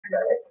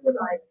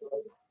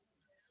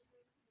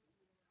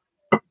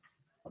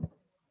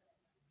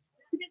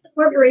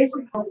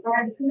Corporation.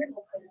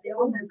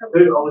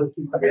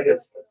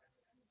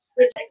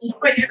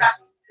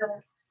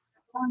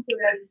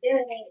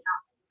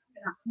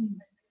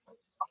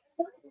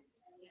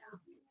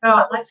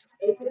 So let's.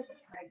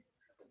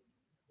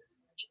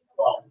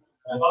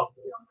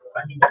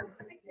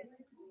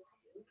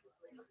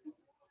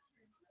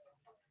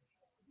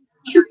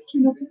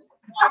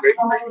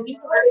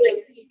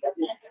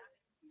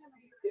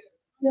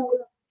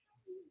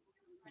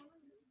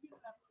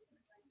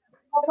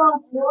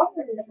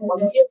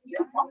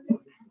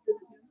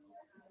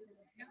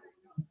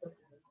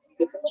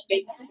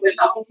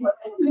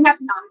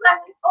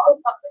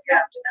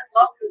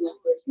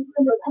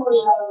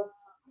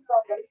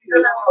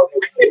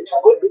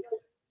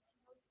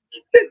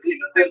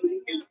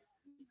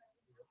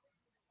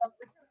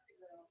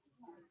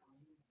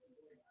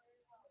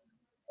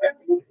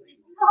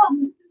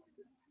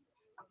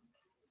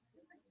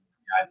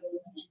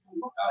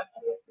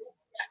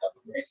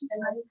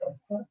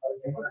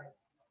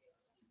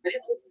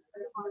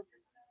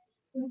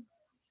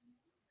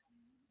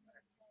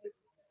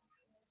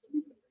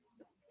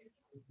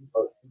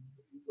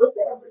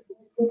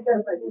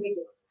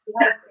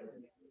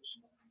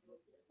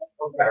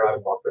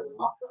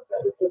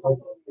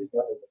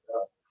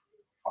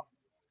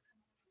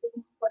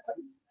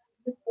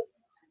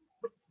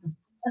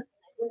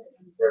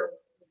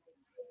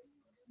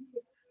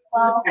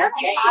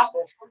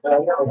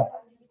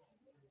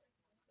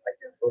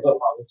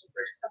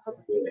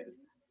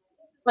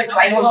 Like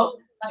I will.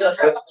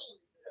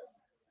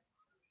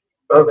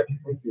 Perfect.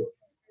 Thank you.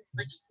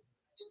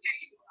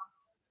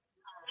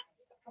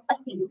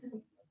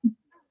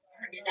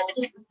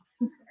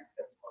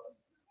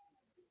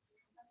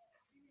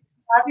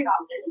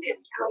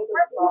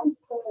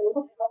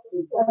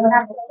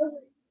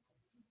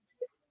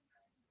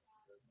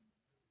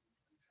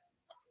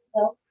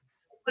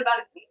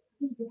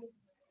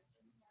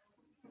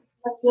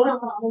 What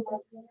about it?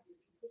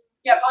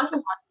 Yeah, bunch of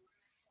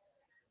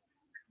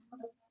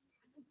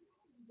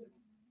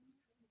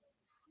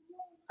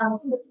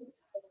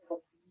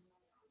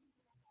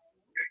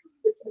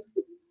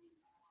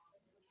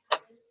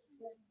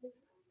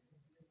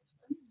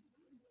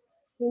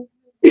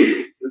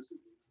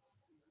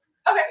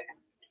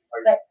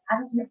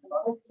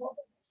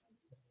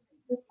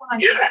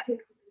okay.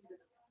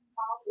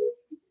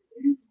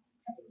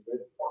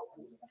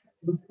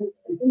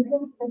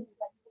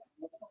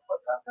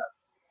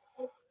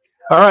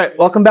 All right,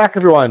 welcome back,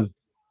 everyone.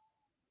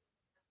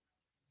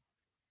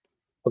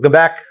 Welcome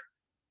back.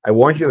 I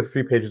warned you the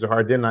 3 pages are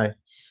hard, didn't I?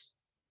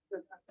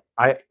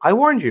 I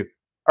warned you.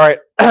 All right,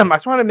 I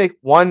just want to make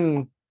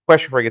one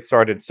question before I get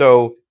started.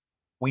 So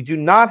we do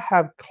not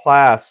have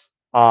class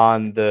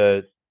on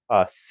the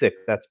 6th.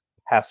 That's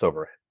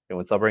Passover.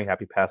 Everyone's celebrating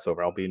Happy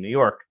Passover. I'll be in New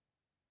York.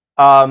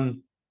 I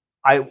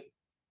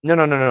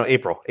no,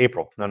 April.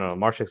 No,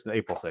 March 6th and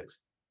April 6th.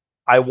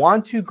 I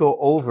want to go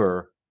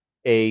over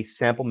a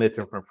sample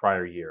midterm from a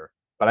prior year,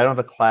 but I don't have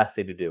a class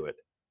day to do it.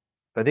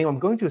 But I think what I'm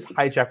going to do is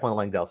hijack one of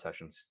the Langdell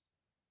sessions.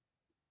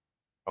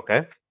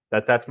 Okay,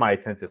 that's my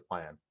attentive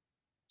plan.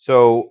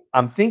 So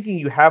I'm thinking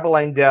you have a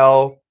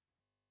Langdell.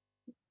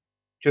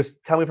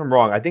 Just tell me if I'm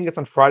wrong. I think it's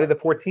on Friday the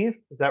 14th.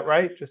 Is that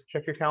right? Just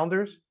check your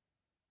calendars.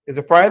 Is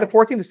it Friday the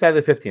 14th or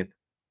Saturday the 15th?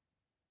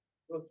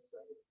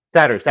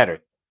 Saturday.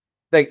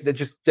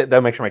 Just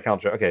that'll make sure my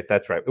calendar. Okay,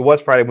 that's right. It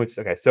was Friday.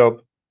 Okay,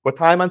 so what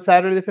time on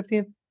Saturday the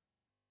 15th?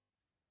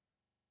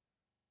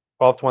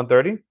 12 to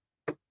 1:30.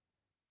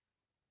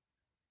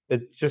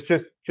 It just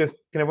can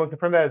everyone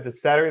confirm that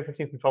it's Saturday the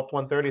 15th from 12 to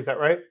 1:30? Is that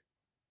right?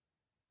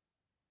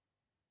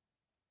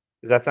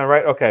 Does that sound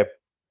right? Okay.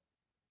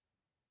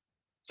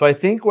 So I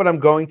think what I'm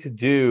going to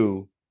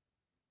do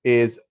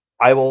is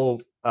I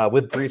will,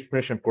 with Bree's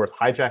permission, of course,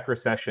 hijack her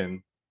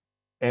session,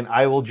 and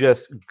I will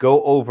just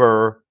go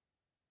over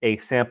a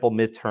sample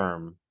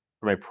midterm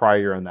from a prior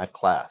year in that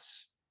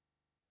class.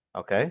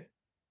 Okay.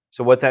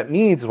 So what that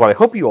means is what I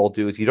hope you all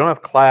do is you don't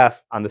have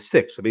class on the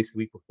 6th, so basically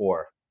the week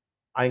before.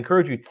 I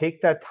encourage you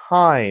take that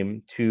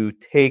time to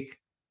take.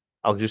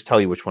 I'll just tell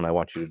you which one I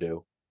want you to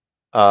do.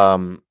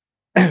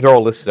 They're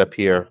all listed up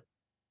here.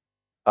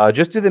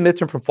 Just do the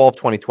midterm from fall of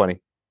 2020.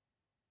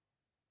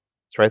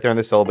 It's right there in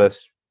the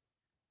syllabus.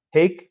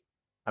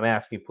 I'm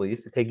asking you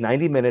please to take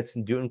 90 minutes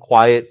and do it in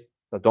quiet.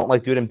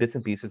 Don't do it in bits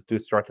and pieces. Do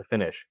it start to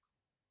finish.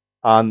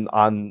 On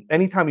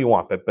any time you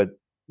want, but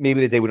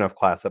maybe the day we don't have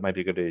class, that might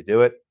be a good day to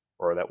do it,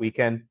 or that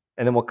weekend.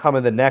 And then we'll come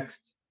in the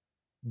next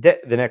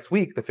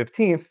week, the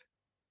 15th,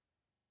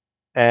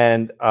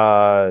 and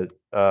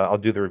I'll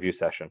do the review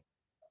session.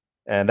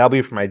 And that'll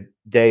be for my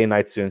day and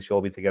night students. You'll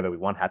all be together. We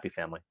one happy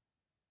family.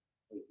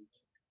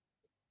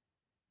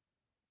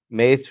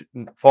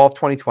 Fall of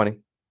 2020,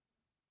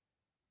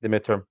 the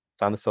midterm.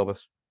 It's on the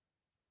syllabus.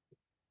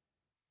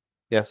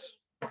 Yes.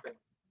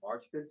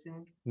 March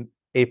 15th?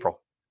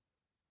 April.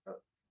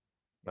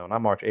 No,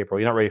 not March. April.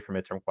 You're not ready for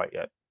midterm quite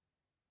yet.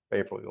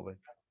 April you'll be.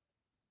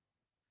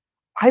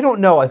 I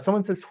don't know.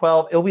 Someone said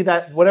 12. It'll be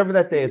that whatever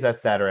that day is. That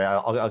Saturday.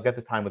 I'll get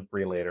the time with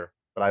Bree later,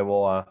 but I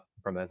will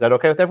confirm that. Is that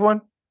okay with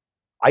everyone?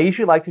 I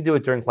usually like to do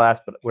it during class,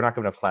 but we're not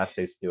going to have class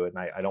days to do it, and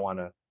I don't want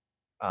to.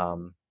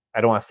 I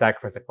don't want to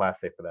sacrifice a class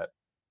day for that.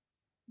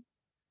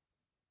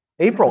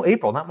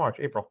 April, not March.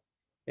 April.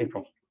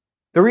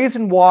 The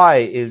reason why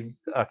is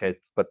okay,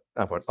 but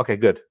okay,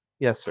 good.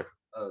 Yes, sir.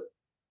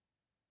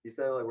 You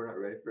said like we're not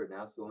ready for it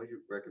now, so when would you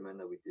recommend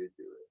that we do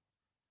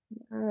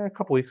it? A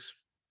couple weeks.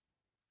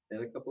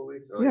 In a couple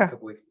weeks, or Yeah. a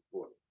couple weeks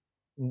before?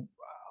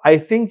 I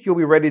think you'll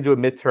be ready to do a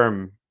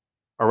midterm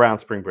around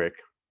spring break.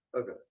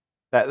 Okay.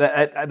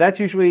 That's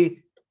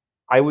usually.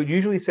 I would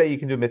usually say you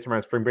can do a midterm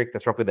around spring break.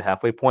 That's roughly the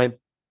halfway point.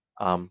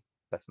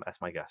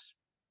 That's my guess.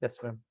 Yes,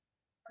 ma'am.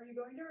 Are you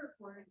going to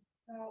record?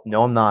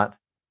 No, I'm not.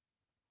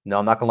 No,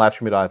 I'm not going to live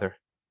stream it either.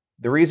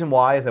 The reason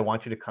why is I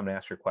want you to come and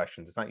ask your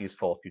questions. It's not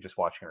useful if you're just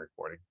watching a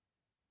recording.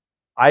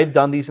 I've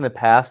done these in the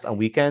past on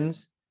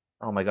weekends.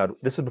 Oh my God,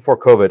 this is before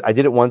COVID. I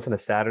did it once on a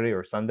Saturday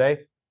or Sunday. You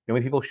know how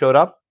many people showed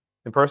up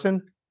in person?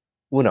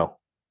 Uno.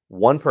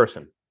 One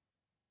person.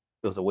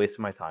 It was a waste of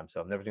my time, so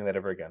I'm never doing that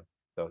ever again.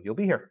 So you'll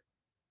be here.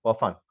 Well,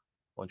 fun.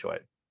 We'll enjoy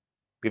it.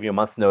 Give you a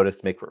month's notice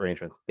to make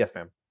arrangements. Yes,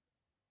 ma'am.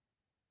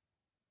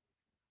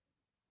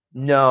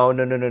 No. And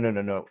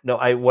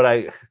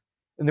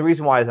the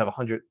reason why is I have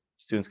 100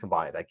 students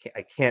combined.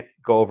 I can't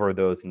go over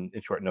those in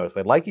short notice.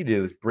 What I'd like you to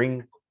do is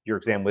bring your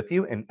exam with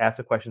you and ask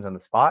the questions on the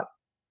spot.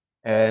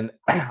 And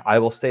I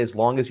will stay as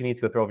long as you need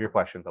to go through all of your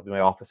questions. I'll be in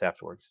my office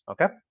afterwards.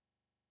 Okay.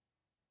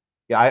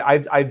 Yeah,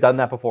 I've done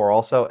that before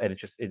also, and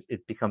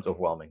it becomes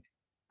overwhelming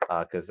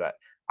because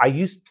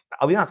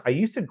I'll be honest, I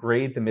used to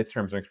grade the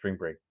midterms during spring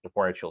break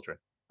before I had children.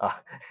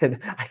 And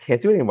I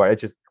can't do it anymore.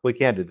 It's just we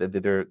can't do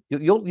it.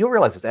 You'll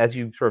realize this as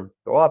you sort of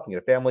grow up and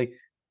get a family,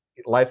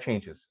 life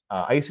changes.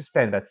 I used to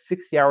spend about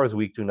 60 hours a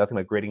week doing nothing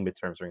but grading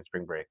midterms during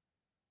spring break.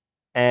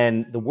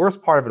 And the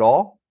worst part of it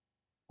all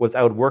was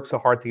I would work so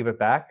hard to give it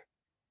back,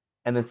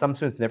 and then some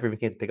students never even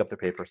came to pick up their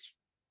papers.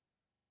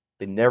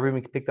 They never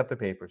even picked up their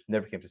papers,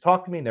 never came to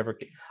talk to me, never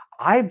came.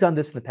 I've done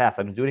this in the past.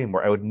 I don't do it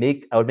anymore. I would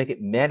make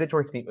it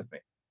mandatory to meet with me.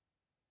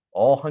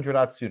 All 100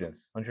 odd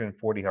students,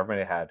 140, however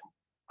many I had.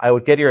 I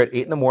would get here at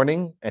 8 in the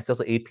morning and still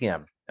till 8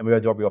 p.m. And we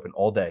had the door be open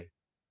all day.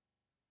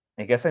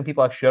 And guess how many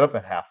people actually showed up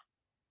at half?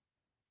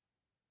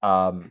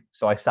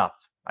 So I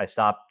stopped. I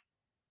stopped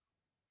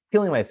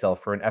killing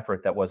myself for an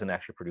effort that wasn't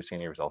actually producing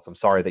any results. I'm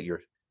sorry that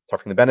you're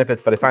suffering the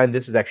benefits, but I find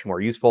this is actually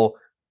more useful.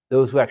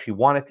 Those who actually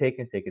want to take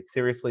it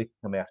seriously,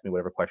 come ask me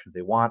whatever questions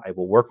they want. I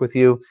will work with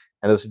you.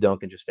 And those who don't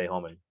can just stay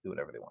home and do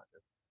whatever they want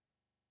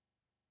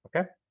to.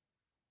 Okay?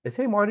 They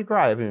say Mardi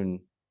Gras. I mean,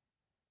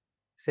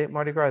 St.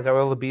 Mardi Gras, is that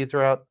where all the beads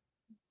are out?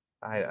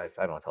 I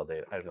don't want to tell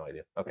Dave. I have no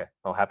idea. Okay.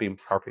 Oh, happy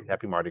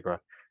Mardi Gras.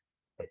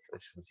 It's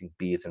just seeing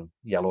beads and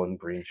yellow and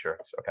green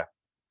shirts. Okay.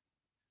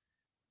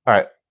 All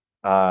right.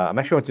 I'm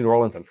actually going to New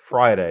Orleans on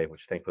Friday,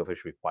 which thankfully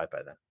should be quiet by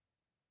then.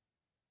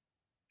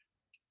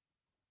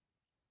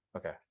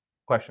 Okay.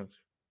 Questions?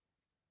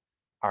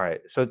 All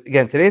right. So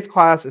again, today's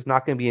class is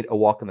not going to be a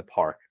walk in the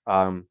park.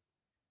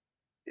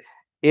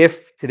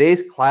 If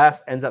today's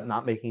class ends up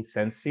not making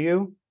sense to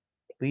you,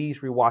 please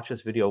rewatch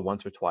this video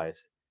once or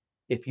twice.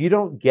 If you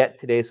don't get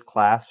today's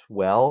class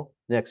well,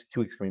 the next 2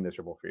 weeks are going to be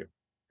miserable for you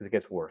because it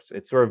gets worse.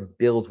 It sort of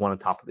builds one on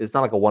top of it. It's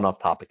not like a one-off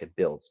topic, it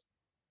builds.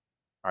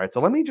 All right, so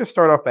let me just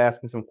start off by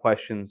asking some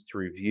questions to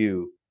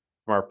review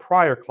from our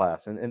prior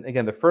class. And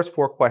again, the first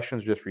 4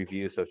 questions are just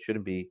review, so it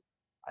shouldn't be,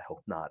 I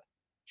hope not,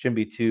 shouldn't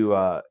be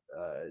too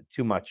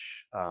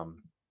much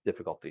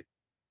difficulty.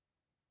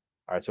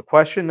 All right, so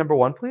question number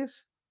 1,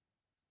 please.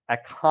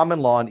 At common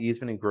law, an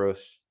easement in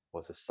gross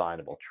was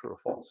assignable, true or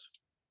false?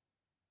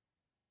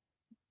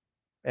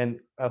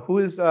 And who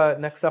is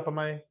next up on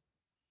my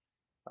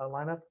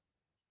lineup?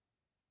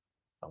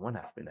 Someone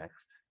has to be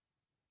next.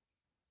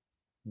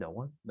 No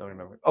one? No one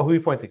remember. Oh, who are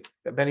you pointing?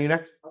 Ben, are you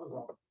next?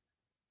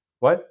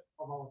 What?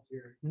 I'll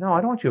volunteer. No,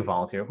 I don't want you to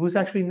volunteer. Who's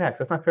actually next?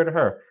 That's not fair to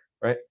her,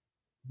 right?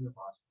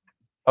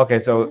 Okay,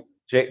 so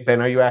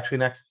Ben, are you actually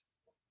next?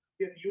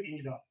 You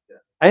ended up.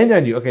 I didn't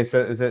end you. Okay, so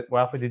is it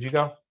Walford? Did you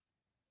go?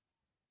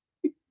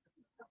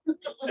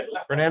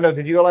 Fernando,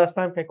 did you go last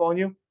time? Can I call on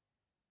you?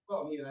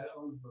 Oh, yeah.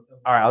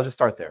 All right, I'll just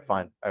start there.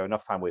 Fine. I have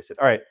enough time wasted.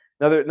 All right,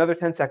 another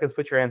 10 seconds.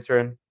 Put your answer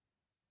in.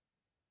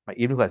 My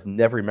evening class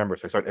never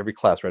remembers. So I start every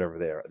class right over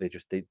there. They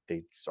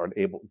start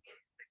able.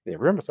 They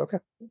remember. So okay.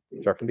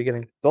 Start from the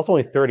beginning. It's also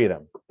only 30 of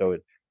them, so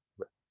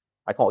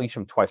I call each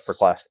of them twice per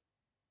class.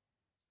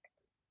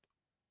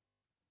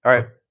 All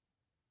right,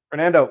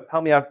 Fernando,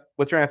 help me out.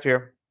 What's your answer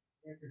here?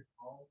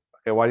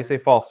 Okay, why do you say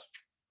false?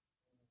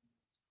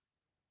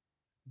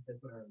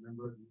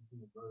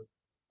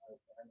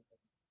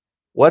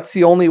 What's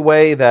the only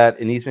way that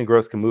an easement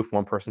gross can move from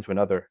one person to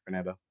another,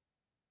 Fernando?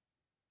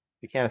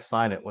 You can't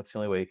assign it. What's the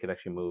only way you could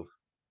actually move?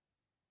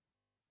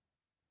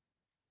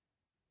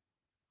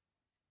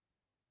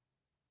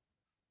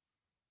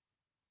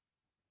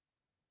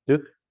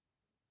 Duke?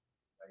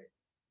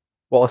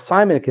 Well,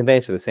 assignment and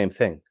conveyance are the same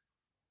thing.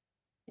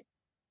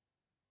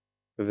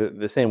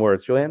 The same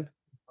words. Julian?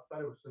 I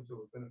thought it was since it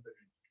was beneficial.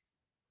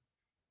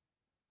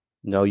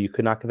 No, you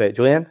could not convey it.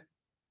 Julianne?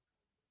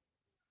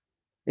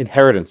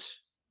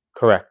 Inheritance.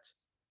 Correct.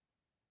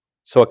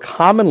 So a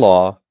common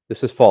law,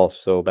 this is false,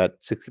 so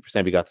about 60%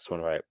 of you got this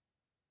one right.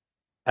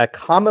 At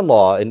common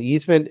law, an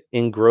easement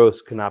in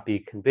gross cannot be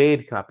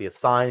conveyed, cannot be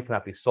assigned,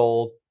 cannot be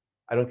sold.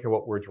 I don't care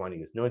what word you want to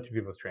use. No inter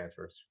vivos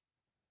transfers.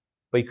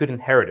 But you could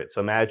inherit it.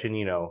 So imagine,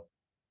 your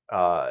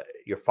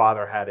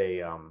father had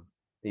a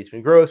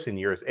easement gross and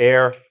you're his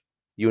heir.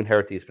 You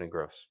inherit the easement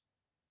gross.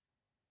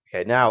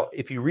 Okay, now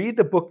if you read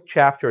the book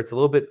chapter, it's a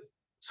little bit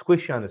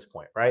squishy on this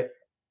point, right?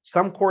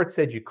 Some courts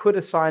said you could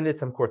assign it.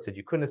 Some courts said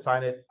you couldn't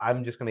assign it.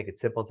 I'm just going to make it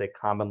simple and say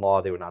common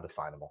law, they were not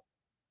assignable,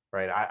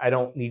 right? I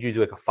don't need you to do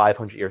like a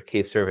 500-year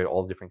case survey of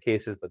all the different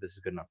cases, but this is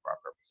good enough for our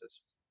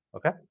purposes.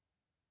 Okay?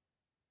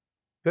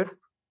 Good?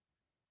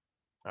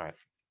 All right.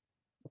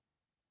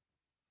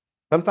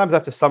 Sometimes I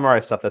have to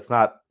summarize stuff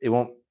it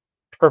won't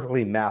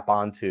perfectly map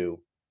onto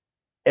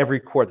every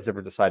court that's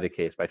ever decided a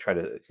case, but I try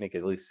to make it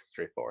at least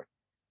straightforward.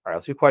 All right,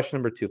 let's do question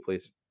number 2,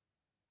 please.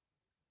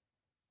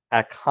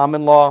 At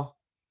common law,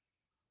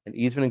 an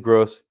easement in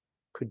gross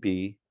could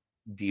be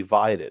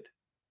divided.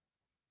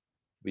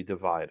 This will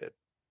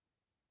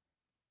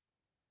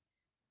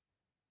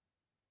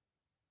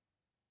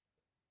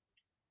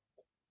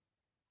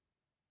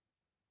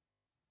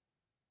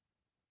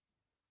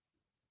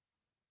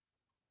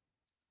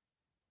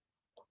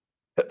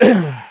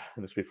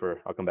be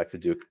I'll come back to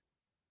Duke.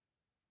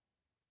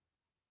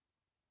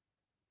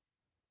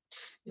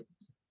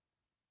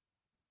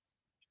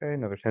 Okay,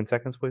 another 10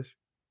 seconds, please.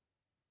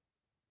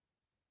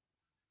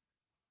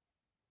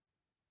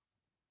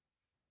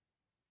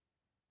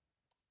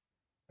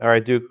 All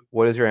right, Duke,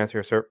 what is your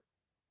answer, sir?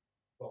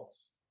 False,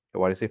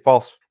 Why do you say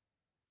false?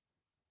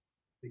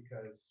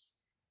 because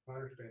my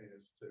understanding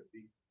is to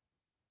be,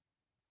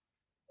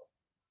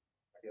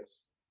 I guess,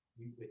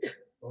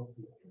 both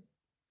people.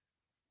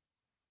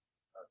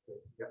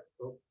 Yeah,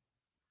 both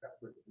got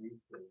to agree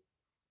to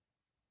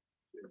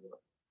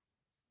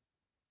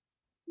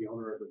the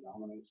owner of the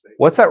dominant state.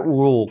 What's that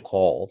rule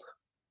called?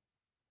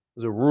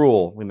 There's a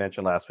rule we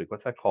mentioned last week.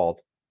 What's that called?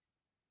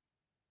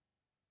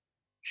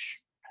 Shh.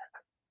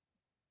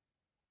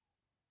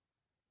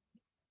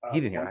 He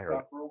didn't hear. I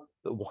heard.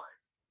 The one.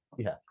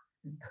 Yeah.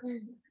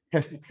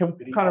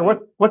 Connor,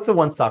 what's the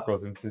one stock rule?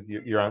 Since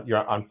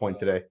you're on point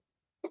today.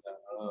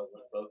 When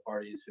both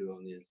parties who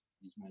own the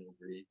easement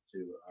agree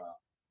to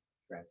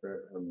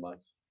transfer or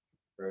must.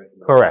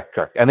 Correct.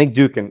 I think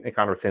Duke and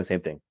Connor were saying the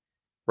same thing.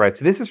 Right.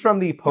 So this is from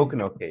the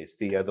Pocono case,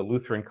 the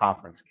Lutheran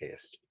Conference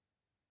case.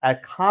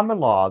 At common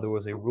law, there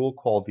was a rule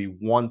called the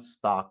one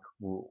stock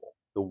rule.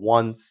 The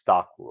one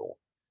stock rule,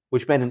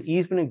 which meant an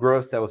easement in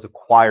gross that was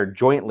acquired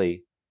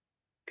jointly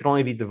could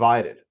only be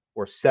divided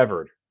or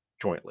severed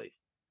jointly,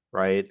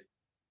 right?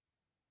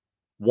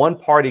 One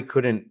party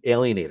couldn't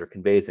alienate or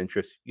convey its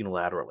interest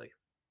unilaterally.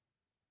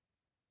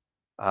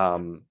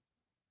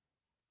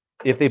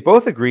 If they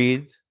both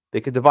agreed,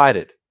 they could divide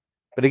it.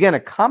 But again,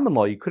 at common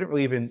law, you couldn't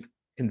really even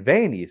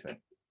convey an easement.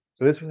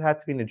 So this would have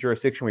to be in a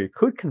jurisdiction where you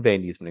could convey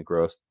an easement in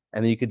gross,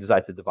 and then you could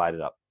decide to divide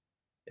it up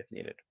if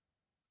needed.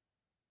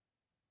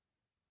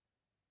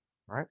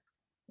 All right.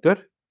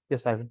 Good.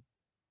 Yes, Ivan.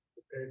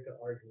 Prepared to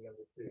argue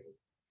number 2.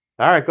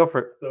 All right, go for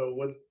it. So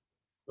with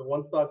the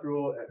one stock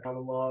rule at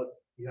common law,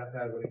 you have to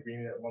have an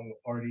agreement among the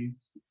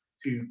parties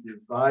to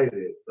divide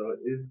it. So it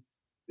is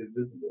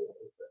divisible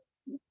in a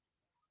sense.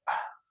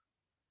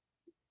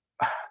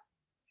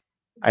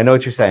 I know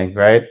what you're saying,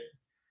 right?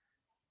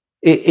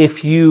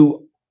 If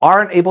you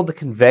aren't able to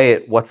convey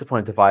it, what's the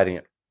point of dividing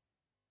it?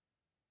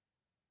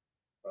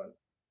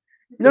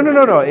 No.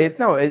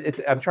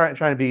 I'm trying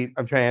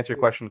to answer your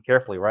question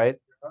carefully, right?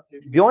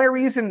 The only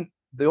reason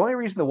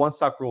the one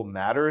stock rule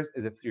matters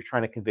is if you're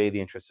trying to convey the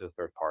interests of the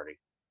third party.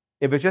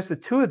 If it's just the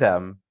two of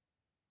them,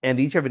 and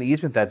each have an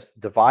easement that's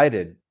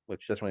divided,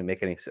 which doesn't really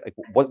make any sense. Like,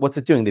 what's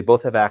it doing? They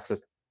both have access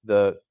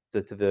to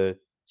the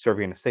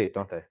Servian estate,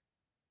 don't they?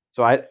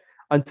 So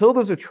until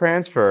there's a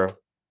transfer,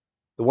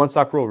 the one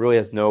stock rule really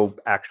has no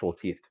actual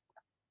teeth.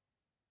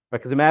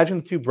 Because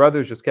imagine the two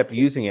brothers just kept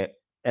using it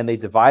and they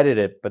divided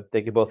it, but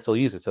they could both still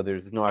use it, so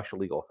there's no actual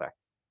legal effect.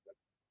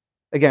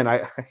 Again,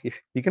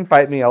 you can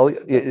fight me. No,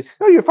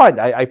 you're fine.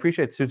 I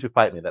appreciate as soon as you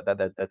fight me.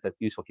 That's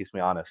useful, keeps me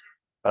honest.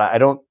 But I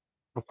don't.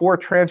 Before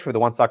transfer, the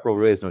one stock rule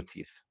really has no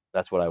teeth.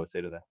 That's what I would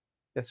say to that.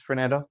 Yes,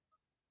 Fernando.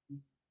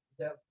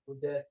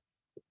 Would that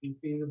be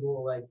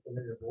feasible, like in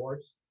a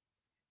divorce,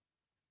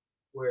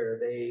 where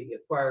they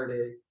acquired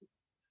it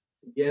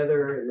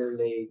together and then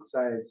they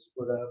decided to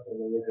split up and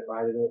then they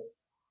divided it?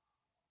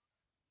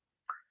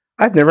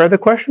 I've never had the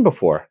question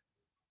before.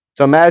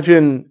 So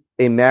imagine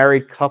a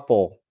married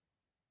couple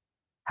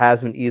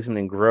has an easement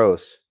in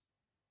gross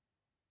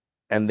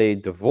and they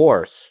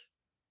divorce.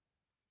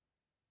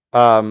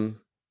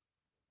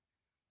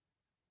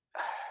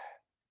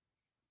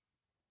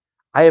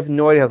 I have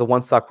no idea how the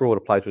one stock rule would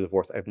apply to a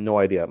divorce. I have no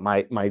idea.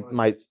 My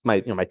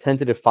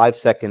tentative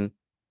 5-second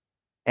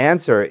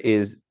answer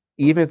is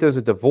even if there's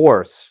a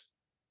divorce,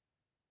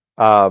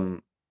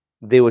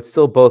 they would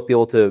still both be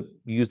able to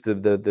use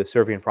the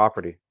Servian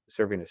property, the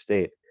Servian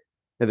estate.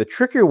 Now, the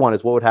trickier one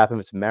is what would happen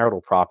if it's marital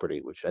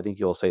property, which I think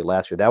you'll say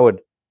last year. That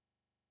would,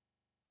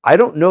 I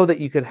don't know that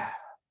you could.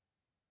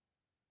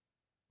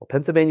 Well,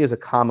 Pennsylvania is a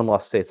common law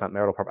state. It's not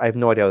marital property. I have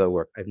no idea how that would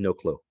work. I have no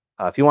clue.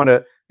 If you want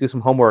to do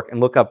some homework and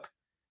look up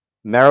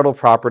marital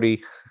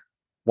property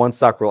one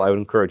stock rule, I would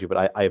encourage you,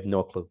 but I have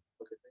no clue.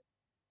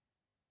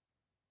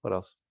 What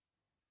else?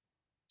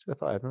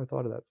 I've never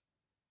thought of that.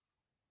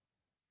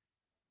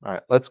 All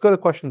right, let's go to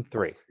question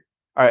 3.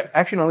 All right,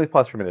 actually, no, let me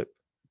pause for a minute.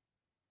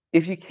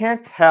 If you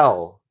can't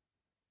tell,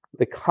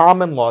 the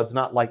common law does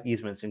not like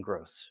easements in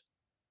gross.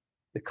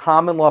 The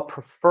common law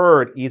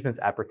preferred easements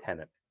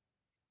appertenant.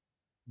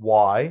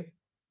 Why?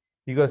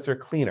 Because they're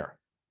cleaner,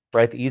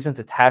 right? The easement's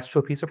attached to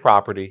a piece of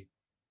property,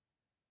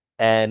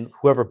 and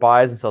whoever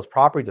buys and sells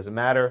property doesn't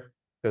matter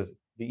because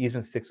the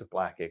easement sticks with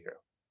Blackacre.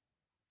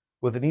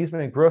 With an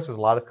easement in gross, there's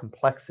a lot of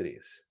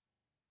complexities,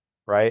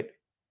 right?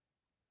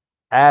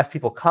 As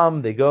people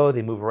come, they go,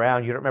 they move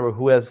around. You don't remember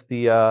who has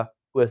the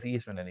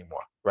easement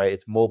anymore, right?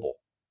 It's mobile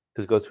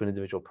because it goes to an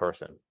individual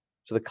person.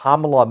 So the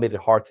common law made it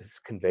hard to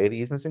convey the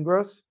easements in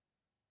gross,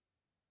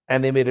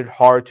 and they made it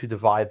hard to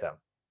divide them.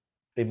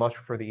 They much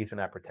prefer the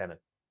easement appertenant.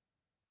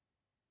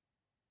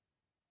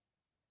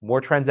 More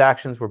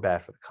transactions were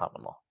bad for the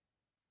common law.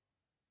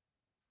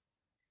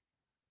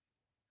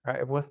 All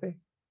right, everyone with me?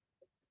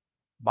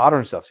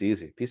 Modern stuff's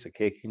easy. Piece of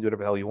cake. You can do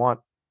whatever the hell you want,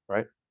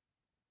 right?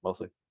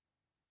 Mostly.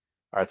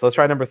 All right, so let's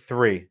try number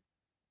 3.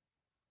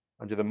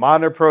 Under the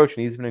modern approach,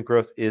 an easement in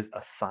gross is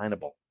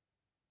assignable.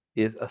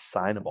 Is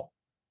assignable.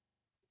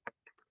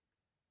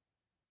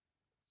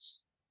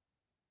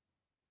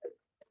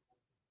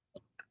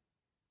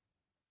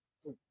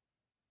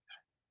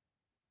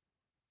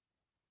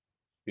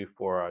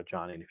 Before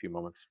Johnny in a few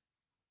moments.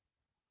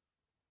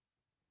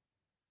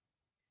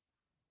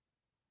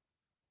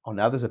 Oh,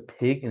 now there's a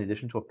pig in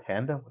addition to a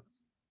panda?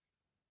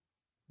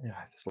 Yeah,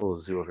 just a little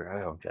zoo over here.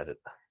 I don't get it.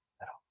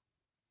 I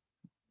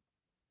don't.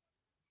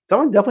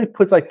 Someone definitely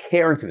puts like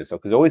care into this though,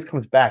 because it always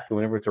comes back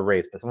whenever it's a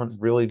race, but someone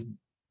really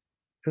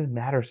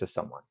matters to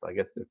someone. So I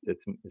guess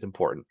it's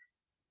important.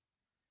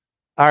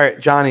 All right,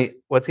 Johnny,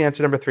 what's the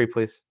answer number 3,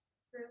 please?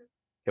 True.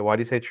 Okay, why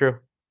do you say true?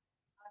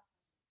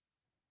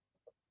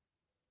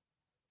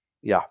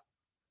 Yeah.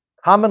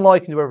 Common law,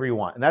 you can do whatever you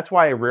want. And that's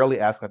why I rarely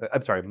ask about that.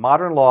 I'm sorry,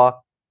 modern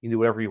law, you can do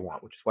whatever you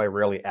want, which is why I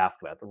rarely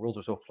ask about it. The rules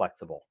are so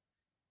flexible.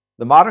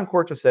 The modern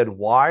courts have said,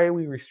 why are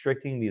we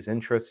restricting these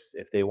interests?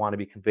 If they want to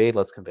be conveyed,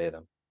 let's convey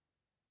them.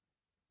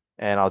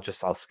 And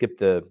I'll skip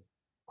the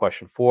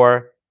question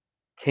 4.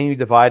 Can you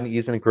divide an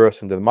easement and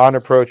gross into the modern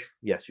approach?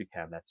 Yes, you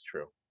can. That's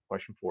true.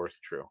 Question 4 is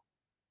true.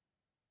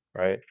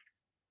 Right?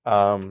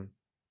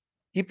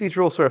 Keep these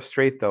rules sort of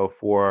straight though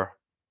for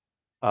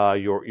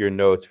your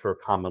notes for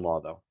common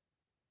law though.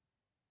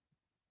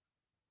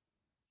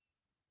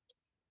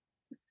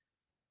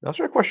 Now let's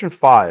start question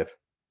 5. What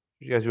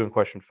did you guys do in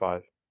question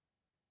 5?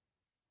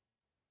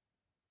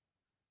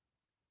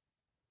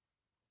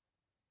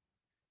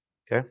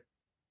 Okay.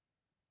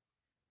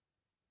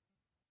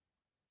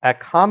 At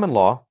common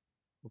law,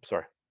 oops,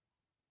 sorry.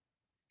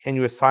 Can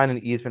you assign an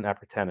easement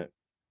appertenant?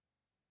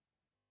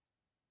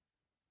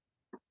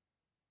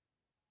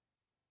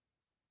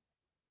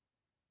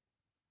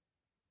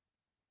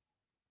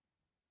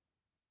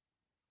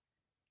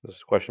 This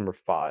is question number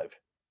 5.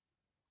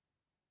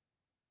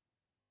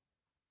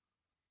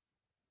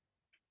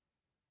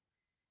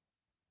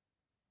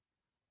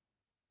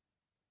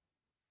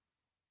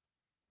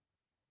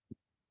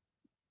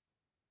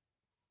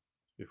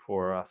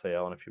 Before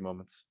Asael in a few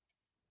moments.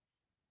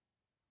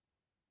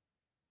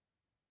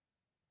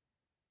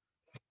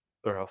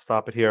 Or I'll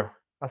stop it here.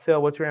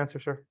 Asael, what's your answer,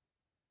 sir?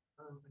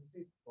 I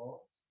say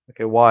false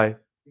Okay, why?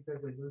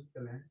 because they lose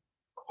command.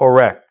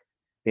 Correct.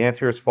 The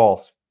answer is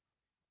false.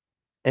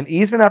 An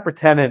easement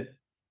appertenant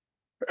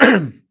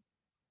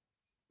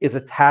is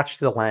attached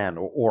to the land,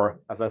 or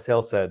as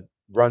Asael said,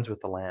 runs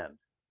with the land,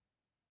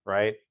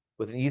 right?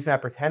 With an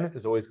easement appertenant,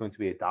 there's always going to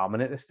be a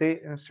dominant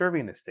estate and a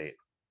servient estate.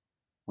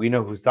 We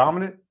know who's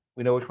dominant.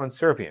 We know which one's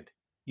servient.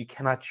 You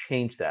cannot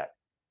change that.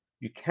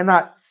 You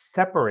cannot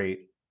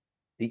separate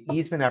the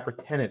easement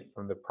appertenant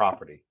from the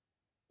property.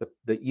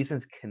 The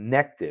easement's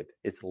connected.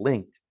 It's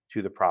linked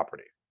to the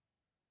property,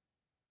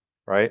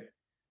 right?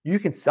 You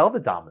can sell the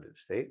dominant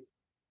estate.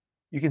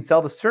 You can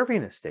sell the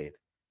servient estate,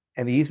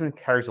 and the easement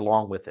carries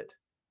along with it.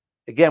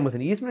 Again, with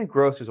an easement in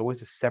gross, there's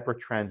always a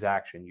separate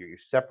transaction. You're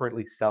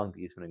separately selling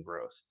the easement in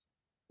gross.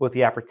 With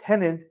the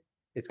appertenant,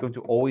 it's going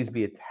to always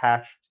be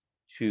attached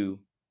to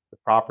the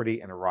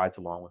property and it rides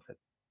along with it.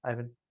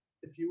 Ivan?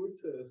 If you were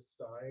to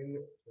assign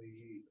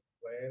the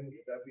land,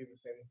 would that be the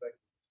same effect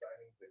as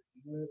assigning the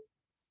easement?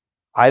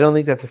 I don't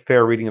think that's a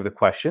fair reading of the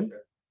question.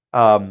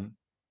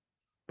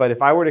 But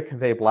if I were to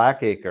convey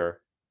Blackacre,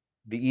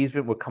 the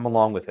easement would come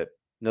along with it.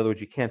 In other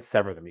words, you can't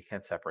sever them. You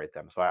can't separate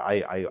them. So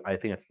I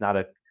think it's not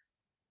a.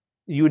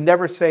 You would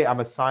never say I'm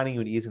assigning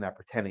you an easement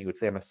appertenant. You would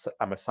say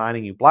I'm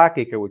assigning you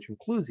Blackacre, which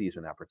includes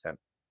easement appertenant.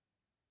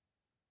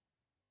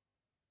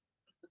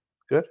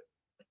 Good.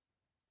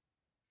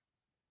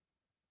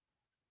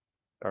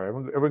 All right,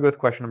 everyone go with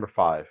question number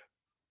 5.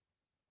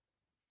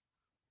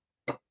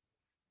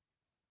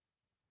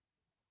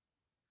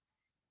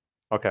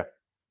 Okay.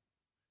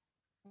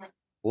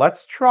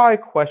 Let's try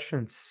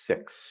question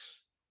 6.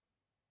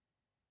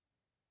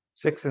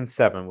 6 and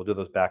 7. We'll do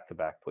those back to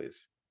back,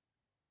 please.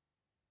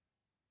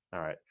 All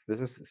right. So this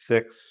is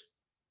 6.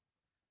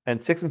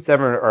 And 6 and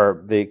 7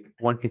 are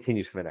one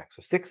continues from the next.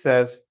 So 6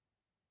 says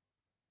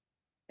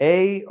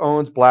A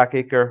owns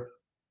Blackacre,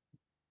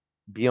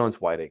 B owns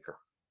Whiteacre.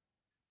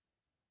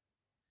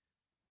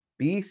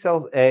 B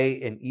sells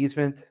A an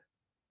easement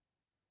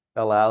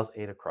that allows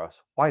A to cross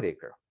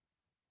Whiteacre.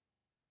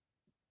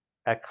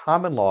 At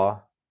common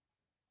law,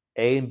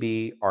 A and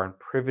B are in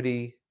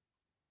privity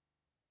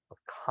of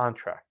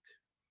contract.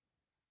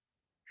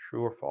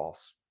 True or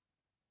false?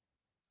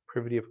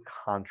 Privity of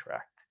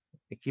contract.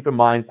 And keep in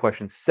mind,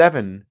 question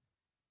 7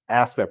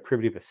 asks about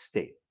privity of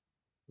estate.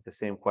 It's the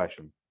same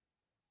question.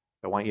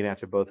 I want you to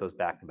answer both those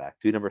back to back.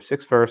 Do number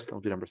 6 first, and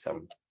we'll do number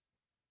 7.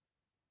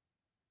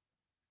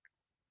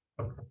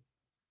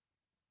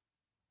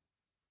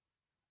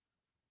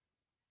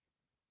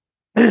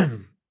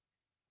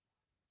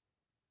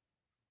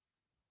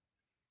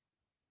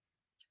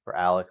 For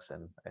Alex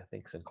and I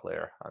think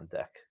Sinclair on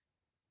deck.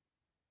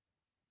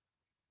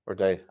 Or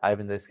did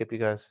I skip you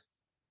guys?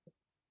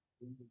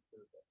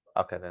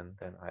 Okay, then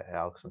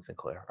Alex and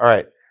Sinclair. All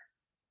right.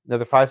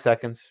 Another 5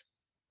 seconds.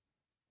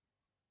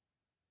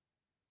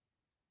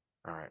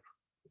 All right.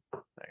 I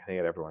think I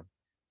got everyone.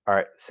 All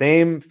right.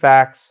 Same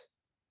facts.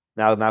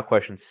 Now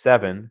question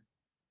 7.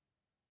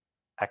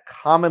 At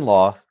common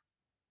law,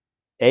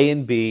 A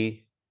and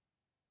B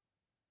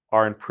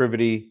are in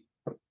privity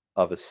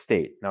of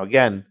estate. Now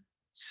again,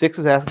 6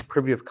 is asking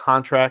privity of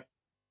contract.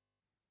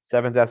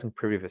 7 is asking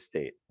privity of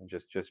estate. And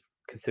just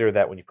consider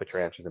that when you put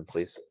your answers in,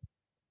 please.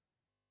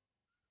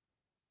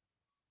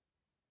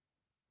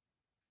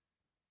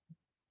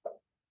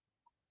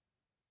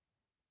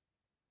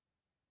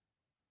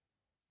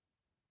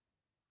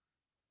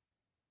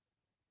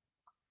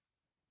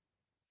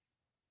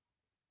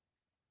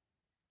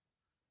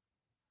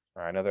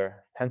 All right,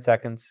 another 10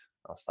 seconds.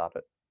 I'll stop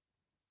it.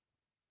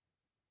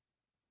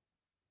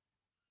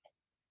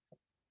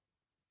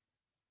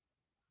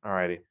 All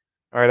righty.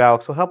 All right,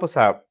 Alex, so help us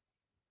out.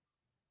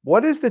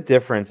 What is the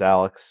difference,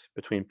 Alex,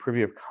 between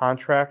privity of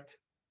contract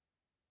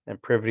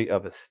and privity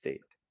of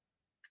estate?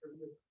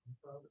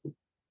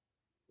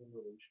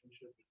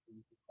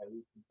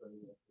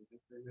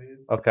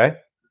 Okay.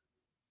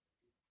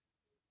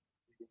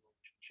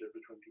 Relationship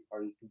between two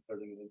parties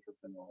concerning an interest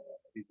in a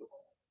piece of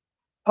land.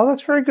 Oh,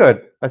 that's very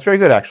good. That's very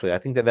good, actually. I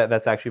think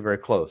that's actually very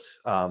close.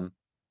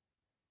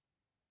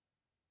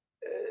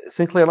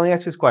 Sinclair, let me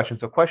ask you this question.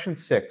 So question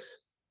 6.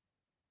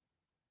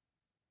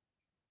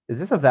 Is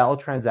this a valid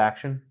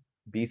transaction?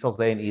 B sells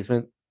A an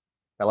easement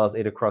that allows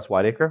A to cross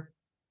Whiteacre?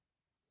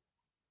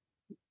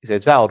 You say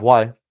it's valid.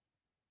 Why?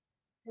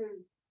 Because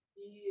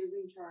he is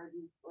in charge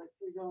of like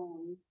his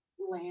own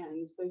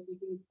land, so he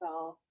can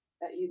sell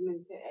that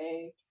easement to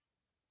A.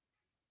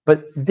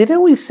 But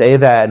didn't we say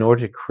that in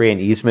order to create an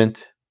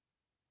easement,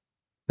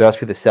 there has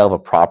to be the sale of a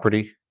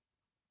property?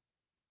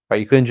 Right?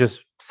 You couldn't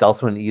just sell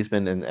someone an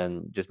easement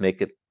and just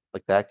make it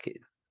like that.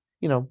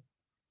 You know,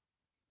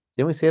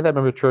 didn't we say that?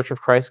 Remember the Church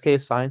of Christ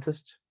case,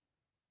 scientist?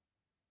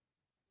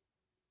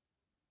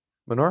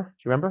 Lenore, do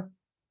you remember?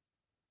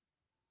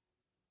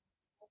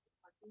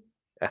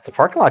 That's a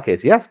parking lot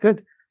case. Yes,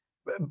 good.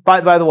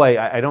 By the way,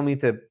 I don't mean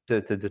to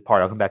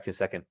depart. I'll come back to you in a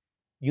second.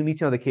 You need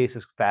to know the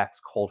case's facts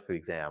called for the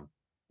exam,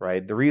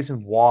 right? The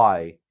reason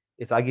why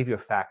is I give you a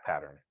fact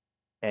pattern,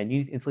 and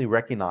you instantly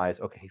recognize,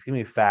 okay, he's giving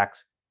me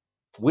facts.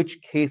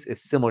 Which case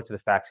is similar to the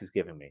facts he's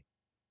giving me?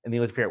 And then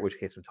you have to figure out which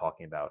case I'm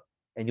talking about.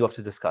 And you have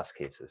to discuss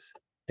cases.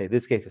 Okay,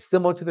 this case is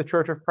similar to the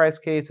Church of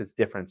Christ case. It's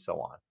different, so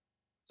on.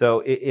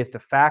 So if the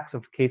facts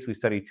of the case we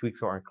studied 2 weeks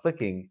ago aren't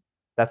clicking,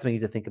 that's what you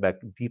need to think about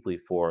deeply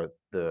for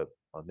the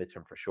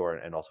midterm for sure,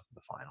 and also for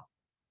the final.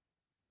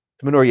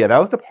 So Minor, yeah, that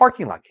was the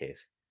parking lot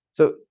case.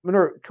 So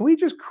Minor, can we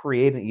just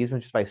create an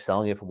easement just by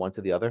selling it from one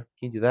to the other?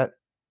 Can you do that?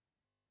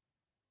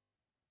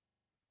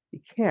 You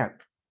can't,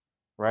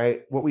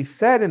 right? What we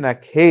said in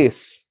that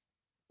case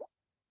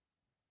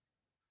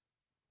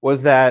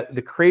was that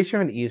the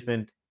creation of an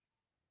easement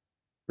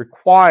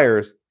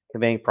requires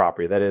conveying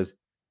property. That is,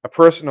 a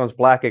person owns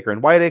Blackacre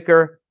and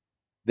Whiteacre.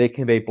 They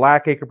convey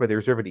Blackacre, but they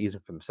reserve an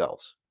easement for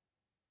themselves.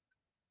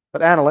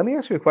 But Anna, let me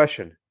ask you a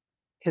question.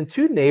 Can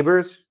 2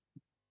 neighbors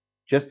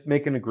just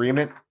make an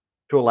agreement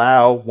to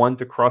allow one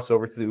to cross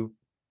over to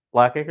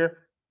Blackacre?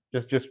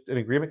 Just an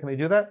agreement? Can they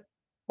do that?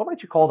 What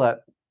might you call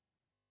that?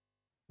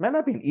 It might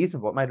not be an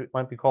easement. What might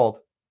it be called?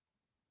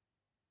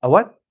 A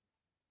what?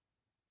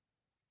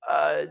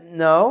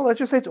 No. Let's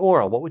just say it's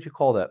oral. What would you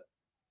call that?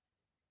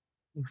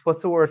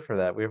 What's the word for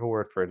that? We have a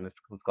word for it in this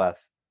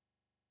class.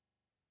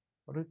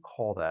 What do we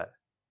call that?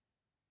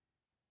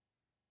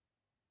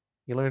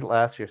 You learned it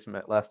last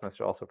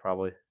semester also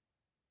probably.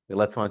 We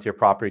let someone into your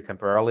property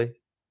temporarily.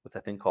 What's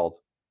that thing called?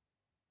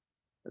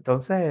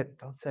 Don't say it.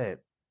 Don't say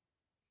it.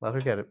 Let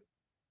her get it.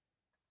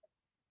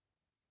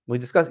 When we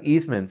discuss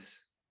easements,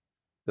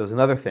 there was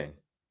another thing.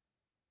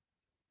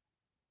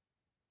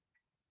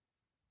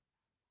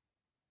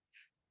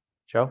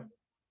 Joe?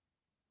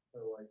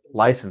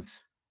 License.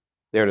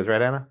 There it is,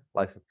 right, Anna?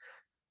 License.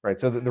 Right.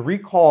 So the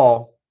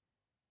recall,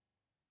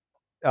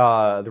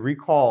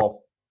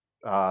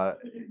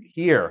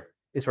 here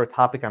is our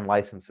topic on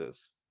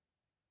licenses.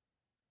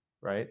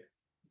 Right.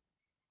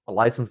 A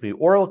license be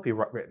oral, it can be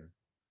written.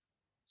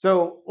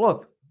 So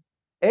look,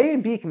 A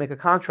and B can make a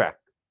contract,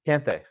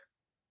 can't they?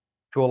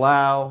 To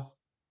allow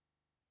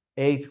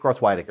A to cross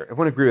Whitaker.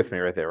 Everyone agree with me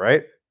right there,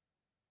 right?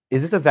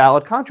 Is this a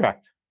valid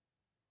contract?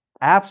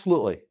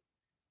 Absolutely.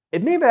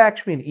 It may not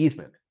actually be an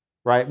easement,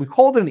 right? We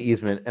called it an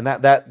easement, and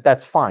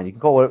that's fine. You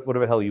can call it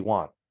whatever the hell you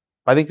want.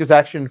 But I think there's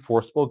actually an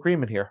enforceable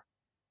agreement here.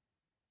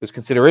 There's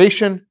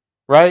consideration,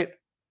 right?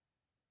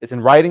 It's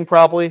in writing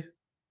probably.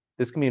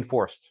 This can be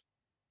enforced.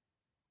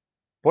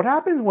 What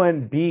happens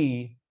when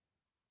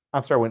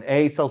when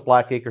A sells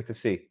Blackacre to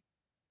C?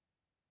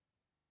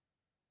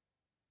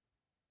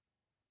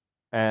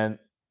 And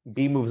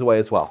B moves away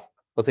as well.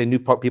 Let's say new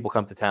people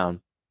come to town.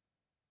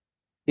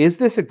 Is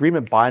this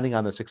agreement binding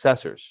on the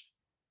successors?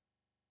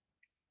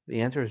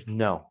 The answer is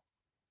no.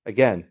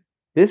 Again,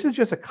 this is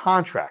just a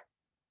contract.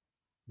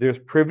 There's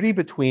privity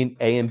between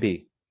A and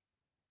B.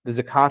 There's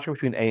a contract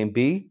between A and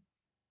B.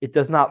 It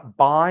does not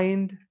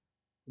bind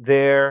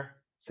their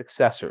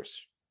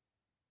successors.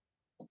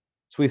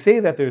 So we say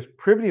that there's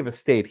privity of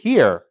estate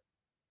here.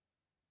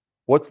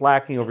 What's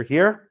lacking over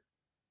here?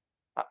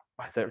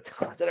 I said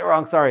it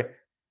wrong, sorry.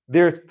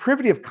 There's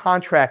privity of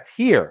contract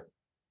here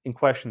in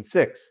question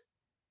 6.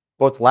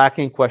 What's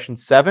lacking in question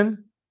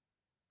 7?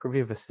 Privity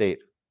of estate.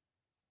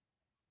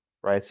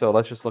 Right, so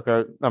let's just look at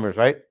our numbers,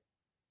 right?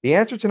 The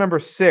answer to number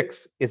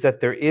 6 is that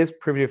there is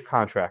privity of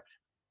contract.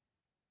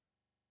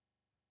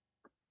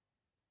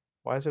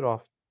 Why is it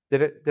off?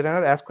 Did I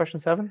not ask question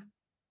 7?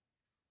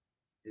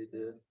 It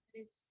did.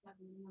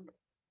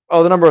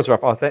 Oh, the number was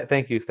rough. Oh,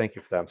 thank you for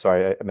that. I'm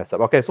sorry, I messed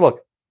up. Okay, so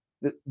look,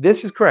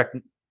 this is correct.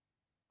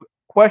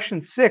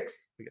 Question 6,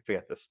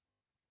 forget this.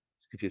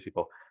 Confuse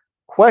people.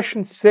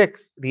 Question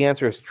 6, the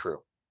answer is true.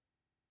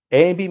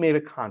 A and B made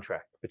a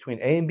contract. Between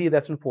A and B,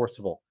 that's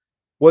enforceable.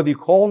 Whether you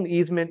call an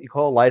easement, you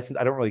call a license,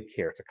 I don't really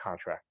care. It's a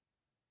contract.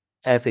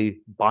 And it's a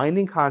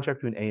binding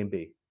contract between A and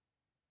B.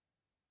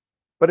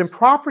 But in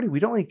property, we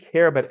don't really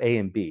care about A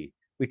and B.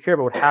 We care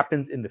about what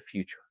happens in the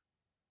future.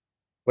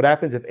 What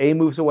happens if A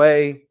moves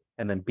away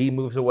and then B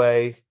moves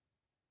away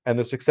and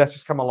the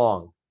successors come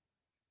along?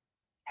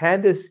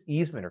 Can this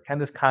easement or can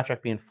this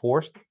contract be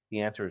enforced?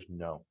 The answer is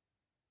no.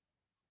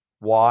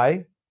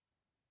 Why?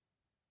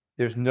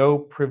 There's no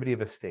privity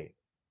of estate.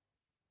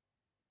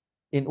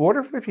 In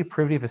order for there to be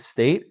privity of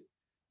estate,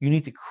 you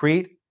need to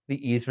create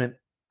the easement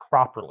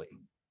properly,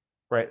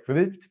 right?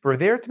 For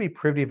there to be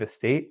privity of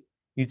estate,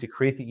 you need to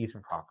create the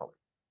easement properly.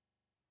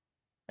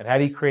 And how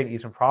do you create an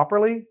easement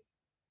properly?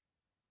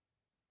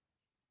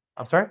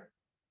 I'm sorry?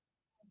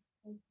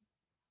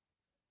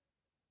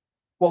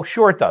 Well,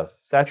 sure it does.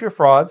 Statute of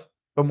frauds,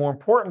 but more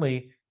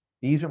importantly,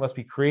 the easement must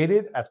be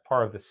created as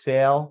part of the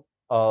sale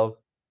of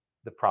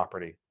the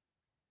property,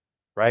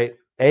 right?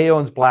 A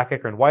owns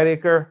Blackacre and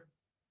Whiteacre.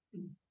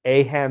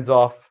 A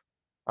sells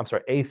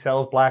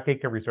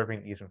Blackacre, reserving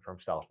an easement for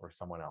himself or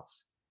someone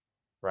else,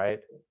 right?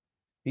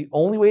 The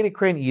only way to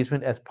create an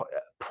easement as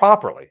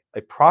properly,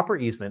 a proper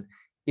easement,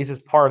 is as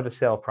part of the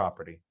sale of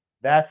property.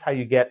 That's how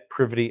you get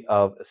privity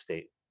of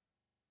estate.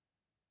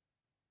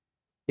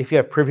 If you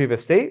have privity of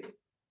estate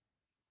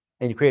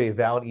and you create a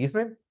valid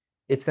easement,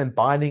 it's then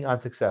binding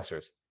on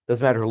successors.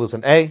 Doesn't matter who lives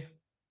in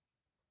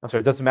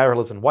doesn't matter who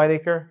lives in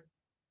Whiteacre,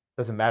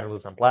 doesn't matter who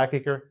lives on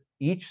Blackacre.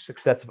 Each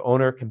successive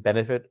owner can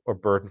benefit or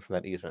burden from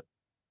that easement.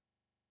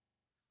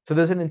 So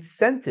there's an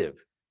incentive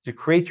to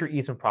create your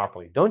easement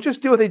properly. Don't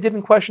just do what they did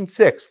in question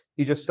 6.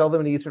 You just sell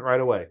them an easement right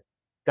away.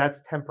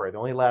 That's temporary. It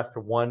only lasts for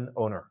one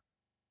owner.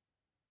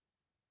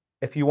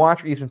 If you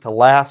want your easement to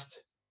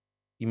last,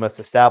 you must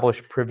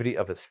establish privity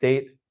of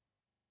estate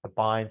to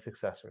bind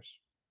successors.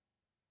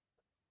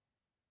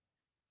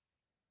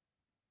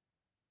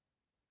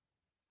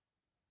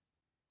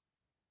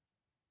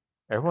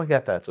 Everyone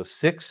get that? So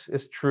 6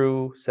 is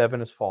true,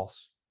 7 is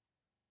false.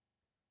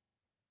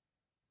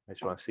 I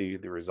just want to see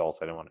the results.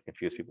 I didn't want to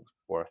confuse people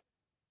before.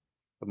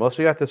 But most of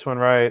you got this one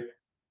right.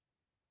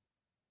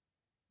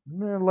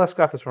 Les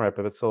got this one right,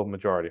 but it's still a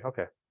majority.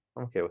 Okay,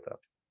 I'm okay with that.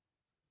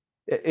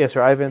 Yes,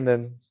 sir, Ivan,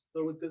 then.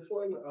 So with this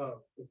one,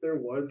 if there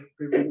was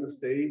privity of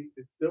estate,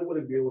 it still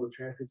wouldn't be able to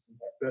transfer some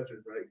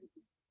successors, right?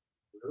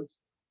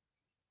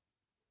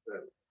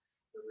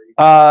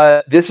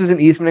 This is an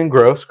easement in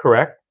gross,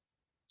 correct?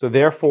 So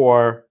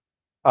therefore,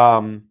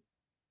 it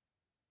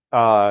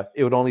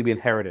would only be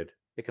inherited.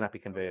 It cannot be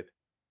conveyed.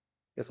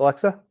 Yes,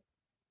 Alexa?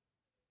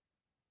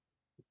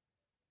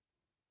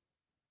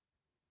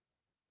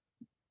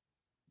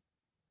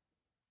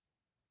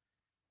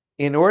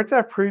 In order to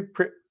have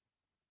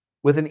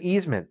with an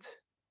easement,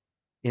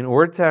 in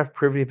order to have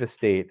privity of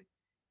estate,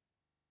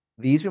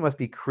 the easement must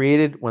be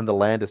created when the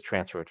land is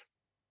transferred,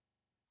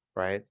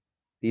 right?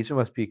 The easement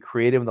must be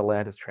created when the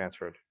land is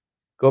transferred.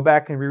 Go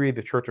back and reread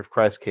the Church of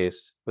Christ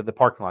case with the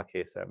parking lot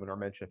case that Menor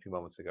mentioned a few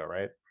moments ago,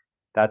 right?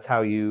 That's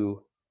how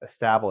you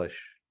establish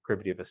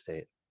privity of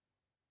estate.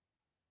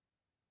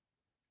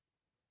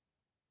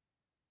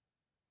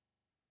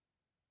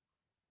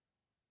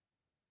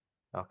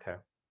 Okay.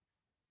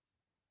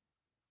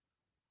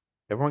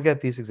 Everyone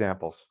get these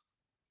examples.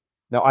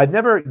 Now, I've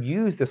never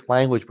used this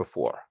language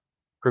before.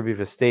 Privy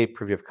of estate,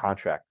 privy of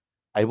contract.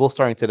 I will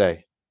starting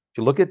today. If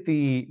you look at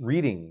the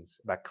readings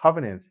about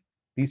covenants,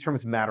 these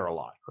terms matter a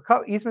lot.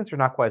 For easements are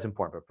not quite as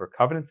important, but for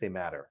covenants, they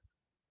matter.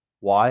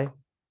 Why?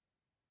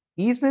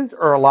 Easements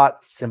are a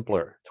lot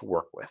simpler to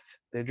work with.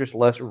 They're just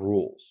less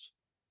rules.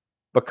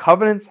 But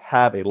covenants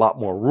have a lot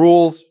more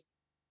rules,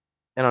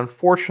 and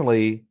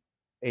unfortunately,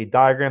 a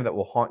diagram that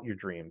will haunt your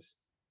dreams.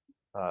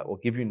 Will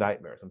give you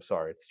nightmares. I'm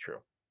sorry, it's true.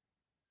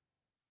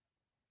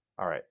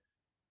 All right.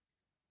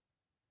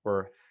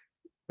 We're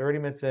 30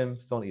 minutes in,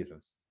 still on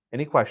easements.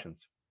 Any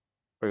questions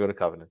before we go to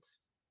covenants?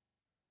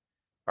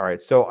 All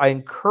right. So I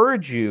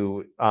encourage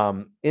you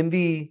in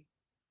the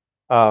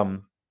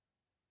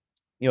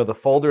the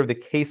folder of the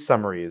case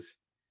summaries,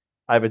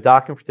 I have a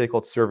document for today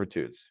called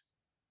servitudes.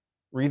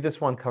 Read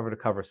this one cover to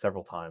cover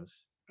several times.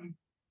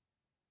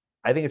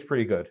 I think it's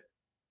pretty good.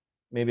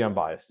 Maybe I'm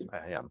biased.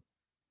 I am.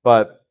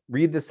 But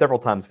read this several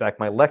times. In fact,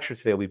 my lecture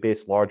today will be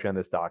based largely on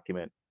this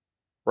document,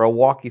 where I'll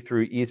walk you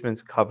through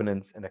easements,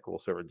 covenants, and equitable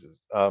servitudes.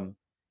 Again,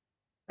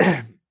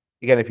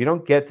 if you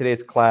don't get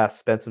today's class,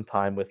 spend some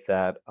time with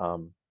that.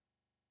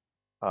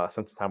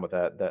 Spend some time with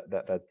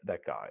that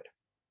guide.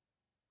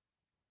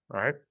 All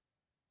right,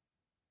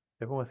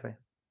 everyone with me.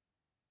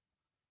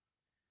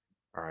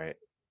 All right.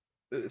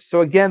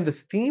 So again, the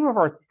theme of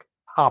our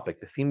topic,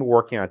 the theme we're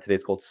working on today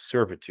is called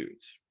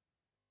servitudes.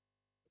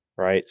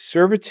 Right?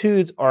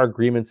 Servitudes are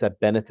agreements that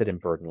benefit and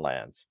burden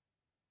lands.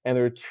 And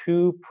there are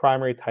two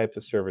primary types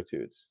of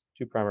servitudes,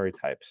 two primary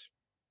types: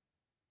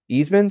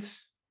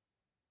 easements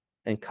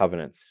and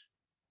covenants.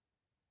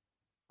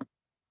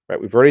 Right?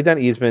 We've already done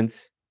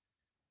easements.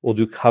 We'll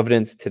do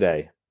covenants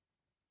today.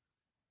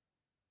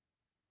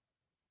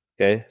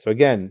 Okay? So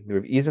again, we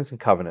have easements and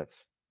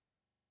covenants.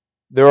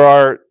 There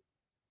are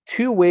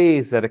two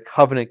ways that a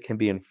covenant can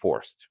be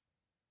enforced.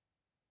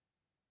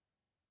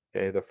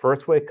 Okay, the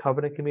first way a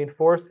covenant can be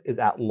enforced is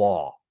at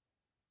law,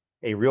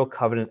 a real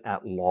covenant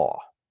at law.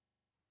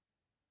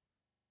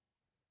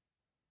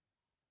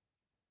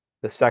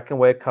 The second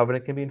way a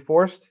covenant can be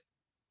enforced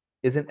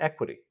is in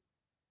equity,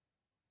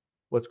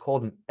 what's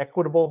called an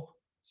equitable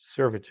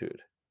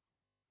servitude.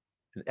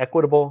 An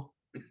equitable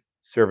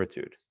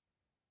servitude.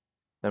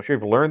 Now, I'm sure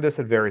you've learned this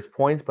at various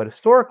points, but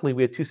historically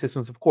we had two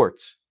systems of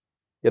courts.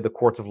 You had the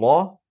courts of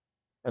law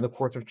and the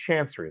courts of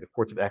chancery, the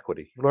courts of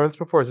equity. You learned this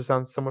before? Does this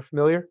sound somewhat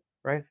familiar?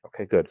 Right?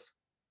 Okay, good.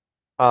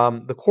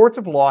 The courts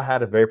of law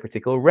had a very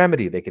particular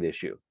remedy they could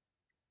issue,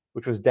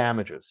 which was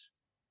damages.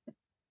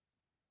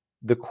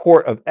 The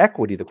court of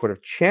equity, the court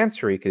of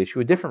chancery, could issue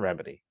a different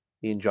remedy,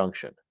 the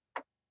injunction.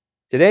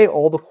 Today,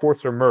 all the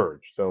courts are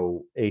merged.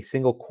 So a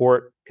single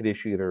court could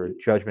issue either a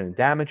judgment in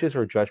damages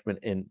or a judgment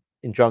in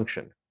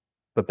injunction.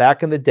 But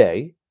back in the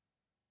day,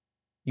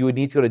 you would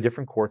need to go to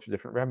different courts for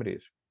different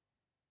remedies.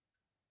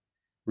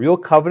 Real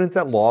covenants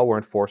at law were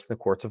enforced in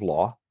the courts of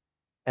law,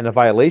 and a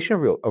violation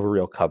of a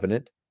real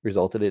covenant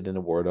resulted in an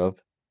award of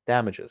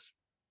damages.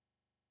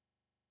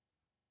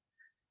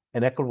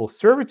 An equitable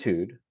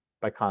servitude,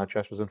 by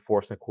contrast, was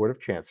enforced in the court of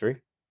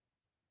chancery.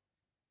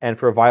 And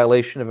for a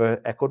violation of an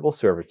equitable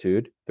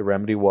servitude, the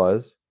remedy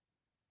was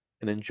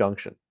an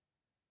injunction.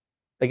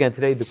 Again,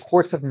 today the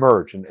courts have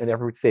merged in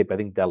every state, but I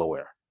think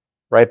Delaware,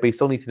 right? But you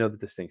still need to know the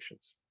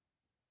distinctions.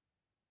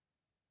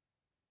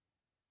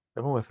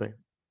 Everyone with me?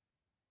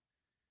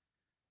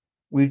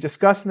 We've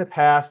discussed in the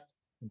past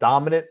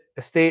dominant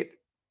estate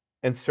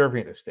and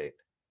servient estate,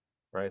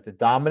 right? The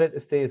dominant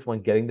estate is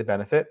one getting the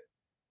benefit.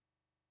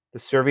 The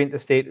servient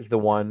estate is the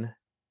one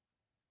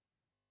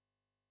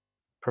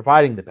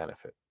providing the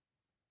benefit.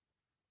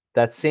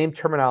 That same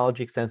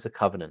terminology extends to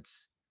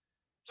covenants.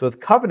 So with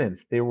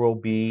covenants, there will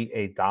be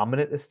a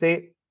dominant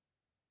estate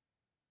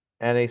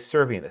and a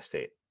servient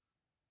estate.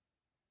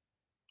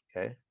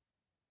 Okay.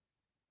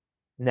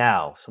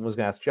 Now, someone's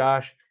going to ask,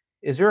 Josh,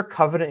 is there a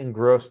covenant in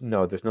gross?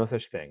 No, there's no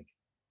such thing.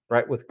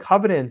 Right? With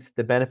covenants,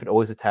 the benefit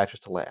always attaches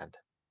to land.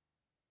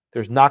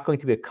 There's not going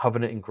to be a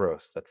covenant in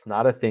gross. That's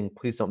not a thing.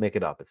 Please don't make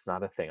it up. It's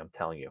not a thing. I'm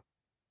telling you.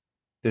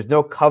 There's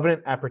no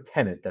covenant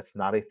appertenant. That's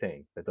not a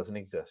thing. That doesn't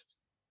exist.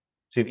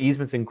 So you have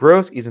easements in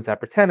gross, easements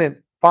appertenant,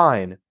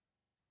 fine.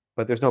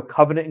 But there's no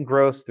covenant in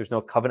gross. There's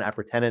no covenant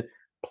appertenant.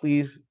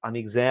 Please, on the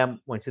exam,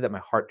 when I say that, my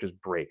heart just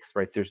breaks,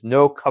 right? There's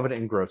no covenant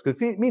in gross.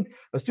 Because it means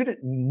a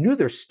student knew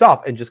their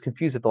stuff and just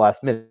confused at the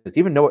last minute. To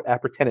even know what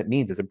appertenant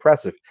means is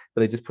impressive,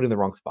 but they just put it in the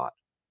wrong spot.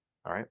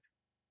 All right.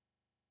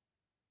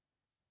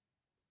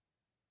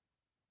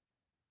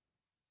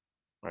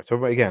 All right.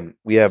 So again,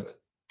 we have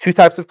two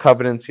types of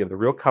covenants. You have the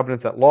real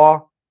covenants at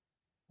law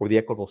or the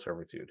equitable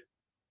servitude.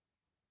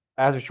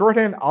 As a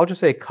shorthand, I'll just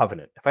say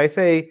covenant. If I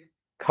say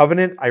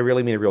covenant, I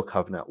really mean a real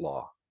covenant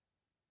law.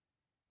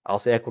 I'll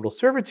say equitable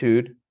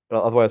servitude,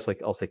 but otherwise,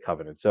 I'll say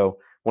covenant. So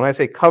when I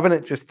say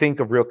covenant, just think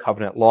of real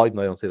covenant law, even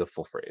though I don't say the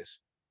full phrase.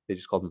 They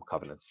just call them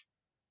covenants.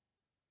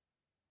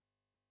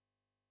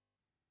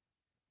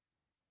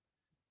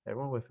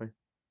 Everyone with me?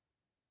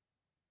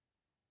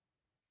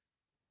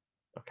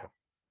 Okay.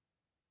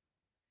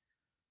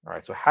 All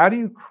right, so how do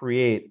you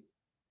create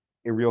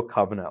a real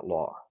covenant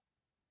law?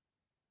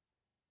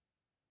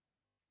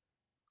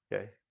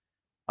 Okay,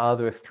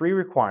 there are 3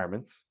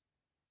 requirements,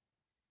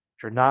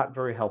 which are not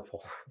very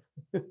helpful.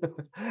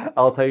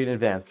 I'll tell you in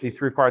advance. These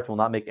 3 requirements will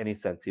not make any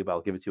sense to you, but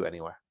I'll give it to you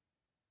anyway.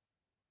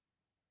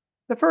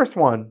 The first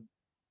one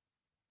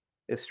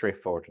is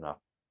straightforward enough.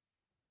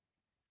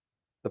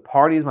 The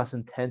parties must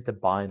intend to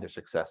bind their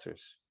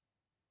successors.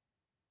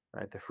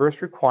 Right? The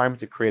first requirement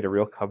to create a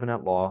real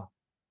covenant law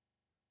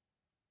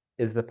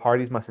is the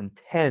parties must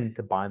intend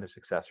to bind their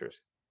successors.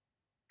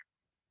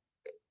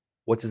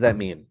 What does that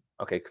mean?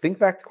 Okay, think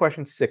back to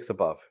question 6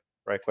 above,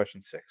 right?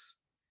 Question 6.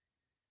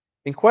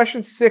 In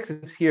question 6,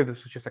 it's here,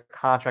 this was just a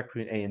contract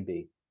between A and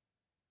B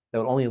that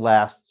would only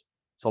last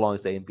so long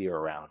as A and B are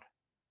around.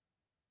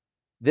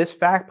 This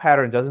fact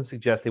pattern doesn't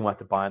suggest they want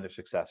to bind their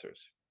successors.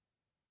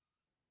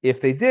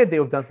 If they did, they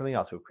would have done something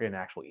else. It would create an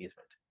actual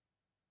easement,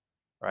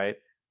 right?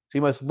 So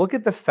you must look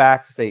at the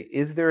facts and say,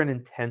 is there an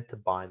intent to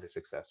bind their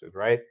successors,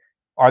 right?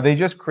 Are they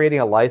just creating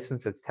a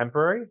license that's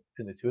temporary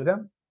between the 2 of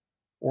them?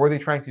 Or are they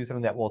trying to do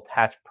something that will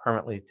attach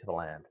permanently to the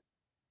land?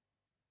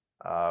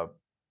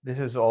 This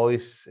is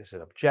always, is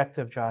it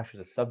objective, Josh?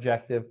 Is it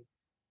subjective?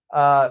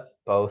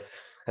 Both,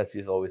 as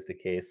is always the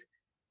case.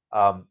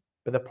 But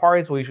the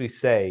parties will usually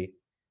say,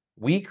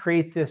 we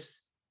create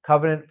this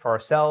covenant for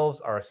ourselves,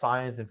 our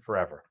assigns, and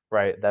forever,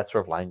 right? That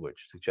sort of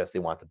language suggests they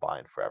want to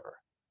bind forever.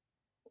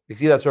 You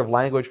see that sort of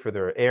language for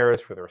their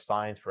heirs, for their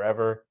assigns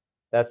forever.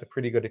 That's a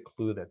pretty good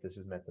clue that this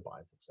is meant to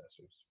bind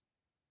successors.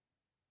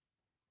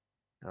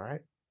 All right.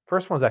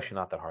 First one's actually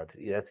not that hard.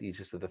 That's the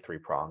easiest of the 3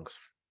 prongs.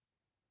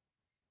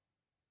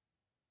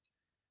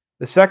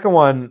 The second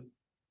one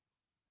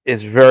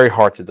is very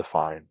hard to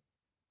define.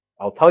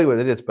 I'll tell you what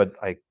it is, but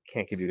I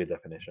can't give you the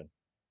definition.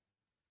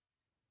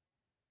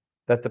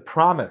 That the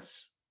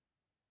promise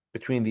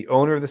between the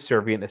owner of the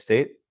servient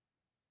estate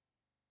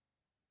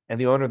and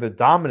the owner of the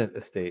dominant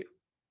estate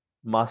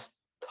must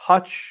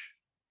touch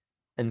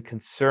and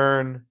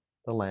concern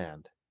the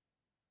land.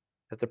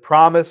 That the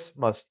promise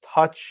must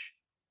touch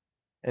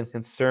and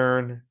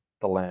concern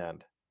the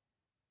land.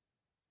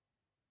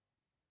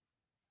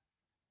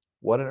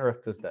 What on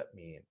earth does that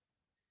mean?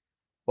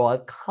 Well,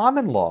 at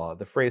common law,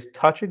 the phrase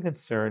touch and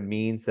concern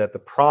means that the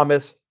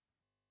promise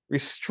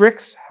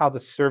restricts how the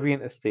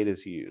servient estate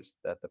is used.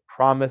 That the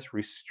promise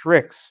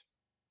restricts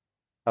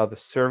how the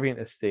servient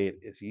estate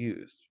is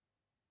used.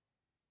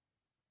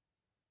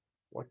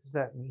 What does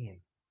that mean?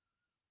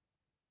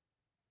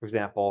 For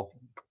example,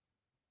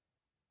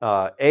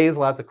 A is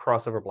allowed to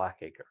cross over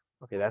Blackacre.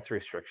 Okay, that's a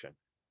restriction.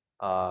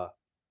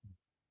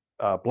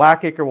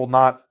 Blackacre will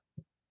not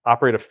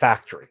operate a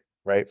factory,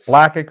 right?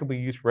 Blackacre will be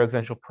used for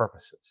residential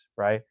purposes,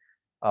 right?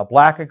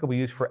 Blackacre will be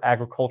used for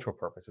agricultural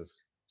purposes.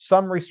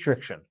 Some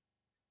restriction,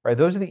 right?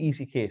 Those are the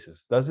easy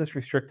cases. Does this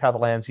restrict how the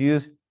land's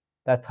used?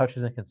 That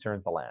touches and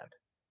concerns the land.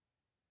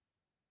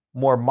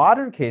 More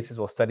modern cases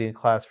we'll study in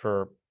class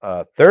for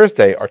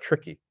Thursday are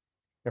tricky.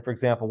 And for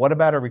example, what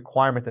about a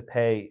requirement to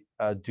pay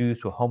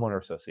dues to a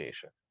homeowner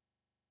association?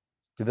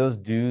 Do those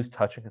dues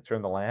touch and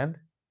concern the land?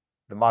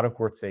 The modern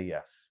courts say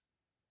yes.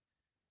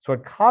 So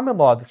in common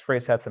law, this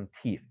phrase had some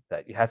teeth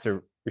that you had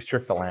to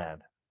restrict the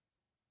land.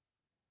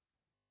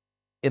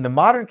 In the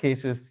modern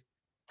cases,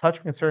 touch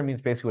and concern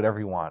means basically whatever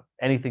you want.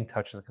 Anything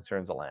touches and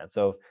concerns the land.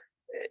 So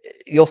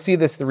you'll see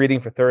this in the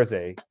reading for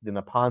Thursday, the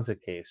Napanza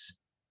case.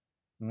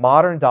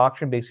 Modern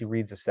doctrine basically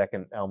reads the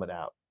second element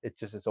out. It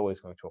just is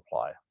always going to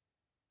apply.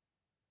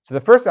 So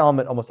the first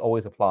element almost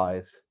always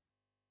applies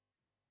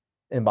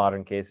in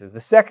modern cases. The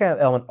second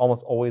element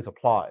almost always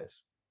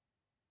applies.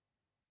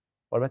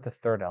 What about the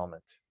third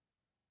element?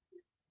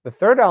 The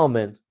third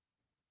element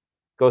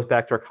goes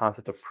back to our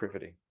concept of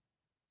privity,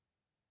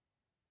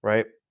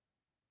 right?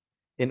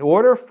 In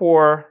order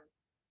for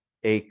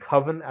a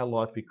covenant at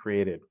law to be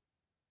created,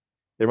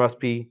 there must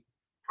be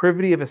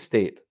privity of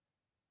estate.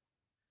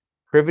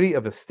 Privity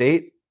of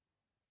estate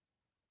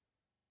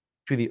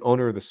to the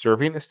owner of the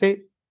servient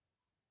estate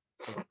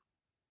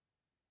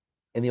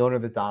and the owner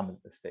of the dominant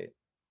estate.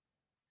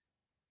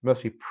 There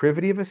must be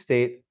privity of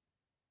estate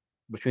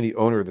between the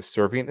owner of the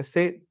servient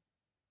estate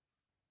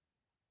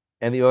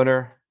and the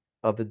owner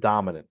of the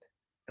dominant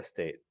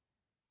estate.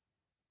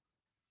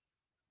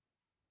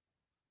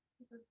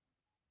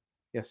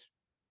 Yes.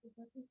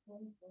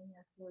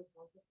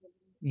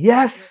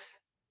 Yes.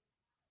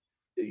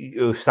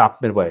 You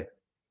stop midway.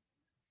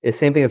 It's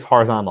the same thing as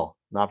horizontal,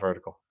 not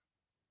vertical.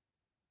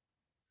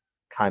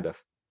 Kind of.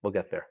 We'll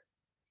get there.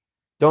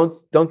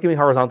 Don't give me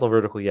horizontal,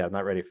 vertical yet. I'm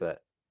not ready for that.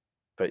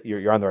 But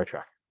you're on the right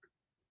track.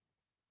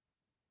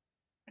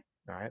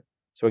 All right.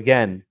 So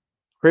again,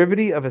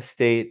 privity of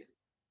estate.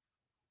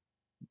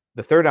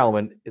 The third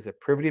element is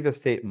that privity of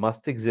estate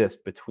must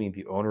exist between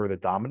the owner of the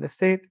dominant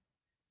estate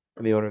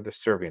and the owner of the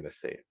servient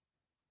estate.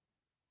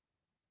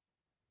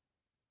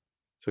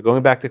 So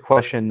going back to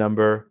question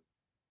number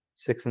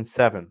 6 and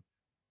 7,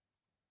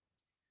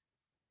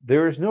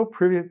 there is no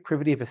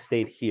privity of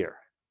estate here.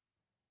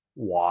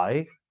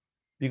 Why?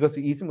 Because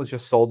the easement was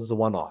just sold as a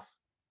one-off,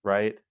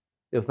 right?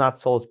 It was not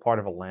sold as part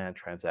of a land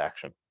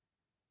transaction.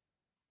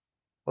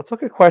 Let's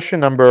look at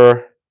question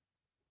number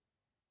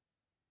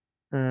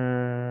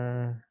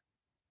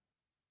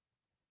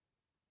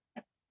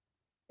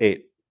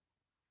 8.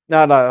 No,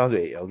 I'll do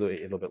 8. I'll do 8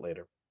 a little bit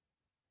later.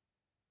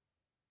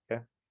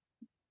 Okay.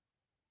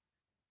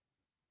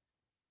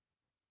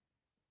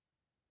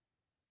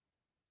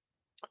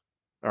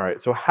 All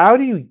right. So how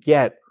do you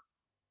get?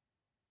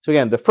 So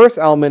again, the first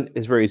element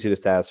is very easy to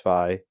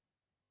satisfy.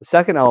 The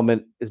second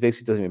element is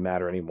basically doesn't even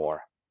matter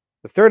anymore.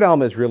 The third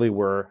element is really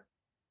where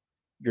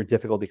your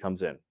difficulty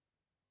comes in.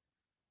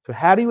 So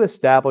how do you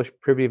establish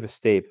privity of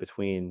estate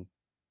between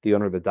the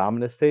owner of the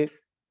dominant estate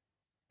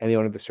and the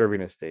owner of the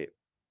serving estate?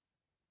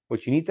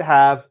 What you need to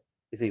have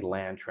is a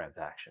land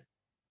transaction,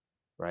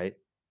 right?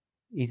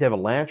 You need to have a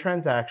land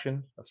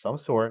transaction of some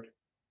sort,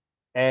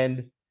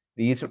 and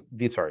the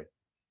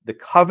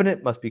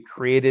covenant must be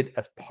created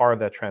as part of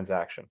that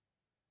transaction,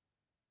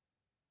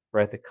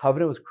 right? The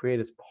covenant was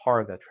created as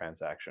part of that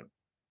transaction.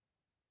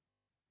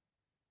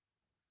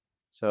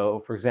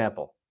 So, for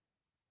example,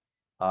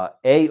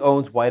 A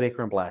owns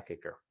Whiteacre and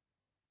Blackacre.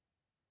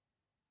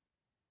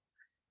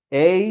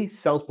 A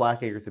sells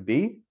Blackacre to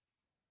B,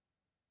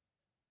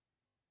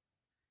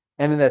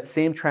 and in that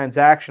same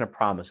transaction, a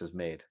promise is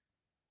made.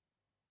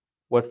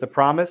 What's the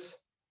promise?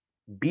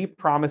 B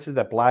promises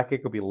that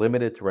Blackacre will be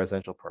limited to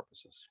residential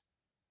purposes.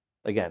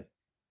 Again,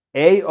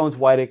 A owns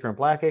Whiteacre and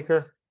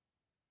Blackacre.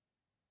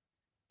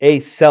 A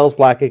sells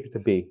Blackacre to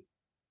B.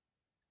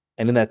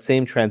 And in that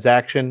same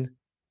transaction,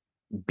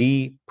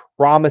 B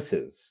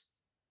promises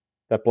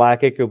that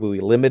Blackacre will be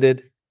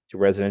limited to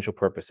residential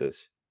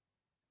purposes.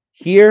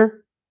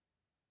 Here,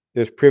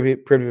 there's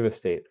privity of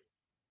estate.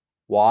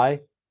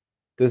 Why?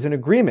 There's an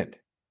agreement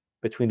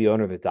between the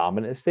owner of the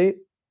dominant estate,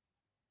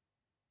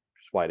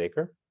 which is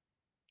Whiteacre,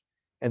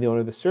 and the owner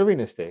of the serving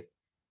estate,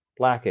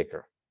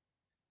 Blackacre.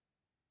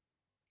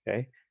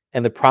 Okay?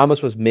 And the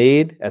promise was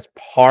made as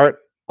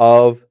part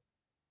of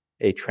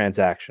a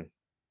transaction.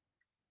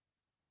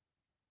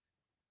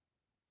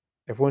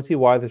 Everyone see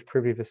why there's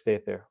privity of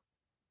estate there?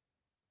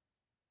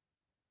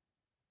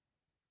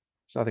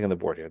 There's nothing on the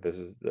board here. This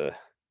is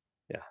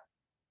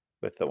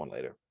with that one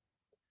later.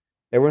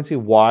 Everyone see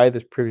why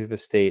there's privity of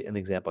estate in the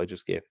example I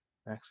just gave.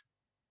 Max?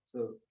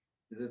 So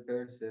is it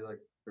fair to say like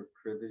for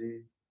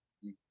privity,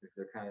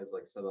 there kind of is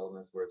like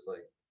sub-elements where it's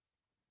like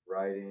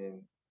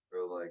writing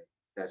or like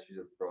statutes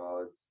of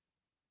frauds?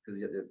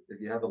 Because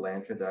if you have a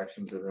land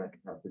transaction, doesn't it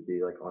have to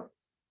be like on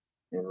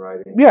in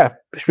writing? Yeah,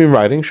 between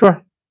writing,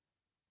 sure.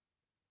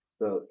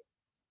 So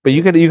But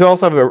you could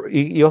also have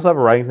a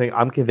writing saying,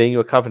 I'm conveying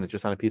you a covenant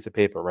just on a piece of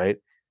paper, right?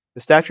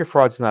 The statute of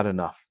frauds is not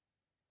enough.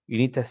 You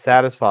need to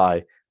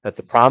satisfy that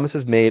the promise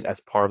is made as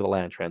part of the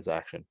land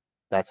transaction.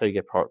 That's how you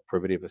get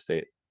privity of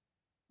estate.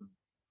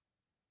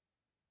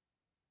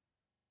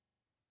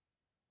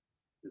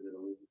 Is it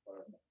always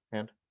required?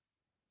 And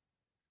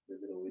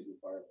Is it always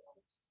required?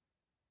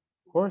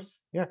 of course,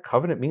 yeah,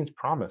 covenant means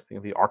promise. Think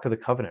of the Ark of the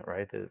Covenant,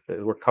 right?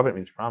 The word covenant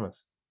means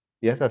promise.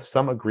 You have to have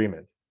some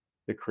agreement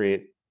to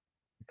create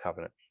a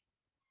covenant.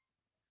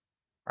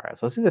 All right,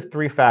 so let's see the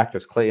 3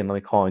 factors, Clayton. Let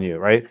me call on you,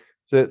 right?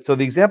 So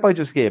the example I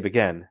just gave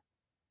again,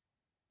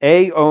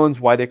 A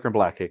owns Whiteacre and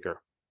Blackacre,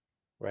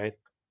 right?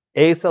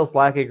 A sells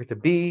Blackacre to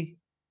B,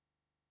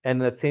 and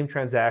in that same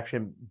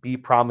transaction, B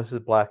promises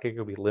Blackacre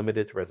will be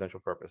limited to residential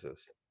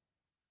purposes.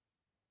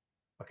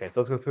 Okay, so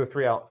let's go through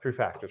the 3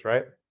 factors,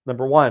 right?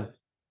 Number 1,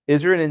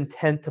 is there an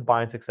intent to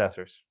bind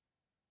successors?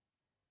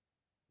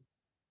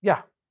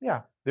 Yeah,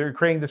 they're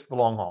creating this for the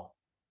long haul.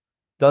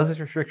 Does this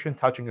restriction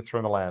touch and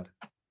concern the land?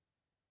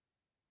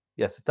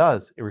 Yes, it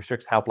does. It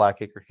restricts how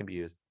Blackacre can be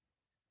used.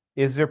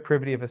 Is there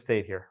privity of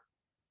estate here?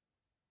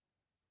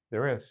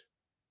 There is.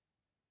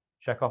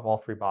 Check off all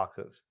 3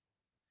 boxes.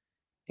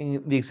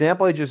 In the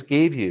example I just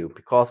gave you,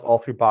 because all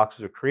 3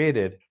 boxes are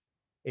created,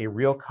 a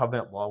real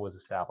covenant law was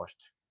established.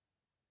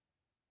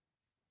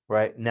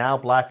 Right? Now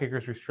Blackacre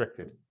is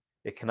restricted.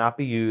 It cannot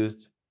be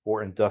used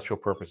for industrial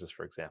purposes,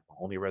 for example,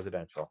 only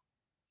residential.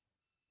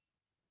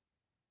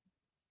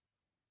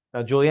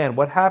 Now, Julianne,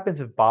 what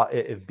happens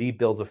if B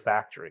builds a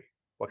factory?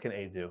 What can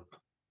A do?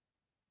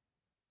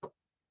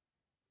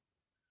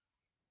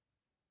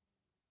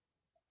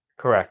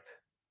 Correct.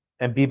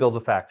 And B builds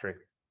a factory.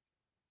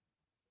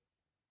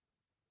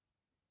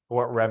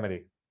 What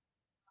remedy?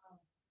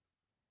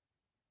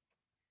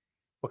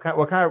 What kind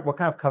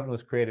of covenant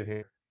was created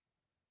here?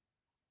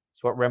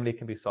 So what remedy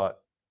can be sought?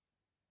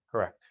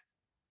 Correct.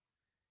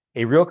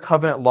 A real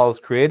covenant law is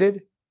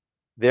created,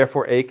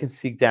 therefore A can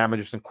seek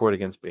damages in court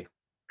against B.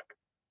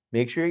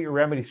 Make sure you get your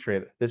remedy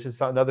straight. This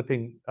is another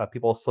thing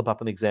people slip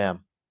up in the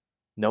exam.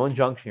 No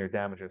injunction or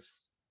damages.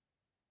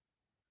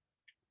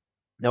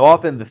 Now,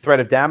 often the threat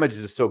of damages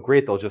is so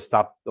great they'll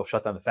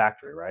shut down the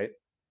factory, right?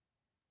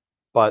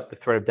 But the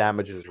threat of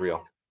damages is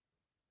real.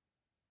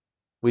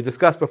 We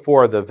discussed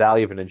before the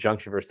value of an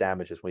injunction versus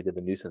damages when we did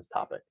the nuisance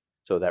topic.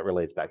 So that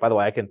relates back. By the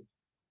way,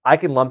 I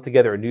can lump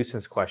together a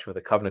nuisance question with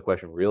a covenant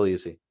question real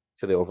easy,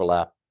 so they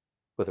overlap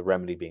with a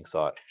remedy being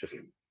sought. Just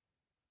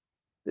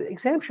the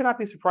exam should not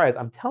be surprised.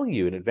 I'm telling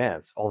you in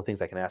advance all the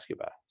things I can ask you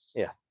about.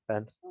 Yeah,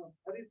 Ben.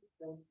 How do you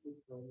defend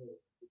the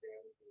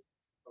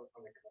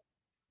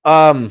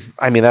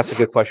I mean, that's a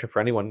good question for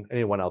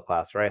anyone else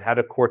class, right? How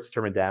do courts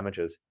determine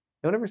damages?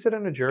 No one ever sit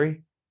on a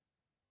jury.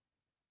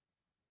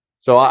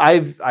 So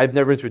I've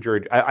never been to a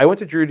jury. I went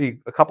to jury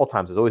a couple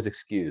times. I was always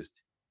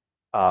excused.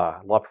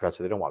 Law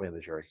professor, they don't want me in the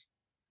jury.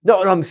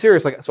 No, I'm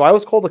serious. Like, so I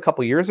was called a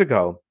couple years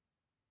ago.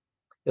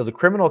 It was a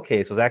criminal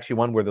case. It was actually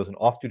one where there was an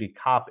off-duty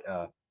cop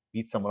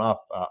beat someone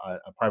up,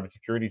 a private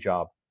security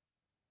job,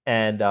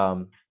 and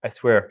I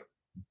swear,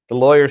 the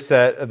lawyer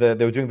said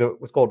they were doing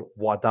what's called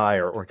voir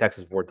dire, or in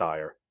Texas voir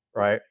dire,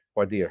 right?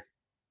 Voir dire.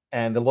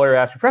 And the lawyer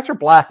asked, Professor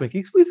Blackman, can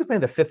you please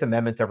explain the Fifth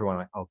Amendment to everyone?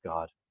 I'm like, oh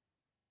God.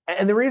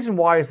 And the reason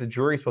why is the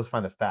jury is supposed to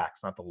find the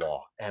facts, not the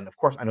law. And of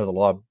course, I know the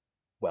law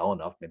well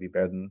enough, maybe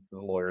better than the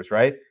lawyers,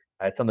 right?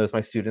 I had some of those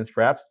my students,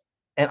 perhaps.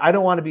 And I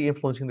don't want to be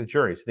influencing the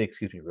jury, so they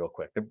excuse me real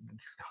quick. Get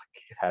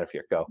out of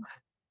here, go.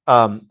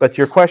 But to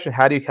your question,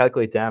 how do you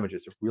calculate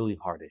damages? It's a really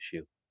hard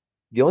issue.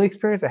 The only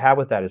experience I have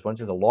with that is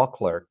once as a law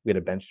clerk, we had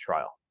a bench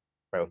trial,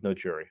 right, with no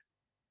jury.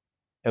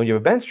 And when you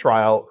have a bench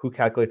trial, who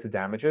calculates the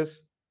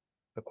damages?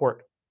 The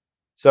court.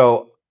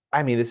 So,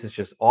 I mean, this is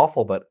just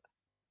awful, but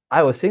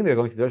I was sitting there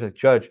going to the judge, like,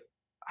 Judge,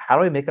 how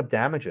do I make up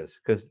damages?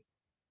 Because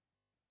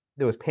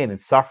there was pain and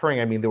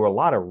suffering. I mean, there were a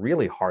lot of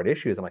really hard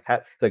issues. I'm like,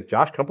 it's like,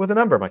 Josh, come up with a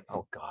number. I'm like,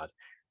 oh God.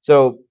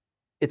 So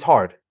it's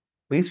hard. At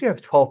least you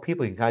have 12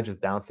 people, you can kind of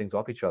just bounce things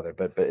off each other,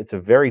 but it's a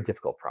very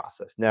difficult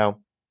process. Now,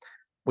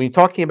 when you're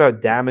talking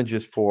about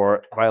damages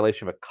for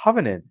violation of a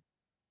covenant,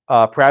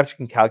 perhaps you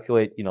can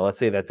calculate, let's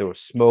say that there was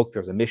smoke,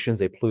 there was emissions,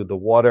 they polluted the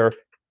water.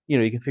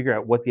 You can figure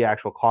out what the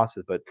actual cost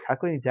is, but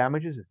calculating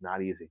damages is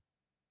not easy.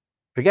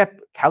 Forget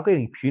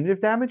calculating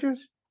punitive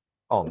damages.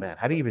 Oh man,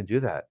 how do you even do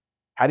that?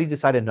 How do you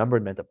decide a number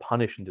meant to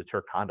punish and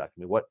deter conduct?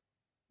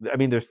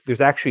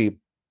 There's actually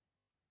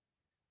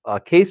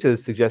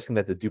cases suggesting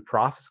that the due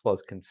process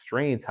clause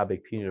constrains how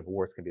big punitive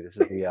awards can be. This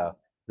is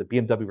the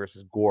BMW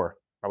versus Gore.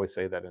 Probably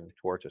say that in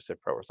Torch or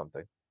Cipro or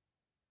something.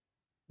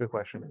 Good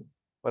question.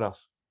 What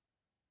else?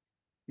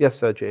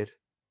 Yes, Jade.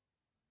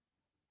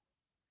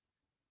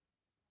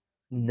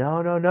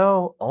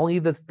 No. Only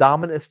the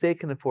dominant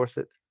estate can enforce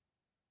it.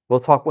 We'll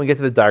talk when we get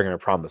to the diagram, I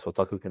promise. We'll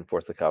talk who can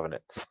enforce the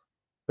covenant.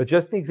 But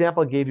just the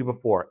example I gave you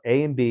before,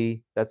 A and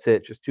B, that's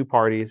it, just two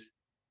parties,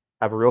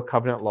 have a real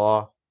covenant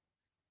law.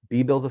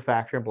 B builds a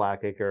factory in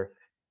Blackacre.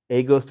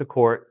 A goes to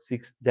court,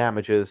 seeks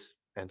damages,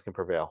 and can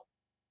prevail.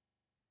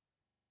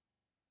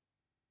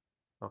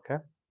 Okay?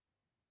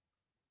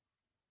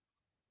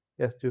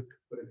 Yes, Duke.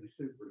 But if you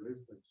sue for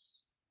nuisance,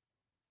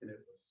 and it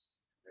was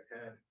a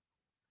kind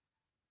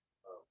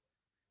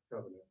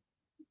covenant,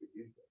 you could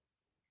use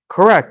that.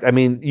 Correct. I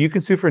mean, you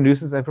can sue for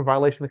nuisance and for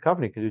violation of the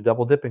covenant. You can do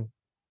double dipping.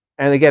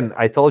 And again,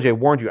 I told you, I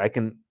warned you, I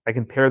can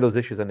pair those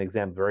issues on the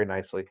exam very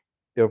nicely.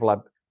 They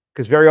overlap.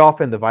 Because very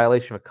often the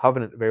violation of a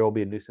covenant very well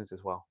be a nuisance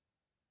as well.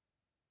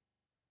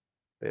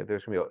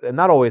 There's gonna be, and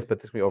not always, but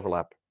there's gonna be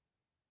overlap.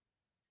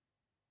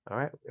 All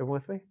right,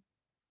 everyone with me?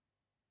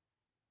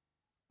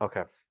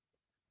 Okay.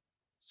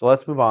 So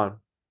let's move on.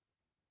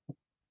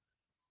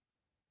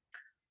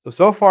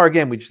 So far,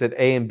 again, we just said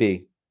A and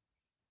B.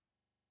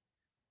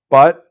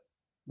 But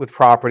with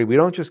property, we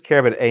don't just care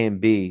about A and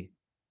B.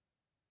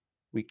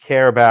 We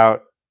care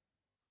about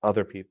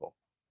other people.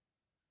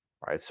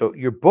 All right, so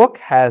your book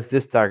has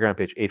this diagram on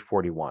page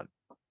 841.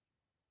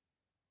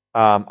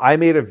 I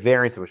made a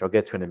variant of which I'll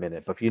get to in a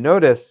minute. But if you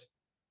notice,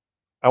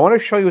 I want to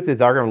show you what the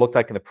diagram looked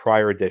like in the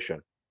prior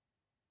edition.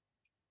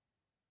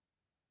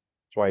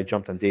 That's why I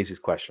jumped on Daisy's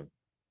question.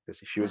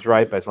 Because she was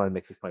right, but I just want to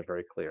make this point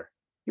very clear.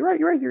 You're right,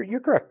 you're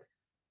correct.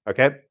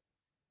 Okay?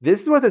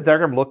 This is what the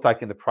diagram looked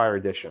like in the prior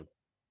edition.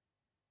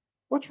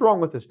 What's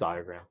wrong with this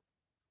diagram?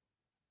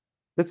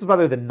 This is, by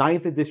the way, the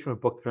 9th edition of a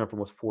book that's been around for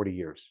almost 40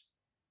 years.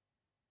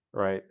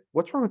 Right?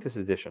 What's wrong with this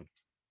edition?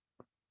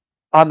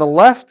 On the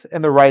left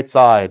and the right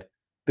side,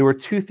 there were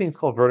two things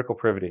called vertical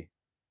privity,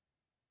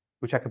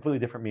 which had completely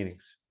different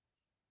meanings.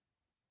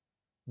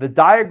 The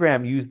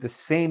diagram used the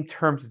same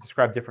terms to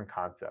describe different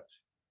concepts.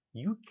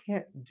 You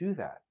can't do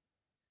that.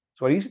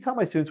 So what I used to tell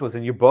my students was,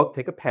 in your book,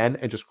 take a pen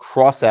and just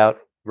cross out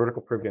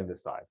vertical privity on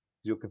this side.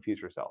 You'll confuse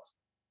yourselves.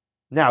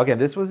 Now, again,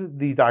 this was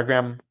the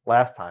diagram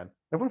last time.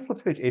 Everyone flip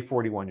to page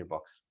 841 in your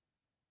books.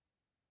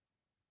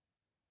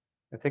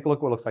 And take a look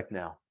at what it looks like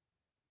now.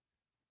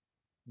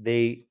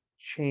 They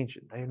changed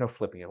it. I have no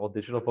flipping it. Well,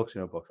 digital books,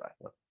 books.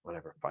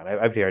 Whatever, fine.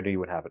 I knew you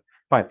would have it.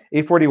 Fine.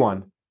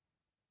 841.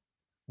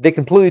 They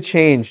completely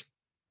changed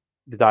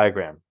the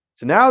diagram.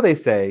 So now they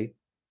say,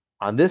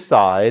 on this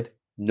side,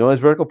 known as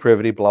vertical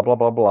privity, blah, blah,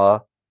 blah,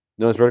 blah,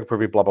 known as vertical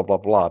privity, blah, blah, blah,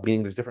 blah,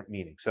 meaning there's different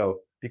meanings. So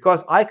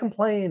because I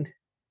complained,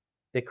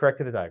 they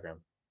corrected the diagram.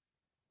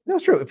 No,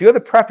 it's true. If you have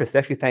the preface, they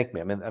actually thank me.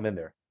 I'm in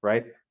there,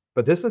 right?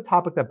 But this is a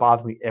topic that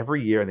bothers me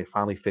every year, and they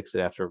finally fixed it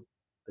after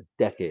a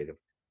decade of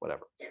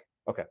whatever.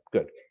 Okay,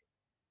 good.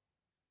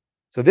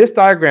 So this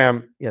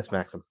diagram, yes,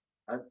 Maxim.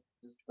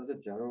 Just as a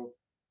general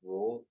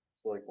rule,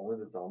 so like only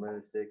the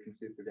dominant estate can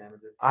sue for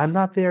damages. I'm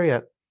not there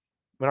yet.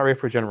 We're not ready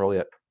for a general rule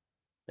yet.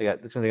 Yeah,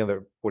 this is going to be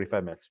another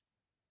 45 minutes.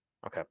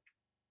 Okay.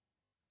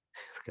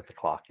 Let's get the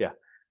clock. Yeah.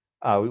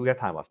 We got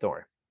time left. Don't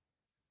worry.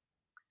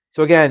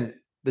 So again,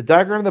 The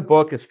diagram in the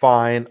book is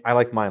fine. I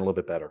like mine a little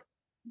bit better.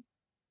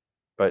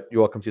 But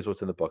you're welcome to use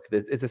what's in the book.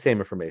 It's the same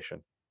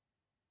information.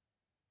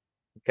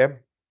 Okay?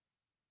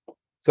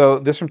 So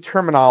there's some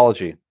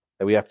terminology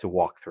that we have to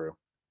walk through.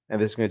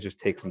 And this is going to just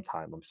take some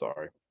time. I'm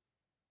sorry.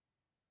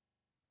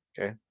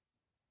 Okay?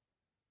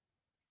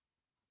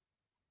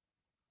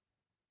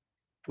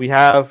 We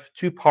have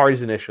two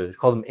parties initially.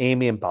 Call them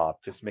Amy and Bob.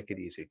 Just to make it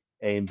easy.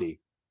 A and B.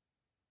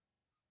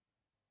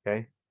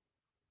 Okay?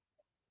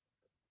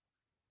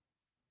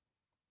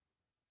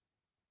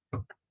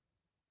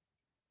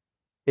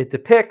 It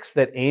depicts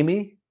that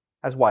Amy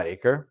has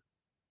Whiteacre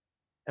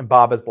and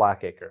Bob has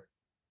Blackacre.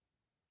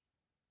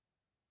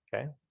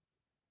 Okay?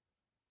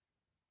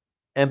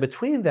 And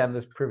between them,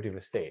 there's privity of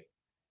estate.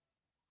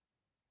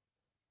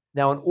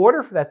 Now, in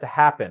order for that to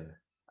happen,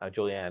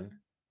 Julianne,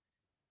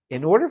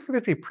 in order for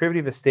there to be privity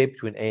of estate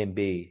between A and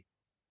B,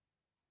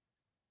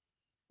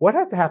 what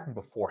had to happen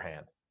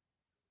beforehand?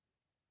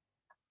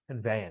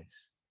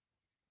 Conveyance.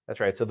 That's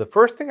right. So the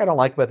first thing I don't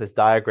like about this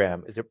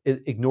diagram is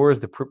it ignores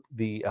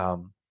the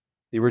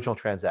original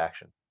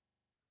transaction,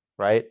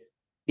 right?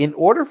 In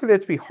order for there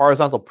to be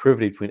horizontal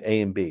privity between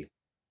A and B,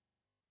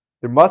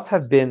 there must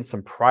have been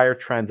some prior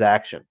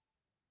transaction,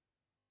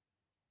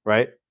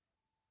 right?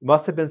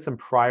 Must have been some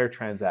prior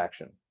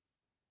transaction.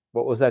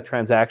 What was that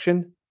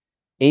transaction?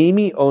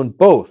 Amy owned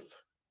both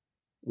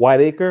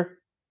Whiteacre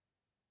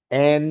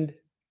and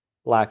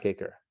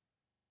Blackacre.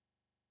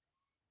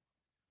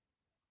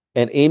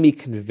 And Amy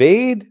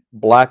conveyed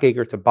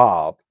Blackacre to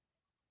Bob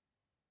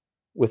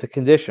with a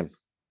condition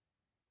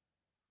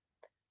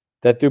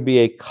that there be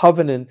a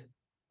covenant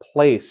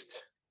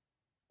placed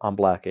on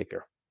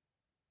Blackacre.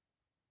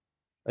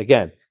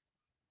 Again,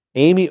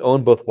 Amy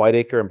owned both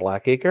Whiteacre and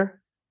Blackacre.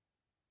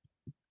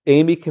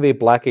 Amy conveyed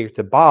Blackacre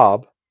to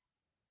Bob,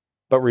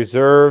 but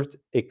reserved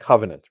a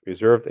covenant,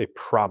 reserved a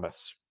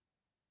promise.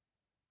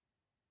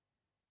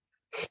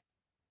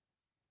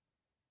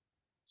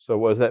 So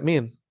what does that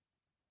mean?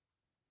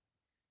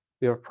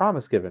 We have a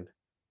promise given.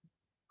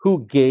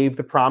 Who gave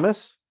the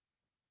promise?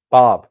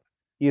 Bob.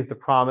 He is the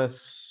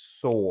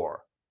promisor.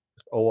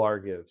 O-R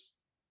gives.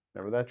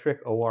 Remember that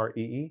trick?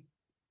 O-R-E-E?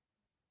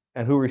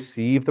 And who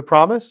received the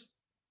promise?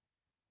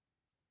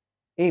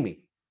 Amy.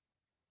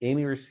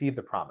 Amy received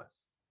the promise.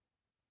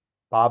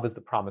 Bob is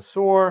the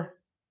promisor.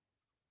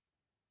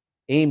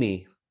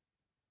 Amy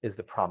is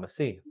the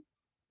promisee.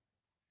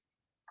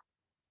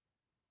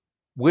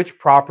 Which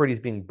property is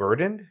being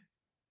burdened?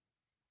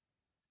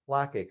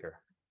 Blackacre.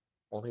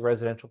 Only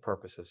residential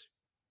purposes.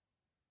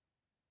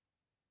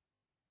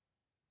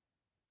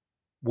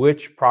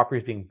 Which property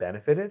is being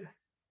benefited?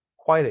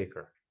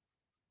 Whiteacre.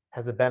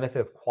 Has the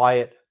benefit of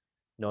quiet,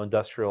 no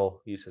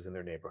industrial uses in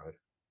their neighborhood.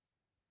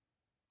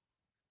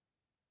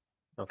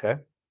 Okay?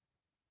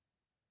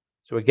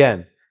 So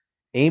again,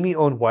 Amy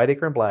owned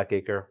Whiteacre and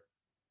Blackacre.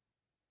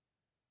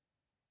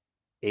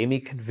 Amy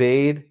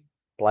conveyed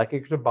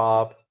Blackacre to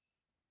Bob,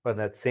 but in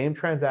that same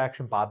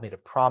transaction, Bob made a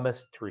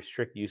promise to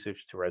restrict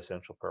usage to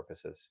residential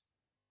purposes.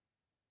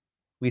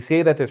 We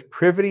say that there's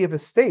privity of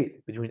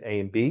estate between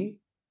A and B.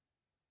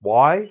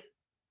 Why?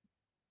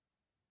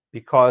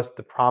 Because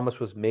the promise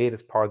was made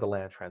as part of the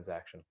land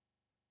transaction.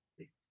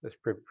 There's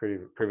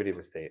privity of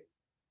estate.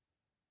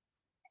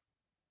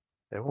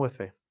 Everyone with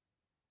me?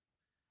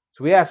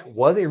 So we ask,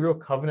 was a real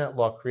covenant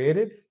law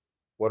created?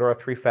 What are our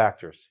three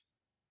factors?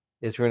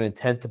 Is there an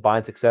intent to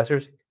bind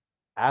successors?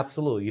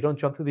 Absolutely. You don't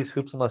jump through these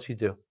hoops unless you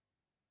do.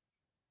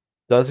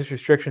 Does this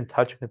restriction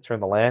touch and concern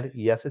the land?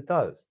 Yes, it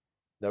does.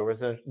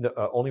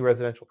 Only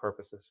residential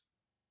purposes.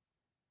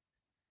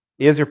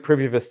 Is there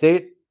privity of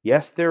estate?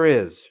 Yes, there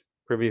is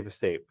privity of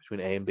estate between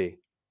A and B.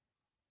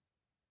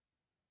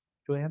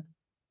 Julianne?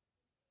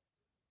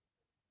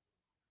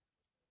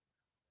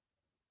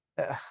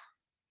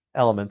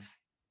 Elements.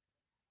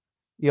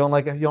 You don't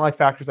like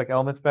factors like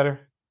elements better?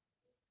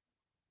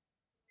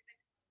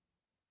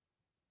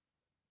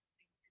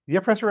 Do you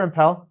have Professor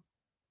Rempel?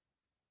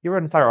 He wrote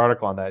an entire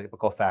article on that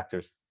called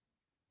Factors.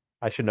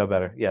 I should know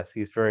better. Yes,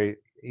 he's right.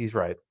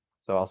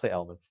 So I'll say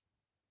elements.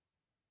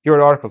 He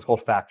wrote articles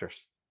called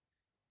Factors.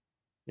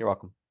 You're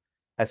welcome.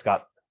 Hi,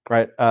 Scott.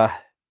 Right. I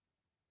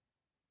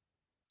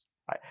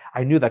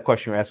knew that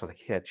question you were asking. I was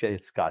like, yeah,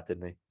 it's Scott,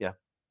 didn't he? Yeah.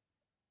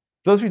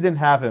 For those of you who didn't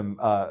have him,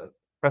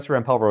 Professor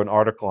Rempel wrote an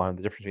article on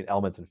the difference between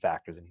elements and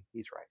factors, and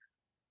he's right.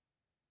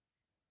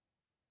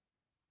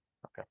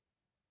 Okay.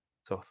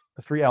 So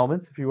the three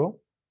elements, if you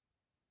will.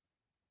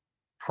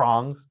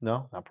 Prongs.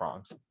 No, not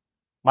prongs.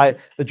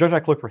 The judge I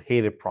clerk for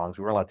hated prongs.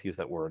 We weren't allowed to use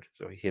that word.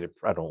 So he hated,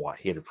 I don't know why,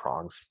 he hated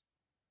prongs.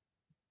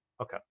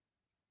 Okay.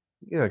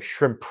 You know, like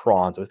shrimp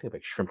prawns. I always think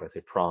like shrimp when I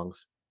say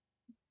prongs.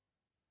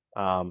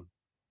 All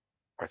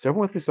right, so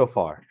everyone with me so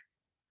far?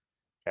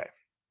 Okay.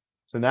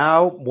 So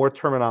now more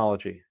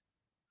terminology.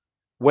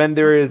 When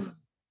there is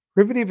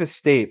privity of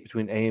estate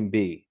between A and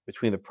B,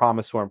 between the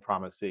promisor and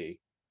promisee,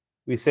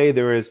 we say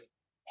there is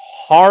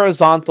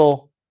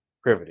horizontal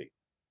privity.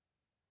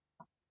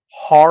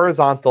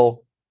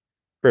 Horizontal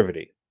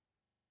privity.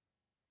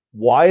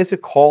 Why is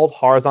it called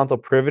horizontal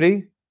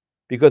privity?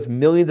 because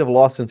millions of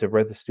lawsuits have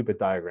read this stupid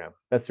diagram.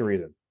 That's the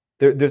reason.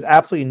 There's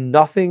absolutely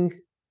nothing.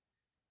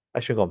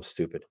 I should call them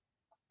stupid,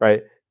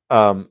 right?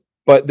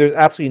 But there's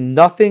absolutely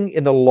nothing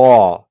in the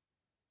law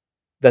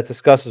that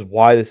discusses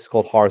why this is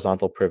called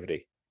horizontal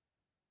privity.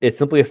 It's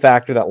simply a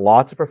factor that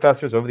lots of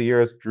professors over the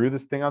years drew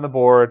this thing on the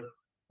board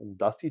in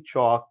dusty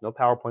chalk, no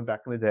PowerPoint back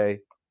in the day,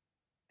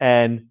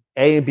 and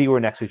A and B were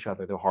next to each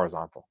other. They're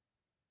horizontal.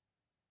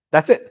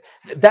 That's it.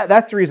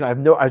 That's the reason. I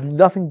have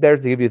nothing better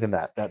to give you than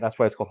that. That's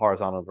why it's called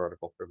horizontal and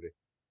vertical privity.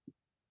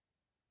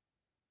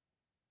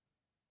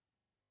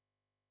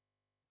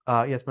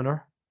 Yes,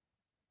 Manor?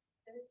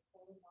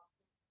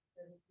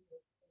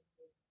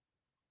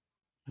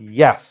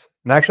 Yes.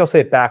 And actually, I'll say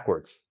it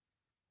backwards.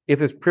 If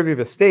there's privy of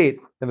estate,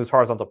 then there's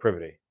horizontal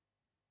privity.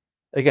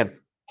 Again,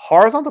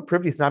 horizontal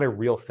privity is not a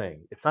real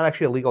thing. It's not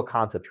actually a legal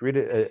concept. You read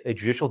a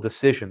judicial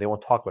decision, they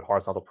won't talk about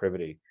horizontal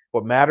privity.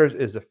 What matters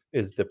is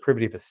the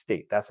privity of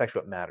estate. That's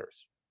actually what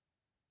matters.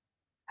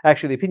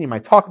 Actually, the opinion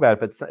might talk about it,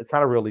 but it's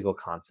not a real legal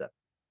concept.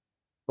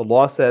 The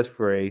law says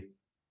for a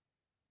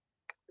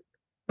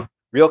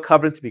real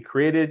covenant to be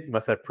created, you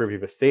must have privity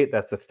of estate.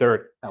 That's the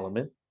third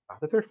element.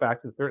 Not the third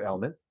factor, the third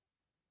element.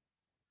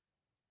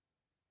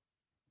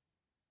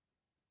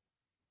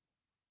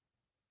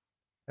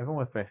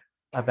 Everyone with me?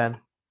 Hi, Ben.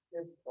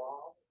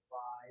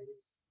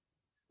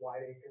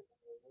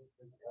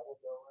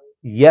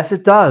 Yes,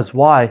 it does.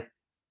 Why?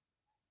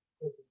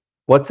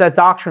 What's that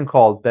doctrine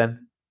called,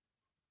 Ben?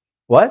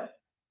 What?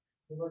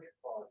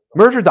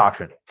 Merger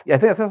doctrine. Yeah, I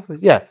think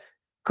that's, yeah,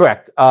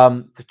 correct.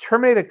 To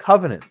terminate a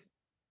covenant,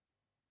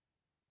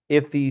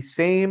 if the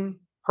same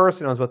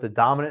person owns both the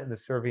dominant and the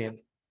servient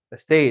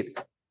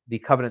estate, the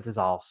covenant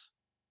dissolves.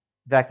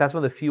 In fact, that's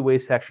one of the few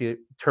ways to actually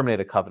terminate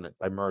a covenant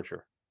by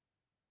merger.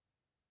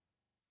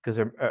 Because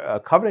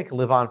a covenant can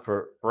live on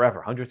for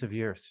forever, hundreds of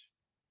years.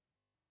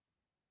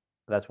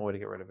 That's one way to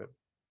get rid of it.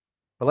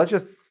 But let's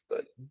just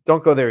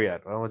don't go there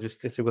yet. I'll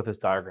just stick with this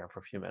diagram for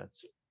a few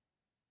minutes.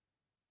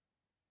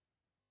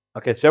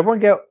 Okay, so everyone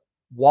get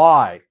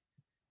why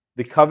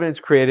the covenant's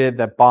created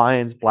that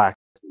binds black.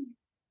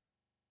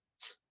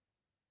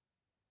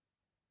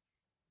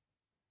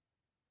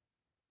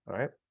 All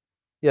right.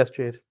 Yes,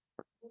 Jade.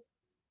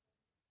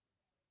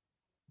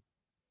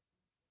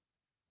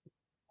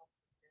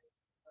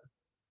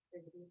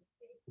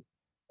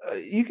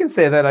 You can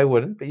say that. I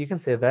wouldn't, but you can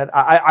say that.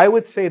 I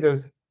would say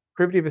there's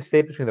privity of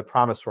estate between the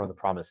promisor and the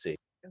promisee.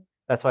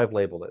 That's how I've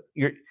labeled it.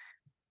 Your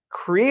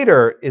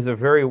creator is a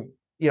very,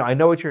 I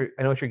know what you're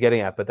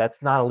getting at, but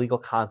that's not a legal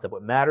concept.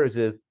 What matters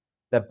is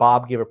that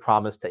Bob gave a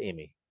promise to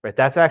Amy, right?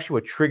 That's actually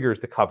what triggers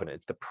the covenant.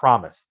 It's the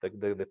promise,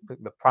 the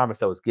promise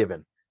that was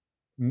given.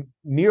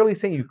 Merely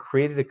saying you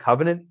created a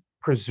covenant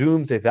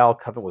presumes a valid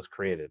covenant was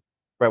created,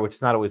 right? Which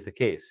is not always the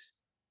case.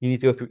 You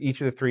need to go through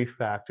each of the three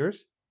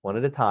factors one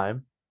at a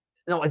time.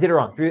 No, I did it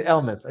wrong. Three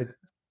elements.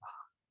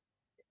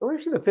 Where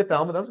you see the fifth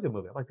element? That was a good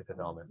movie. I like the fifth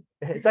element.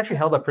 It's actually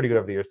held up pretty good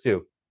over the years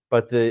too.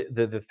 But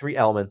the three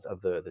elements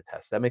of the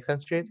test. Does that make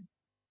sense, Jade?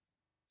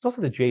 It's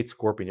also the Jade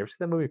Scorpion. You ever see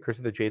that movie, Curse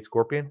of the Jade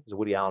Scorpion? It's a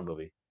Woody Allen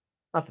movie.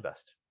 Not the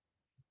best.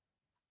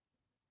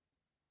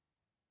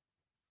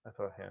 That's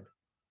out of hand.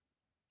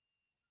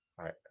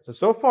 All right.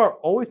 So far,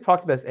 all we've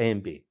talked about is A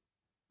and B,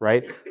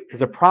 right?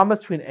 There's a promise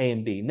between A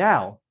and B.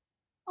 Now,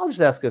 I'll just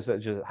ask us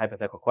just a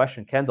hypothetical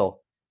question,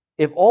 Kendall.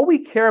 If all we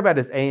care about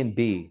is A and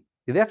B,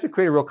 do they have to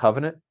create a real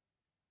covenant?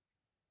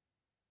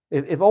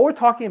 If all we're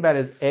talking about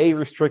is A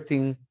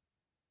restricting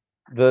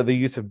the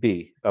use of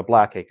B, a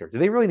Blackacre, do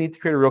they really need to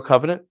create a real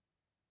covenant?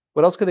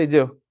 What else could they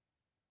do?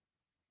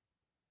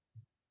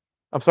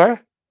 I'm sorry?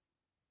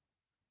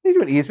 They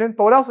do an easement,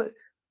 but what else?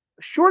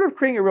 Short of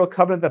creating a real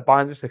covenant that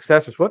binds their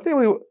successors, what if they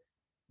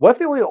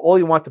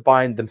only want to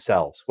bind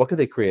themselves? What could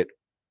they create?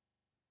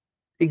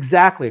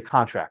 Exactly, a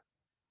contract.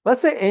 Let's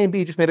say A and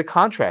B just made a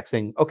contract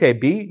saying, okay,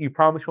 B, you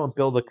promise you won't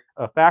build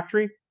a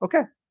factory.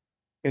 Okay,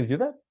 can you do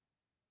that?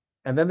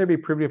 And then there'd be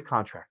privity of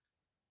contract,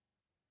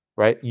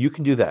 right? You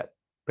can do that.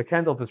 But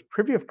Kendall, this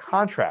privity of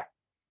contract,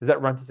 does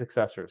that run to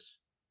successors?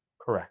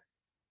 Correct.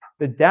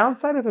 The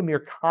downside of a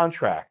mere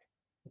contract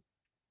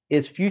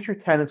is future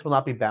tenants will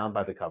not be bound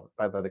by the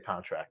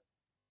contract.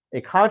 A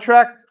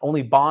contract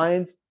only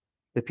binds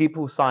the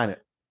people who sign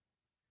it.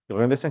 You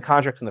learn this in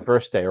contracts in the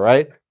first day,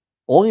 right?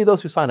 Only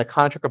those who sign a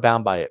contract are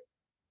bound by it.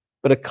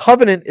 But a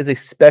covenant is a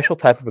special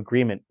type of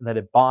agreement in that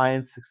it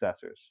binds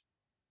successors.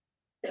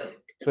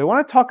 So I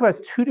want to talk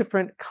about two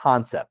different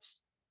concepts.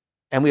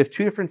 And we have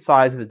two different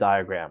sides of the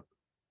diagram.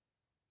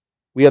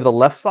 We have the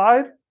left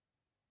side,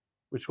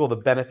 which is called the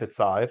benefit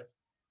side,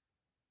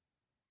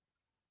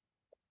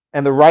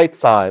 and the right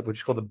side, which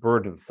is called the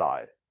burden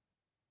side.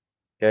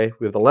 Okay,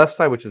 we have the left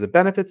side, which is the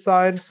benefit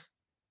side,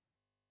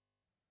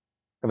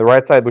 and the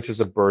right side, which is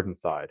the burden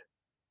side.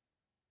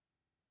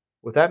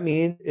 What that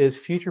means is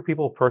future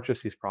people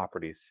purchase these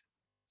properties.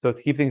 So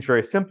to keep things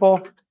very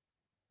simple,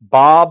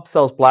 Bob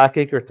sells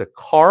Blackacre to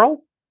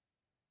Carl,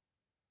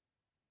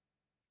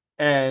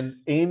 and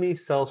Amy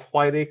sells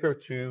Whiteacre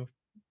to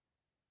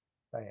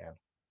Diane.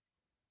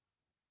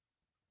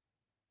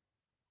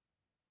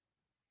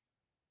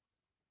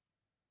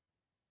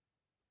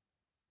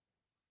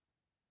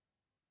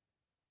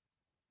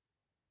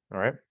 All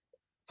right.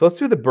 So let's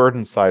do the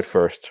burden side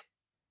first.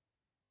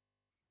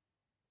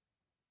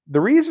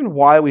 The reason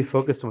why we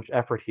focus so much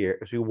effort here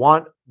is we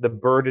want the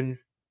burden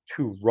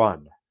to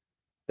run.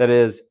 That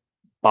is,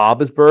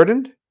 Bob is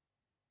burdened,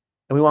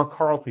 and we want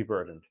Carl to be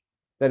burdened.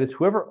 That is,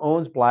 whoever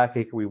owns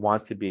Blackacre, we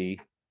want to be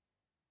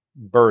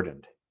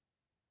burdened.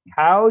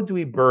 How do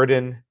we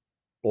burden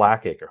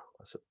Blackacre?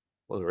 That's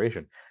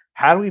alliteration.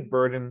 How do we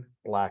burden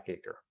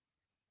Blackacre?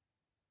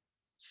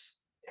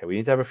 Okay, we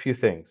need to have a few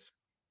things.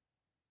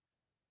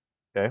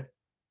 Okay.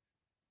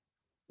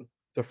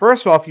 So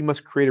first off, you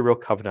must create a real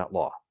covenant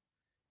law.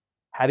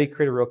 How do you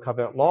create a real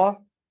covenant law?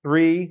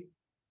 3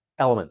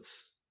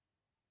 elements: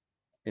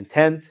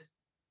 intent,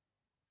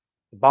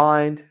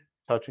 bind,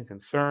 touch and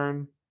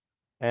concern,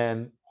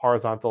 and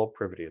horizontal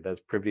privity.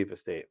 That's privity of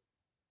estate.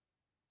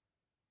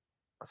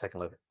 A second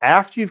look.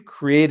 After you've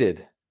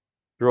created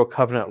the real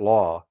covenant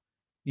law,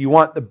 you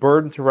want the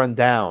burden to run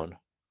down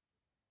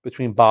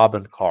between Bob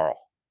and Carl.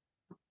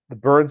 The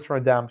burden to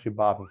run down between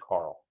Bob and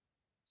Carl.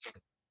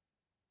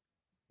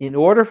 In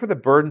order for the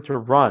burden to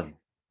run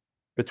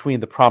between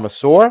the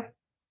promisor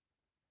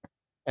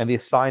and the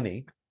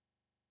assignee,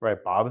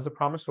 right? Bob is the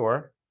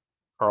promisor,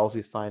 Carl's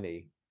the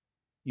assignee.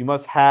 You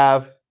must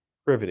have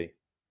privity.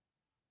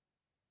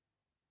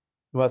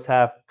 You must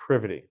have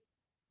privity.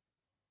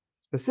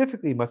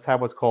 Specifically, you must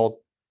have what's called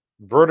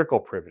vertical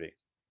privity.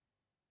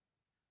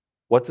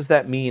 What does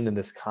that mean in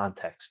this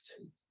context?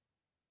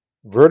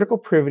 Vertical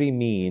privity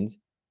means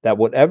that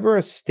whatever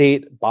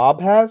estate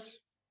Bob has,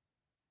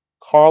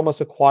 Carl must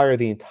acquire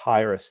the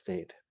entire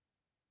estate.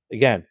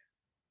 Again,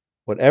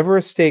 whatever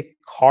estate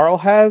Carl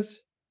has,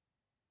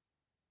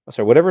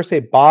 whatever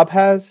estate Bob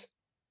has,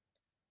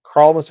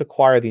 Carl must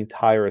acquire the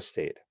entire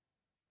estate.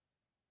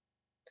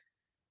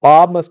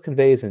 Bob must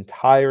convey his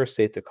entire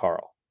estate to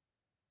Carl.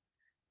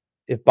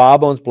 If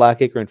Bob owns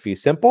Blackacre in fee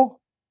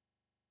simple,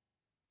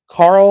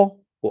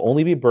 Carl will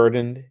only be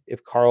burdened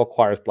if Carl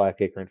acquires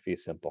Blackacre in fee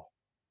simple.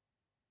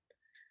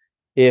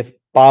 If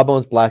Bob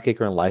owns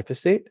Blackacre in life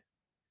estate,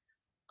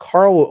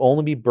 Carl will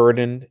only be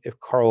burdened if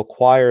Carl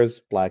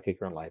acquires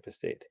Blackacre in life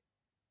estate.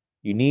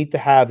 You need to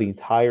have the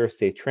entire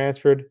estate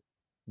transferred.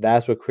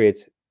 That's what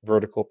creates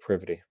vertical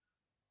privity.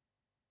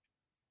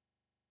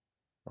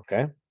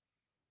 Okay?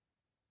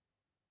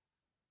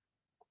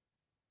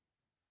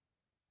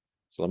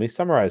 So let me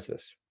summarize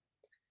this.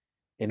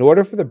 In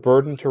order for the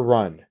burden to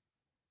run,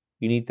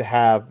 you need to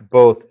have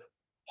both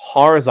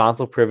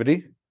horizontal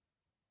privity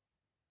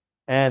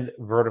and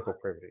vertical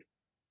privity.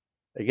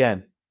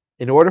 Again,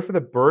 in order for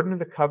the burden of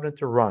the covenant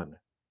to run,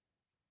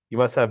 you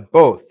must have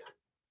both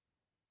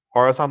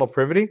horizontal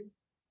privity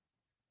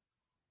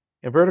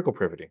and vertical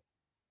privity.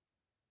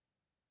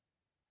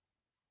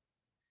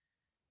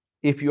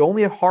 If you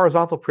only have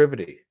horizontal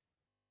privity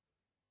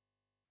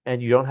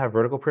and you don't have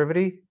vertical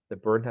privity, the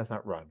burden has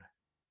not run.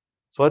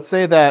 So let's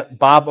say that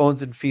Bob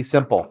owns in fee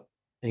simple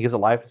and he gives a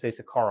life estate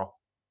to Carl.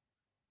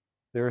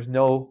 There is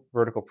no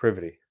vertical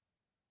privity.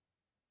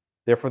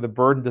 Therefore, the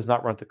burden does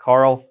not run to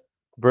Carl.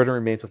 The burden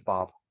remains with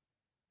Bob.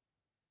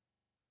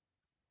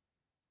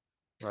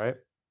 Right?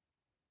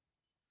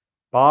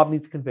 Bob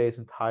needs to convey his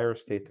entire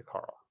estate to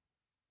Carl.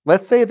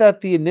 Let's say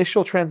that the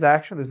initial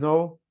transaction, there's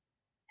no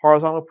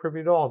horizontal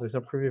privity at all. There's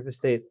no privity of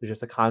estate. There's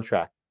just a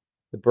contract.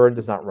 The burden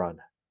does not run.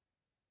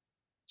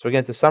 So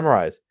again, to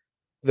summarize,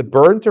 the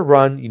burden to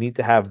run, you need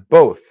to have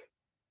both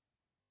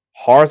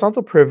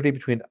horizontal privity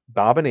between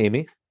Bob and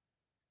Amy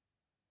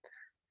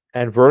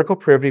and vertical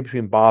privity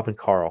between Bob and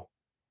Carl.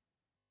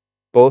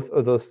 Both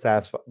of those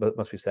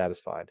must be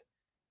satisfied.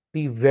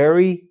 Be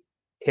very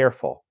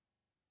careful.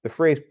 The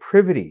phrase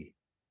privity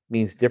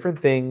means different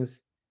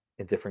things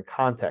in different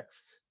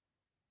contexts.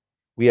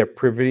 We have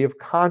privity of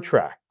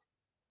contract.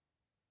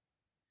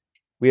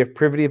 We have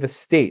privity of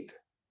estate.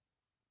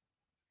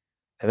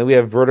 And then we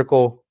have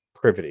vertical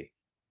privity,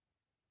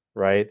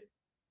 right?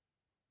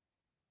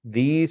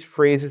 These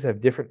phrases have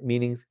different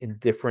meanings in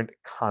different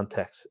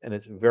contexts, and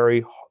it's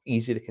very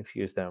easy to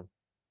confuse them.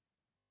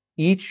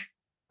 Each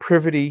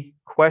privity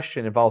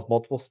question involves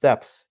multiple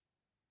steps.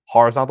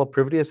 Horizontal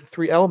privity has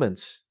 3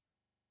 elements,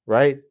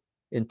 right?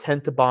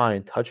 Intent to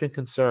bind, touch and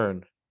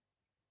concern,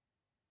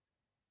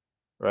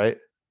 right?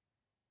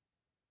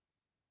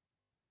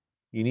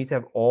 You need to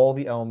have all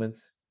the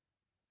elements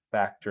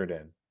factored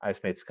in. I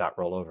just made Scott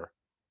roll over.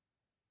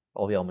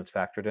 All the elements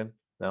factored in?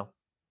 No?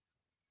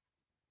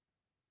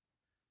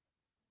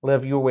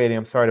 Liv, you were waiting.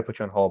 I'm sorry to put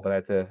you on hold, but I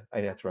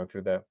had to run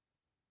through that.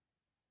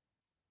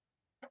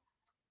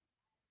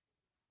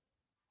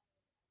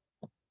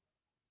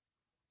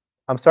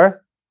 I'm sorry?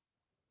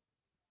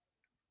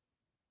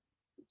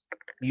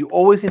 You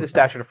always need the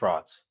statute of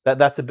frauds.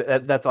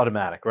 That's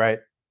automatic, right?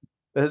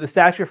 The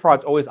statute of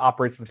frauds always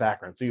operates in the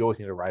background, so you always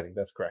need a writing.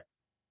 That's correct.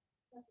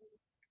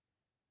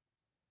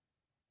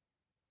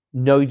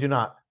 No, you do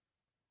not.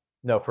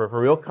 No, for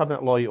real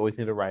covenant law, you always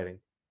need a writing.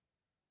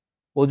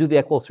 We'll do the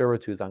equitable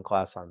servitudes on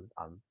class on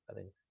I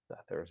think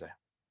Thursday.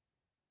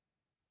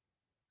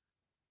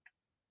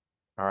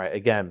 All right.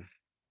 Again,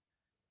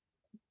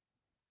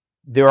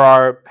 there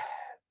are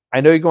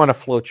I know you're going to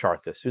flow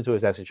chart this. Susan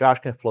was asking, Josh,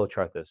 can flow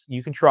chart this?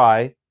 You can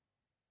try.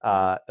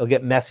 It'll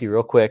get messy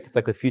real quick. It's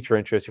like with future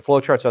interest. Your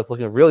flow chart starts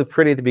looking really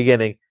pretty at the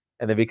beginning,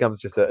 and then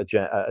becomes just a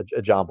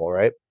jumble,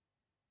 right?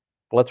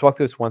 But let's walk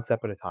through this one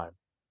step at a time.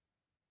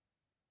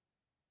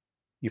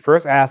 You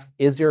first ask,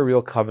 is there a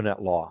real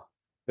covenant law?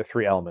 The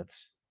three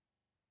elements.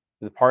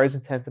 Do the parties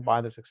intend to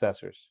bind their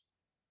successors?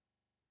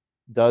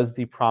 Does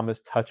the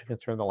promise touch and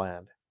concern the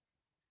land?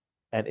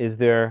 And is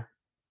there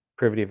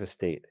privity of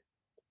estate?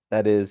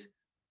 That is,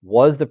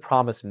 was the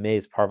promise made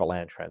as part of a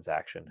land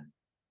transaction?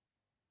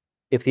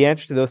 If the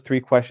answer to those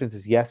three questions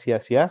is yes,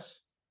 yes, yes,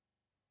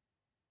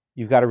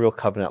 you've got a real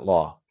covenant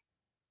law.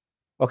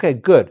 Okay,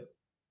 good.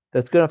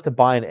 That's good enough to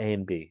bind A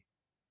and B.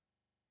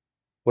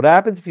 What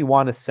happens if you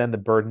want to send the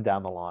burden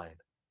down the line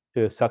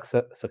to a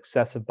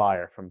successive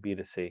buyer from B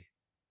to C?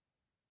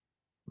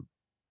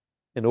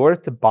 In order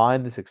to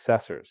bind the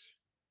successors,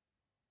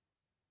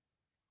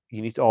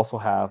 you need to also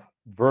have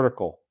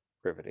vertical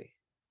privity.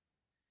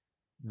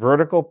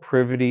 Vertical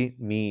privity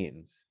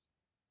means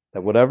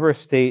that whatever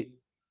estate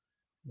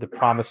the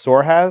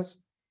promisor has,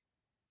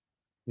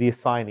 the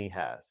assignee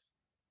has.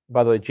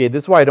 By the way, Jay,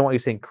 this is why I don't want you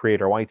saying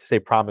creator. I want you to say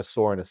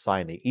promisor and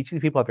assignee. Each of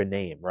these people have a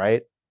name,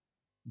 right?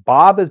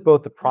 Bob is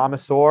both the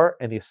promisor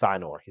and the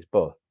assignor. He's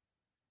both.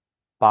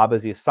 Bob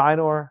is the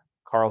assignor,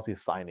 Carl's the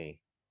assignee.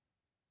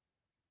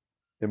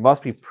 There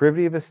must be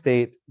privity of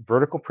estate,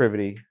 vertical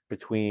privity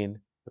between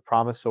the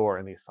promisor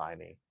and the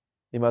assignee.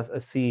 They must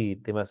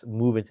accede, they must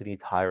move into the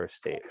entire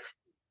estate.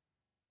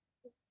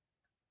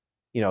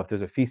 You know, if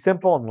there's a fee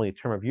simple and only a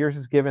term of years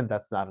is given,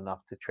 that's not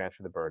enough to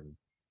transfer the burden.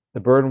 The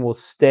burden will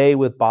stay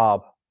with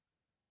Bob.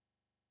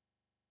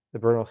 The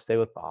burden will stay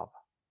with Bob.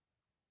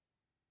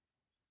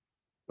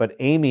 But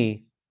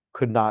Amy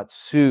could not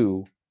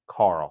sue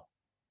Carl.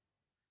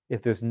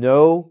 If there's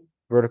no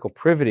vertical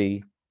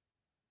privity,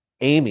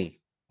 Amy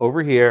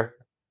over here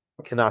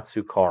cannot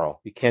sue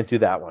Carl. You can't do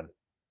that one,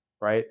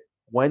 right?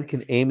 When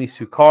can Amy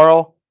sue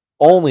Carl?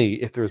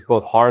 Only if there's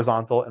both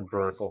horizontal and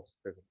vertical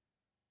privity.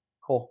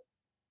 Cool.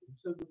 You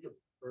said that the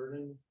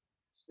burden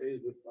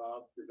stays with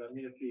Bob. Does that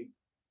mean if he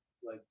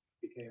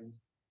became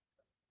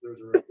there was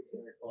a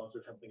restricting clause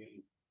or something and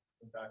he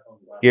went back on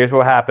Bob? Here's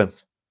what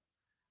happens.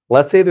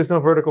 Let's say there's no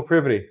vertical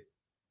privity.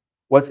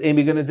 What's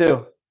Amy going to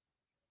do?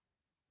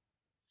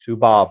 Sue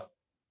Bob.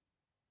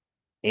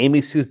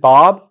 Amy sues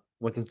Bob.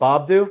 What does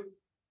Bob do?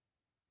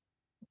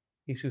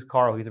 He sues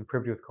Carl. He's in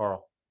privity with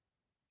Carl.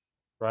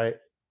 Right?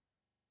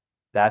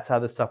 That's how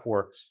this stuff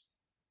works.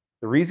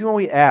 The reason when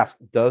we ask,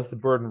 does the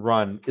burden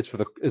run, is for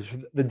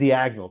the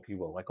diagonal, if you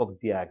will. I call it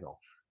diagonal.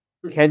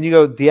 Can you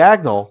go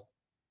diagonal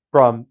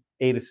from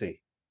A to C?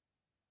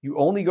 You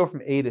only go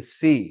from A to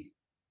C.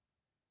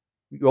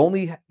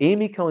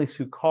 Amy can only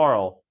sue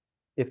Carl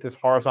if there's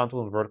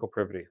horizontal and vertical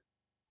privity.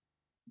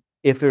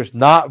 If there's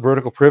not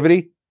vertical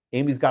privity,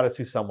 Amy's got to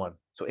sue someone.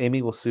 So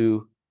Amy will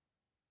sue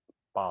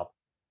Bob.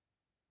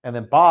 And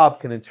then Bob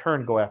can in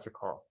turn go after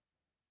Carl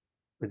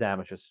for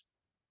damages.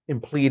 In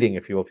pleading,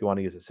 if you will, if you want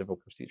to use a civil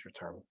procedure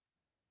term.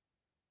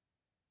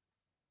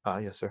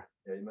 Yes, sir.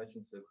 Yeah, you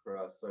mentioned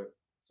Cipra, sort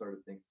of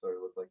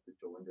look like the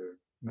Joinder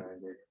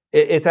mandate.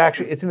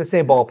 It's in the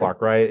same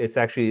ballpark, right? It's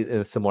actually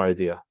a similar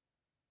idea.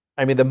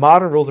 I mean, the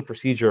modern rules of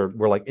procedure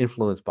were like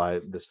influenced by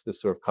this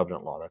sort of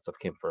covenant law. That stuff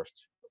came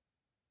first.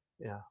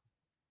 Yeah.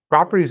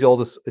 Property is the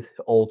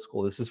old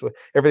school. This is what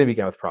everything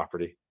began with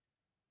property.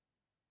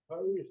 How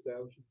are we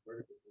establishing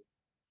vertical privity?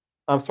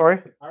 I'm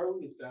sorry? How are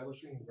we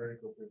establishing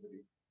vertical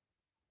privity?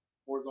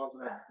 Horizontal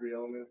has three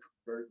elements,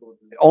 vertical.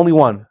 Only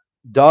one.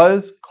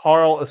 Does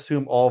Carl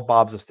assume all of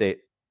Bob's estate?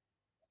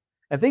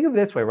 And think of it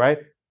this way, right?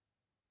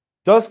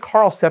 Does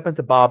Carl step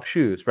into Bob's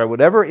shoes, right?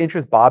 Whatever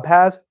interest Bob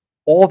has,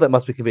 all of that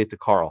must be conveyed to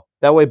Carl.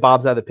 That way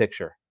Bob's out of the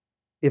picture.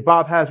 If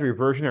Bob has a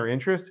reversionary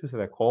interest, who said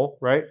that? Cole,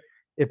 right?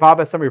 If Bob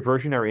has some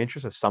reversionary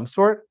interest of some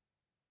sort,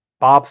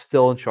 Bob's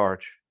still in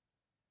charge.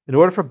 In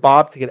order for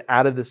Bob to get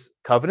out of this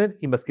covenant,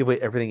 he must give away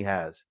everything he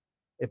has.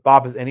 If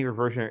Bob has any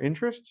reversionary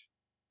interest,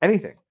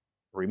 anything,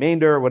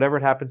 remainder, whatever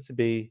it happens to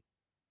be,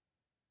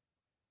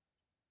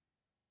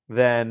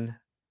 then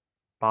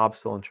Bob's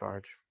still in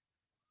charge.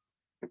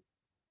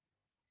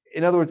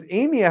 In other words,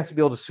 Amy has to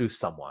be able to sue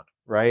someone,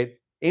 right?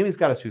 Amy's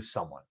got to sue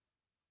someone.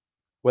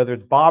 Whether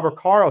it's Bob or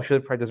Carl, she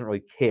probably doesn't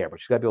really care,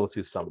 but she's got to be able to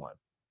sue someone.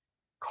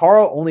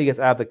 Carl only gets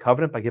out of the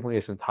covenant by giving away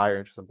his entire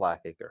interest in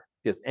Blackacre.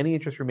 If he has any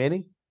interest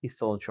remaining, he's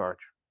still in charge.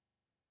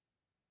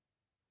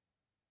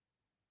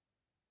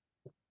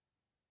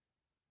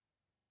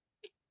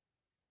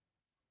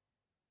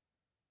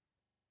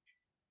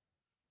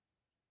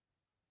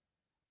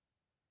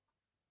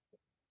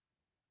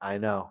 I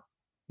know.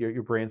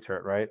 Your brain's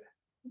hurt, right?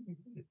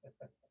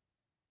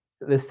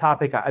 This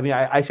topic, I mean,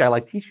 I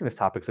like teaching this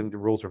topic because I think the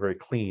rules are very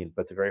clean,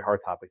 but it's a very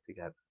hard topic to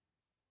get.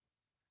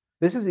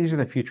 This is easier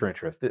than future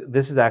interest.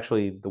 This is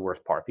actually the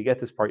worst part. If you get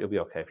this part, you'll be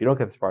okay. If you don't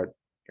get this part,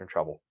 you're in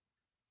trouble.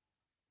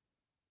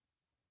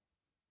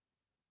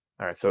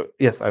 All right. So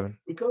yes, Ivan.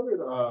 We covered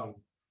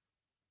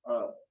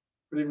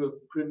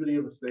privity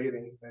of estate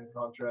and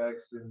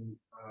contracts and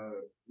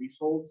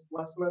leaseholds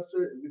last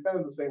semester. Is it kind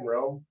of the same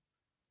realm?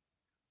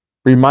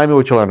 Remind me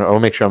what you learned. I want to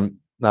make sure I'm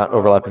not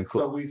overlapping. Like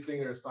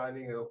subleasing or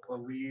signing a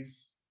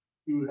lease,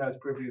 who has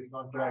privy to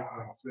contract,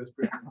 and who has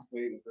privy to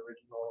state with the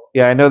original.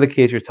 Yeah, I know the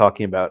case you're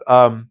talking about.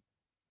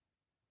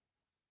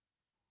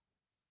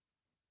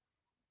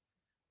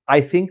 I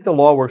think the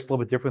law works a little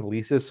bit different with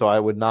leases, so I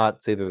would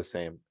not say they're the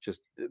same.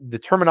 Just the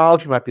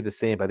terminology might be the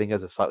same, but I think it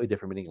has a slightly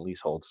different meaning in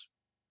leaseholds.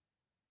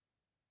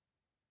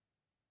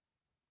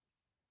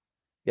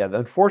 Yeah,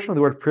 unfortunately,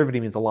 the word privity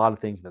means a lot of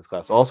things in this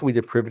class. Also, we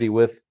did privity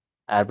with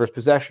adverse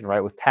possession,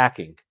 right? With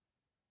tacking.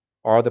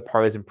 Are the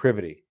parties in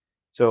privity?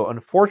 So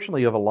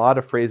unfortunately, you have a lot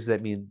of phrases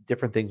that mean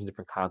different things in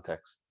different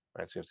contexts,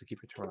 right? So you have to keep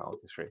your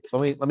terminology straight. So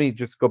let me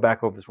just go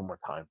back over this one more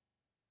time.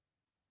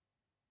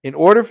 In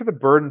order for the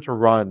burden to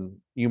run,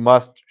 you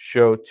must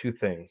show two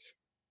things: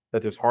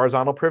 that there's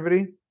horizontal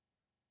privity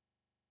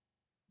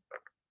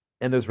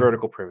and there's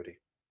vertical privity.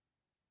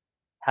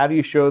 How do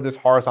you show this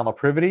horizontal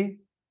privity?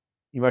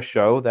 You must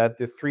show that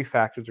the three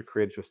factors are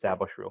created to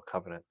establish real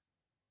covenant.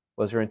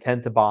 Was there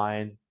intent to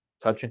bind,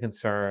 touch and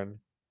concern,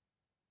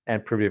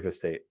 and privity of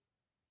estate?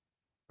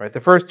 Right? The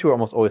first two are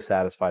almost always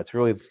satisfied. It's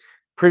really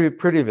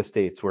privity of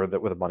estates where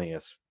the money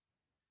is.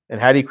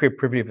 And how do you create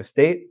privity of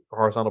estate or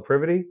horizontal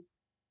privity?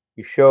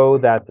 You show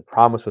that the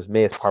promise was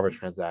made as part of a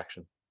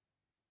transaction.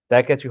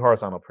 That gets you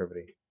horizontal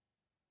privity.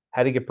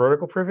 How do you get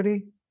vertical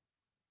privity?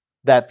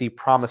 That the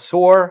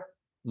promisor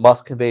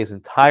must convey his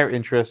entire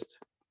interest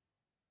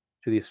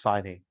to the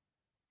assignee.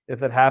 If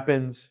that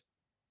happens,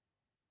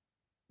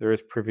 there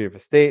is privity of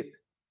estate,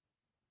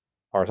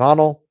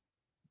 horizontal,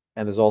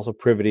 and there's also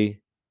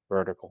privity,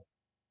 vertical.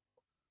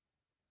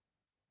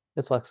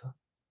 It's Lexa.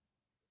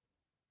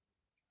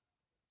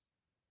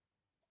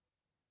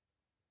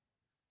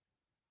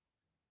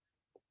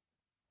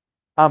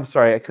 I'm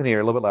sorry, I couldn't hear.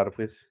 A little bit louder,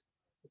 please.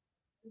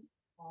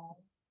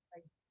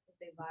 Like if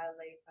they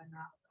violate by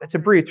not. It's a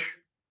breach.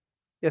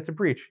 Yeah, it's a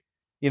breach.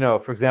 You know,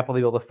 for example,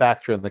 they build a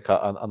factory on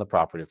the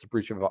property. It's a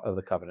breach of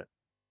the covenant.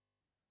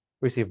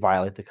 We say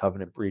violate the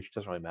covenant, breach,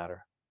 doesn't really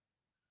matter.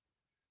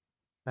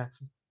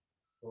 Maxim?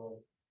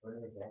 Well, for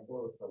an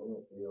example, of something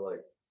that be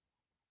like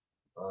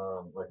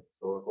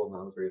historical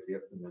nouns where you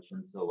have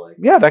permission, so like.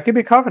 Yeah, that could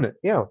be a covenant.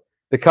 Yeah.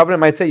 The covenant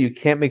might say you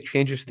can't make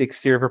changes to the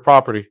exterior of a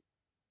property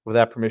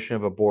without permission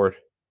of a board.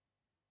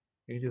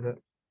 Can you do that?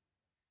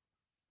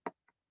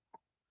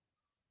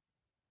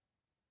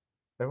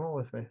 Everyone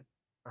with me?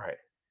 All right.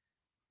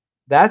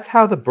 That's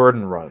how the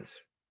burden runs.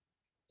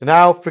 So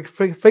now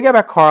forget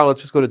about Carl.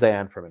 Let's just go to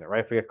Diane for a minute,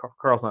 right? Forget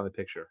Carl's not in the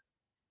picture.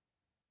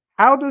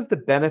 How does the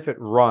benefit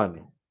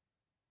run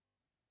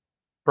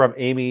from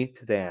Amy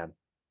to Dan?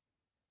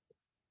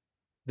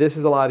 This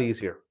is a lot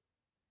easier.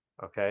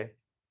 Okay.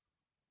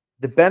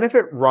 The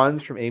benefit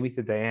runs from Amy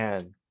to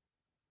Diane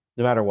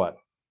no matter what.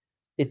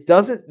 It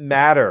doesn't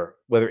matter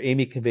whether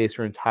Amy conveys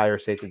her entire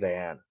estate to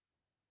Diane.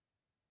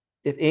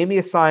 If Amy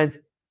assigns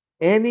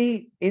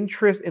any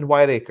interest in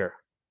Whiteacre,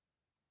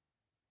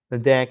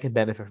 then Dan can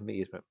benefit from the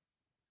easement.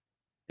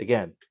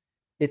 Again,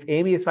 if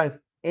Amy assigns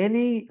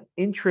any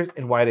interest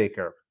in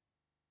Whiteacre,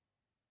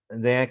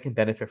 then Dan can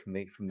benefit from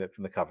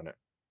the covenant.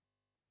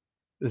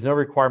 There's no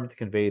requirement to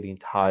convey the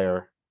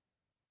entire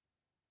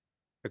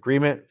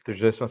agreement. There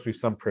just must be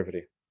some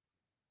privity.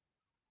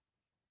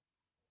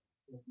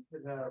 You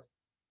could have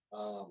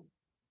Um,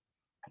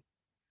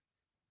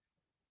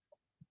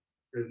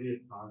 privy of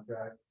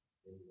contract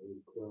and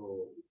we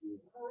still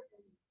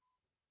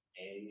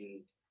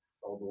Amy,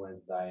 old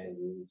ones dying,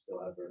 we still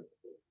have her.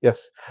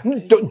 Yes.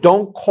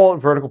 Don't call it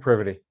vertical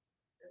privity.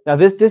 Now,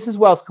 this is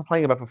what I was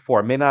complaining about before.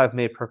 It may not have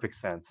made perfect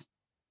sense,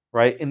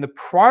 right? In the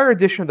prior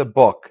edition of the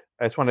book,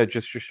 I just want to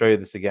just show you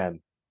this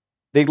again.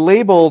 They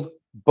labeled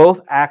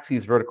both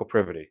axes vertical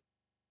privity,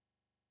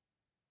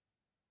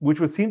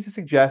 which would seem to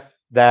suggest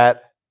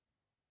that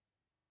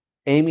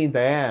Amy and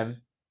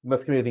Diane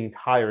must convey the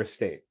entire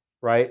estate,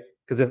 right?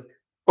 Because if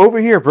over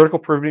here, vertical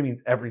privity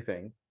means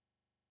everything,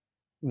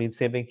 it means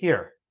same thing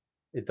here.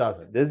 It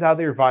doesn't. This is how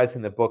they revised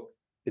in the book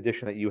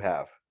edition that you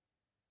have.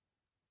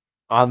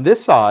 On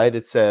this side,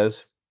 it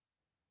says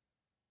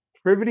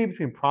privity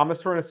between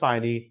promisor and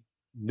assignee,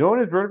 known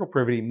as vertical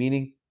privity,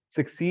 meaning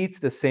succeeds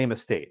to the same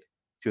estate.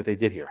 See what they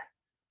did here.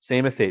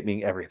 Same estate,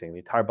 meaning everything, the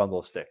entire bundle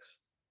of sticks.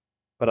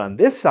 But on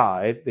this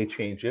side, they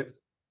change it.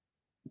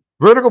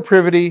 Vertical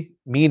privity,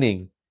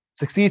 meaning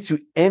succeeds to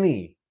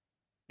any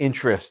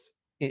interest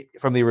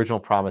from the original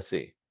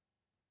promisee.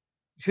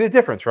 You see the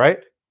difference, right?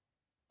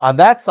 On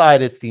that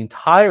side, it's the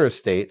entire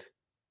estate.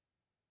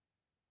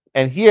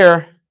 And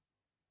here,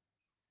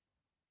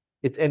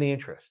 it's any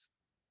interest.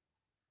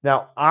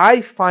 Now,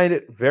 I find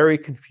it very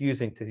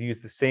confusing to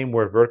use the same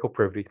word vertical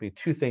privity to mean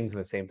two things in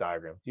the same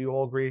diagram. Do you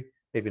all agree?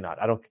 Maybe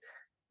not. I don't.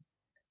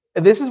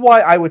 And this is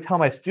why I would tell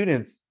my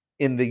students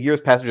in the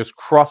years past to just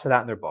cross it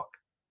out in their book.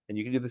 And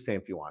you can do the same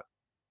if you want.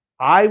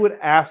 I would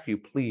ask you,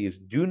 please,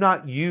 do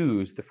not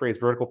use the phrase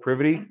vertical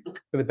privity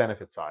for the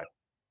benefit side.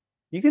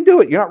 You can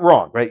do it. You're not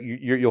wrong, right?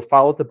 You'll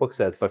follow what the book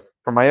says. But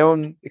from my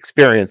own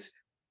experience,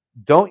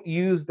 don't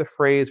use the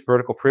phrase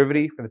vertical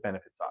privity for the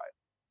benefit side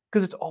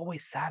because it's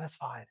always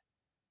satisfied,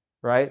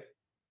 right?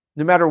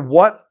 no matter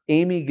what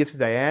Amy gives to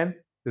Diane,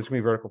 there's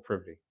gonna be vertical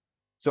privity.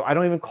 So I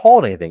don't even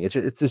call it anything.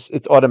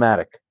 It's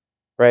automatic,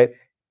 right?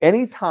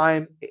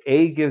 Anytime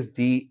A gives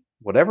D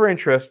whatever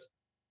interest,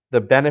 the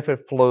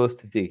benefit flows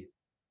to D.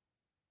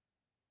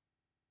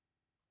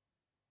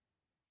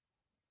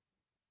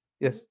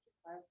 Yes.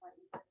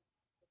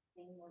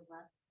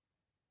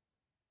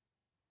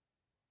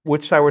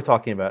 Which side we're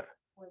talking about?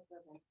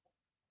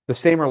 The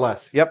same or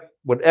less. Yep.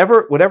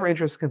 Whatever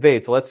interest is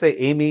conveyed. So let's say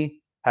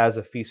Amy has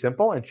a fee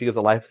simple and she gives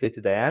a life estate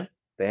to Diane.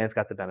 Diane's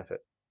got the benefit.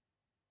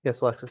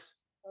 Yes, Alexis.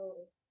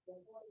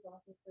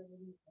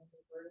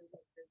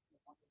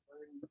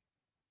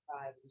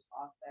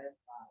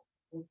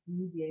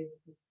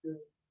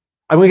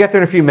 I'm gonna get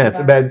there in a few minutes.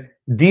 About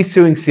D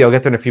suing C, I'll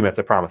get there in a few minutes.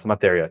 I promise. I'm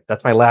not there yet.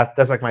 That's my last.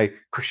 That's like my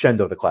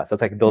crescendo of the class.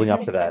 That's like building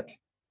up to that.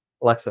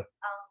 Alexa.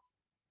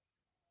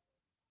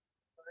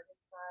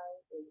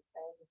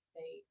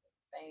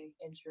 Same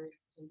interest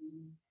can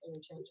be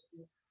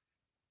interchangeable.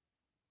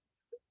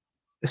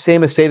 The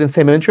same estate and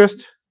same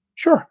interest?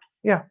 Sure.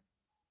 Yeah.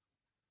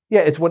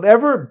 Yeah, it's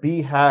whatever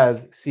B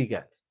has, C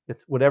gets.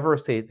 It's whatever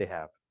estate they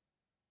have.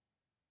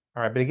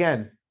 All right, but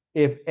again,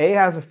 if A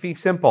has a fee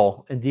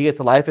simple and D gets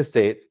a life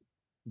estate,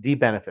 D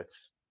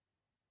benefits.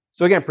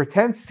 So again,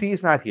 pretend C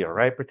is not here,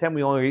 right? Pretend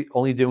we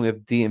only doing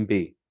with D and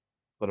B.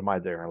 What am I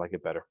doing? I like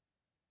it better.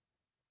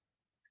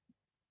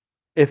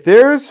 If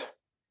there's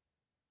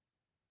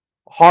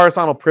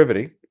horizontal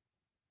privity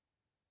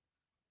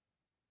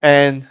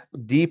and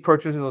D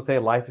purchases, let's say,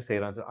 a life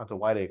estate onto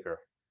Whiteacre,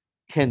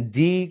 can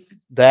D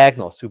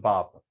diagonal sue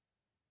Bob?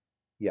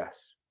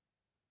 Yes.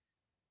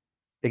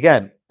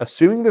 Again,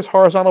 assuming there's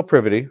horizontal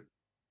privity,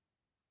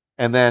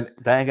 and then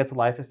Diane gets a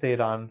life estate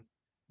on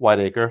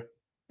Whiteacre,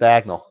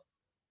 diagonal.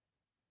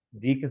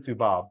 D can sue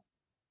Bob.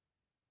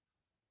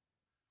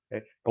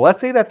 Okay. But let's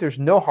say that there's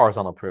no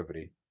horizontal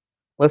privity.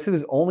 Let's say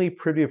there's only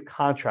privity of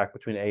contract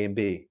between A and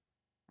B.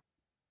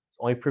 It's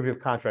only privity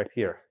of contract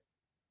here.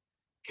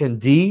 Can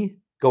D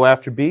go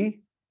after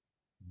B?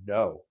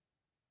 No.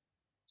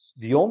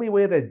 The only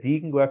way that D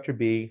can go after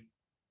B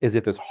is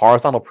if there's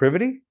horizontal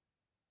privity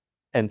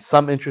and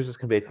some interest is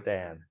conveyed to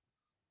Diane.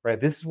 Right?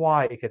 This is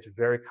why it gets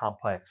very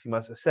complex. You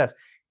must assess,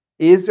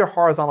 is there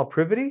horizontal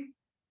privity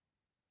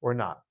or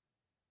not?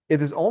 If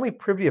there's only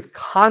privity of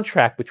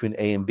contract between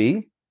A and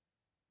B,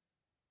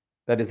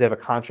 that is, they have a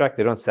contract,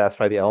 they don't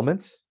satisfy the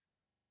elements,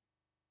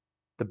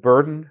 the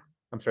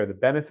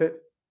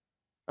benefit,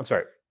 let's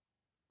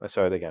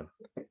start it again.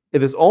 If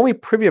there's only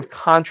privity of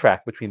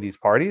contract between these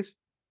parties,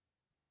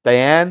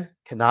 Diane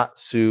cannot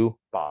sue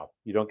Bob.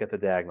 You don't get the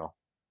diagonal.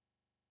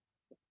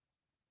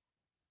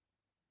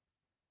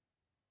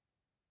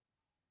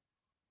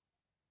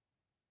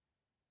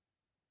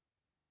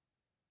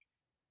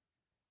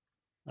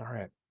 All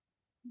right.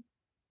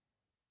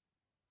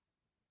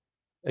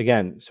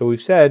 Again, so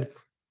we've said,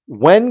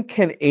 when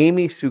can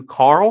Amy sue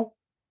Carl?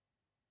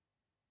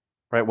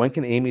 Right? When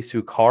can Amy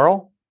sue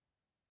Carl?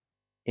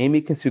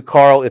 Amy can sue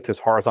Carl if there's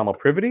horizontal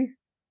privity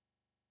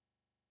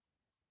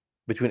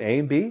between A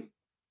and B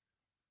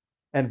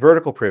and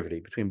vertical privity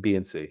between B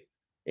and C.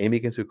 Amy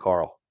can sue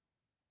Carl.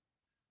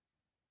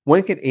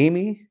 When can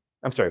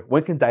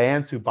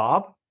Diane sue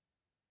Bob?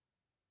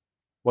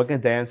 When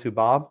can Diane sue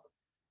Bob?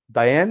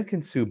 Diane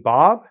can sue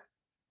Bob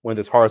when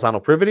there's horizontal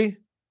privity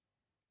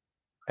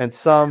and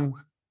some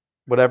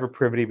whatever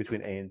privity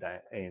between A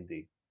and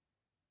D,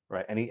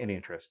 right? Any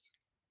interest.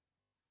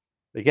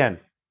 Again,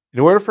 in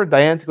order for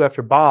Diane to go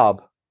after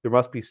Bob, there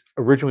must be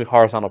originally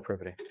horizontal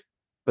privity,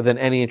 but then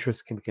any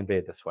interest can be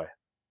conveyed this way.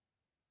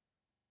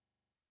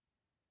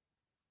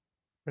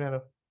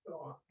 Fernando.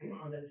 So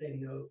on that same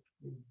note,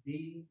 is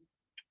D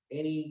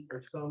any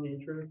or some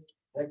interest?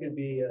 That could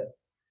be a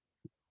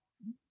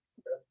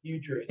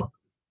future.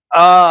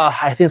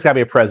 I think it's gotta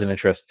be a present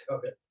interest.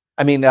 Okay.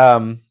 I mean,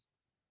 I'm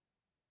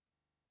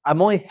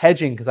only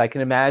hedging because I can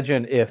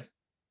imagine if,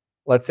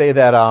 let's say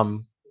that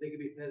They could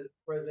be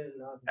present,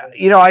 not.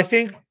 I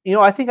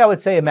think I would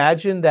say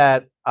imagine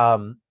that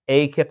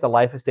A kept a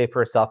life estate for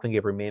herself and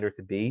gave remainder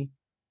to B,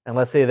 and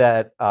let's say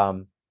that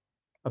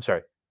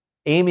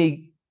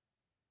Amy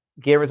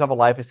gave herself a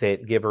life estate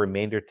and gave a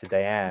remainder to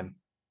Diane.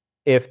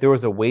 If there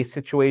was a waste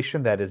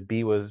situation, that is,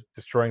 B was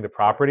destroying the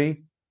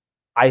property,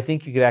 I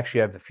think you could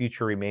actually have the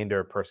future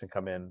remainder person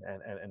come in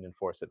and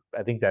enforce it.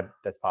 I think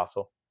that's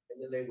possible.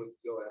 And then they would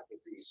go after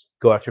B.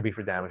 Go after B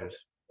for damages.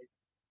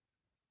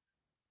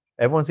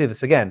 Everyone see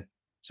this again.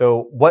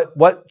 So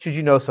what should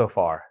you know so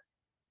far?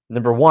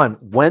 Number one,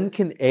 when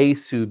can A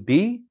sue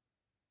B?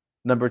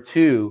 Number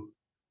two,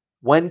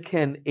 when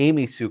can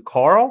Amy sue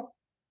Carl?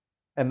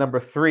 And number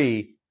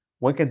three,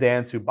 when can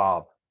Diane sue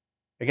Bob?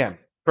 Again,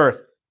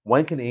 first,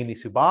 when can Amy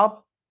sue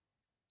Bob?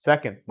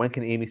 Second, when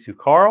can Amy sue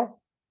Carl?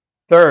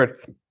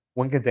 Third,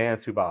 when can Diane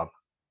sue Bob?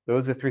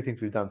 Those are three things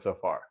we've done so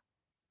far.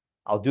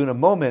 I'll do in a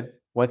moment,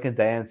 when can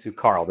Diane sue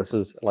Carl? This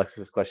is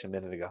Alexis' question a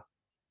minute ago.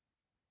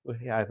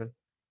 Yeah, Ivan.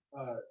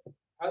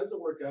 How does it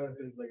work out if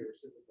it's like a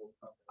reciprocal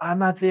company? I'm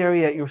not there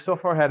yet. You're so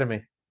far ahead of me.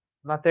 I'm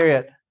not there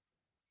yet.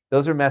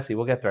 Those are messy.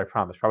 We'll get there, I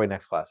promise. Probably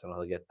next class. I don't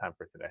really get time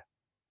for today.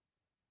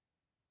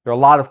 There are a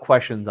lot of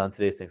questions on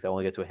today's things. I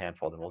only get to a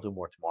handful, then we'll do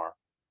more tomorrow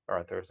or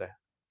on Thursday.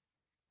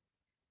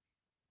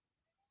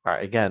 All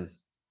right, again,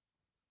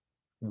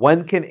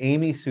 when can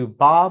Amy sue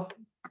Bob?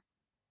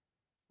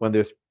 When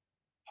there's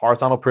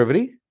horizontal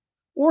privity,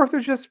 or if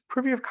there's just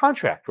privy of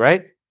contract,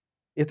 right?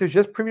 If there's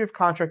just privy of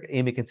contract,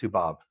 Amy can sue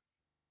Bob.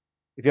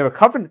 If you have a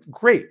covenant,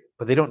 great,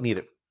 but they don't need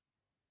it.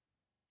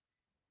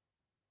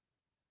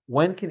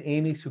 When can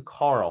Amy sue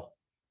Carl?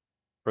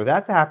 For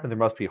that to happen, there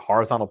must be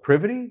horizontal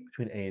privity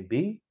between A and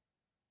B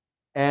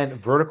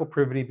and vertical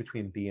privity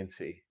between B and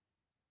C.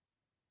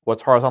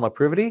 What's horizontal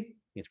privity?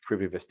 It means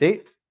privy of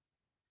estate.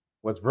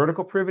 What's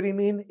vertical privity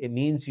mean? It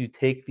means you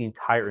take the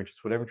entire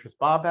interest. Whatever interest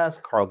Bob has,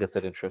 Carl gets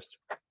that interest.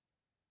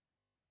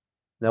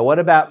 Now, what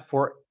about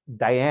for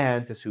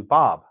Diane to sue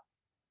Bob?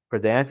 For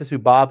Diane to sue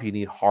Bob, you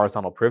need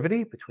horizontal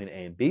privity between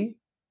A and B,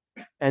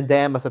 and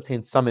Diane must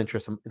obtain some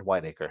interest in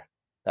Whiteacre.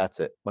 That's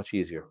it. Much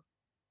easier.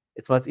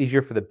 It's much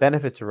easier for the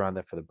benefit to run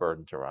than for the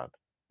burden to run.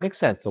 Makes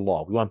sense, the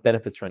law. We want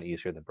benefits to run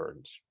easier than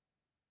burdens.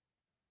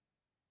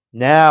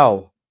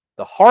 Now,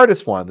 the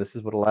hardest one, this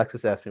is what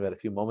Alexis asked me about a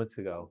few moments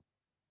ago.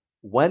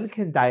 When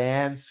can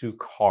Diane sue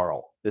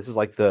Carl? This is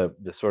like the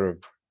sort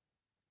of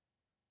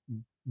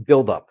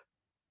build up,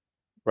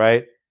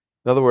 right?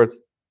 In other words,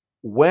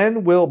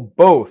 when will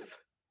both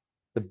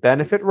the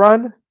benefit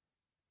run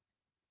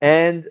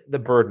and the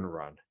burden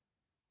run?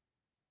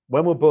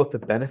 When will both the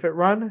benefit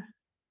run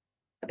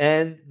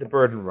and the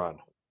burden run?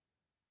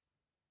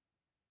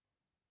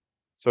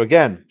 So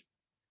again,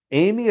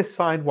 Amy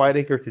assigned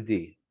Whiteacre to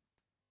D.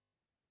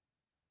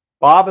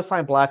 Bob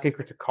assigned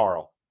Blackacre to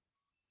Carl.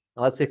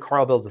 Now let's say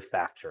Carl builds a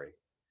factory.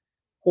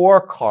 Or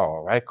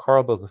Carl, right?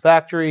 Carl builds a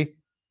factory,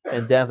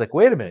 and Dan's like,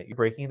 wait a minute, you're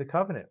breaking the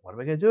covenant. What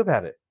am I going to do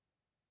about it?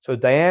 So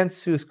Diane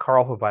sues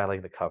Carl for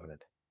violating the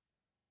covenant.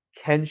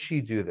 Can she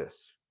do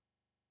this?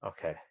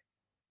 Okay.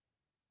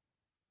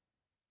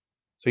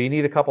 So you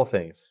need a couple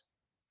things.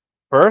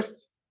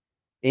 First,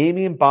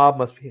 Amy and Bob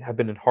must have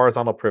been in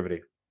horizontal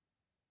privity.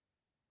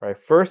 Right?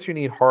 First, you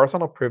need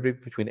horizontal privity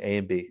between A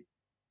and B.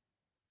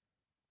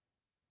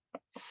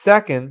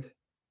 Second,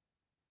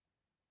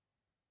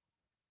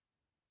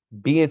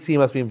 B and C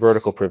must be in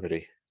vertical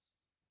privity.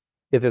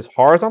 If there's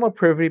horizontal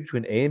privity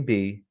between A and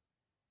B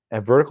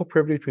and vertical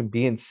privity between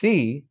B and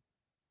C,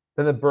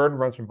 then the burden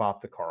runs from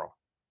Bob to Carl.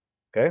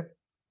 Okay?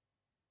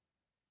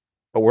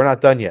 But we're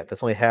not done yet.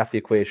 That's only half the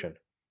equation.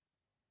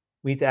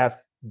 We need to ask,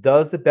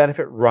 does the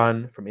benefit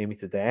run from Amy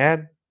to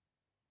Diane?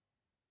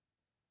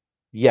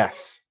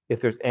 Yes. If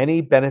there's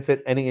any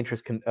benefit, any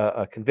interest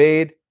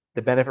conveyed,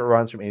 the benefit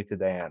runs from Amy to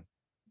Diane.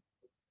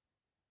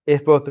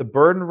 If both the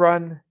burden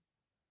run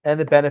and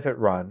the benefit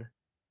run,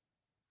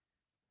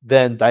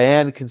 then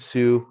Diane can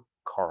sue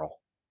Carl.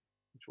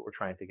 That's what we're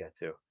trying to get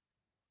to,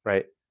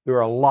 right? There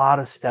are a lot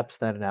of steps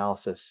in that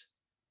analysis.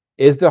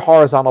 Is there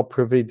horizontal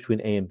privity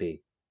between A and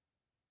B?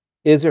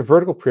 Is there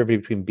vertical privity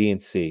between B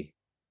and C?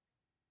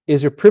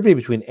 Is there privity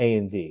between A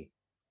and D?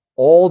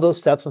 All those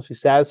steps must be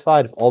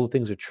satisfied. If all the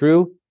things are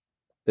true,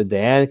 then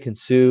Diane can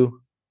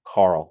sue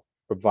Carl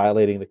for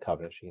violating the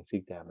covenant. She can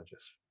seek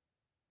damages.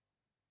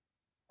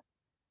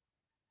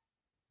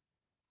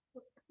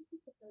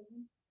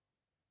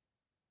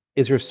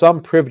 Is there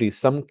some privity,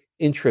 some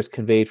interest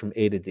conveyed from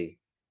A to D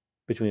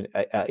between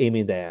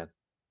Amy and Diane?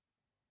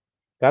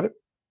 Got it?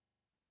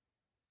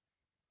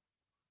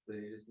 So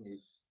you just need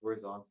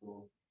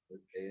horizontal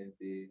with A and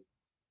B,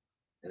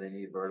 and then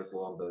you need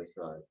vertical on both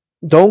sides.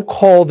 Don't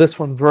call this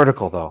one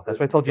vertical, though. That's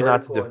what I told you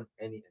not to Vertical do. on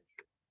any interest.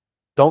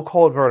 Don't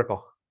call it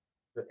vertical.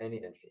 For any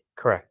interest.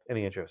 Correct.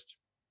 Any interest.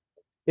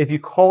 If you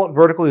call it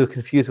vertical, you'll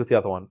confuse with the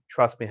other one.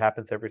 Trust me, it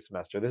happens every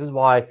semester. This is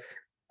why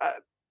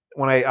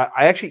when I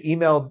actually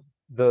emailed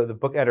the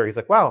book editor, he's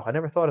like, wow, I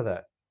never thought of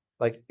that.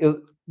 Like it was,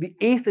 the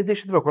 8th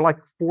edition of the book, we're like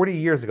 40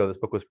 years ago, this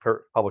book was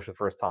published the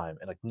first time,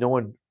 and like no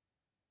one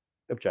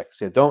objects.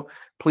 So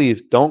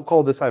please don't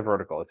call this side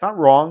vertical. It's not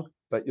wrong,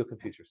 but you'll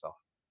confuse yourself.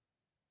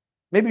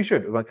 Maybe you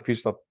should. You might confuse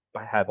yourself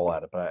by Hagel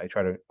at it, but I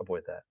try to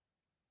avoid that.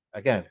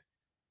 Again,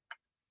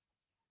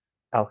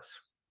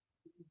 Alex.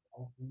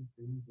 Not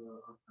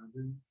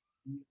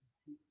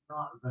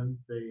then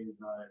say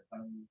that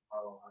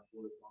Carl has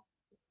horizontal.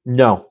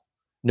 No.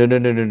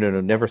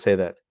 Never say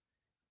that.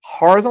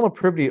 Horizontal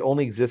privity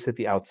only exists at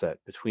the outset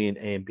between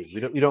A and B.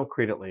 We don't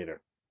create it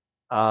later.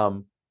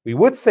 We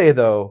would say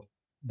though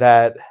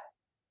that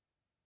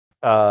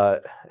I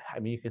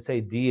mean you can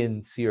say D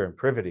and C are in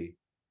privity,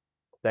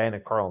 Diane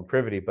and Carl in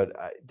privity, but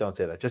don't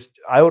say that. Just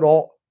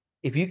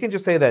if you can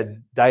just say that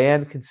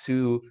Diane can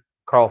sue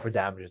Carl for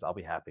damages, I'll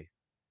be happy,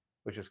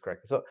 which is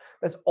correct. So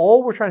that's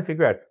all we're trying to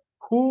figure out.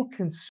 Who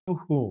can sue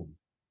whom,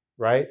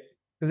 right?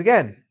 Because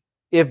again,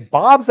 if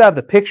Bob's out of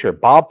the picture,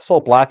 Bob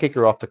sold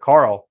Blackacre off to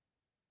Carl.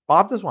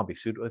 Bob doesn't want to be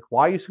sued. Like,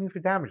 why are you suing for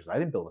damages? I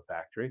didn't build a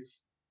factory,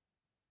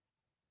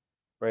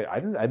 right? I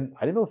didn't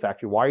build a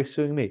factory. Why are you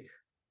suing me?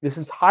 This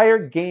entire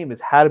game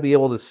is how to be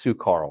able to sue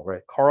Carl,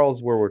 right?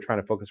 Carl's where we're trying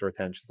to focus our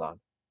attentions on.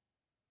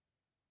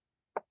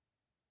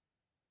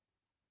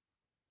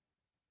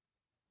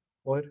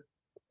 Lloyd?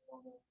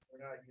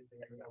 We're not using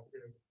it now.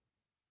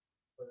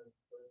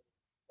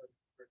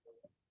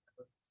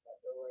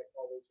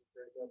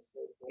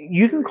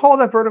 You can call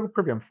that vertical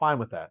privity. I'm fine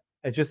with that.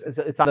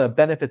 It's on the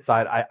benefit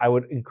side. I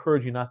would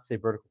encourage you not to say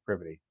vertical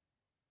privity.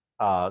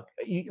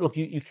 Look,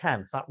 you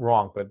can. It's not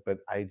wrong, but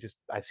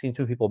I've seen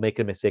two people make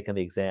a mistake in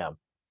the exam.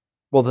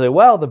 Well, they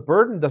well the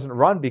burden doesn't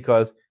run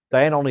because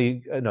Diane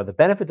only no the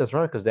benefit doesn't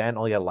run because Diane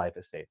only had life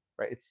estate.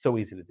 Right? It's so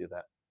easy to do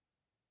that.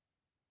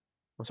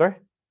 I'm sorry.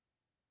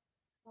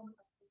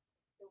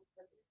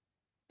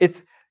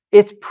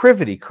 It's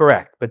privity,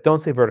 correct? But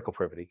don't say vertical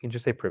privity. You can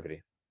just say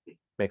privity.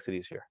 Makes it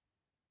easier.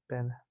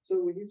 Ben.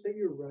 So when you say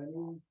you're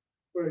running,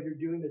 or you're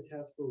doing the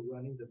test for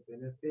running the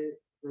benefit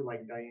for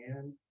like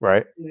Diane,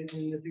 Right.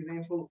 in this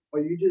example,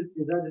 is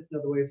that just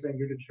another way of saying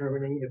you're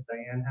determining if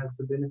Diane has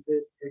the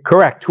benefit?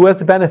 Correct. Who has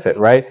the benefit,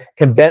 right?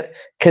 Can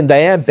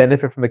Diane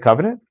benefit from the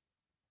covenant?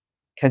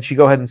 Can she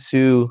go ahead and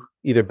sue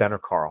either Ben or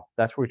Carl?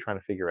 That's what we're trying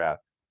to figure out.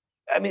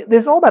 I mean,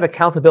 this is all about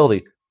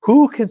accountability.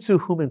 Who can sue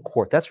whom in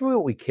court? That's really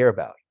what we care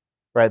about,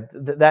 right?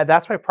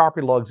 That's why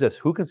property law exists.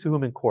 Who can sue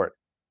whom in court?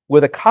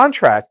 With a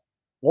contract,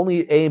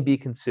 only A and B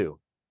can sue.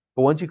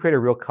 But once you create a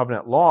real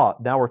covenant law,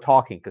 now we're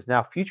talking, because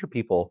now future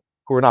people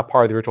who are not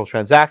part of the original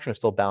transaction are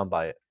still bound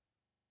by it.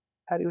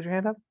 Patty, was your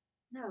hand up?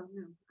 No,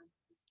 no.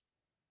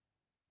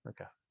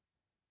 Okay.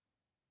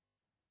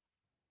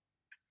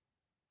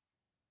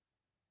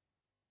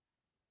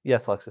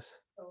 Yes, Alexis.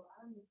 So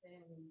I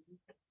understand when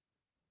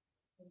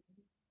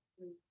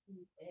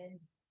you end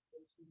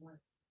what you want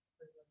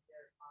for their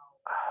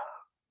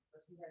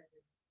but you have to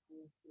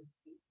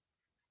see.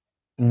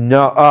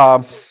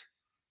 No,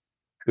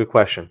 good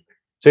question.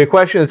 So your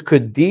question is,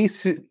 could D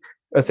sue,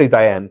 let's say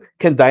Diane,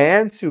 can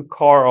Diane sue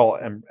Carl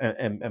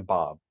and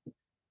Bob?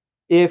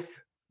 If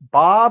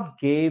Bob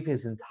gave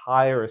his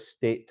entire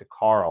estate to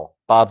Carl,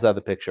 Bob's out of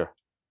the picture.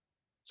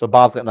 So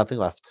Bob's got nothing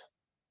left,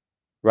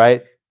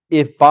 right?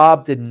 If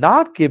Bob did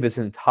not give his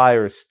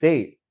entire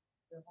estate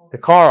to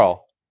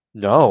Carl,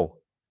 no.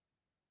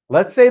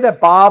 Let's say that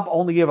Bob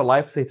only gave a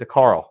life estate to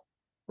Carl,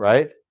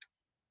 right?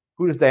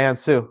 Who does Diane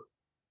sue?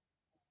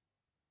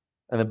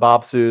 And then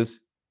Bob sues.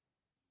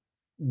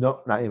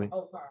 No, not Amy.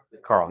 Oh,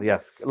 Carl,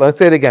 yes. Let's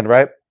say it again,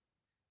 right?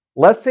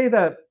 Let's say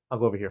that, I'll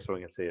go over here so we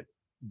can see it.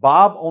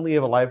 Bob only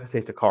gave a life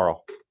estate to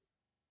Carl.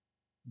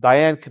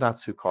 Diane cannot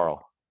sue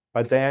Carl.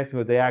 Right? Diane can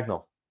go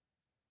diagonal.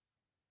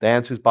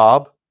 Diane sues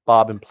Bob.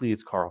 Bob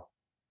impledes Carl.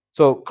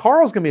 So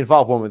Carl's going to be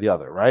involved one way or the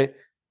other, right?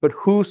 But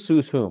who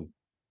sues whom?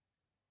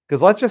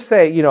 Because let's just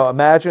say,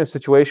 imagine a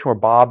situation where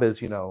Bob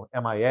is,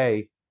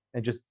 MIA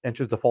and just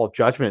enters default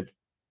judgment.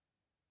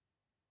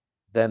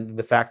 Then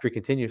the factory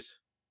continues,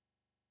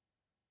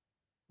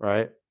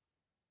 right?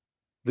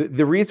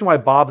 The reason why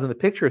Bob's in the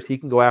picture is he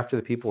can go after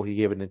the people he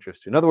gave an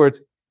interest to. In other words,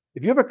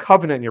 if you have a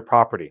covenant in your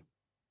property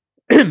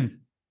and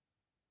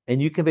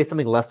you convey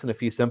something less than a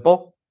fee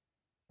simple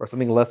or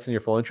something less than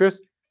your full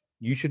interest,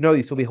 you should know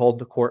you still be held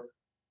to court.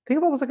 Think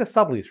about it as like a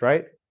sublease,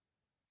 right?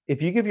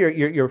 If you give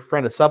your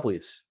friend a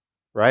sublease,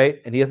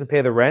 right, and he doesn't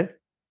pay the rent,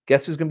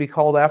 guess who's going to be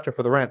called after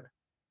for the rent?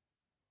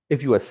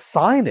 If you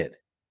assign it,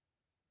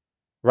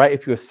 right?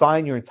 If you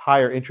assign your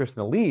entire interest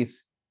in the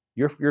lease,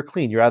 you're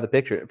clean. You're out of the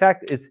picture. In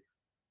fact,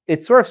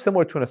 it's sort of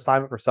similar to an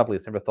assignment for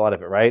sublease. Never thought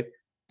of it, right?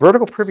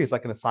 Vertical privy is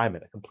like an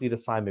assignment, a complete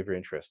assignment of your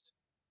interest.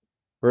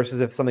 Versus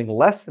if something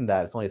less than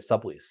that, it's only a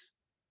sublease.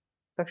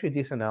 It's actually a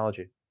decent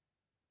analogy.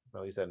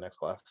 I'll use that next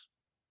class.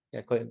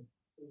 Yeah, Clayton.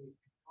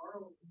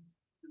 Carl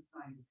is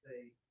trying to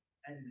say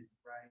ended,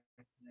 right?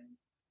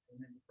 And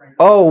then Frank.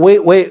 Oh,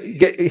 wait.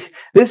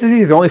 This is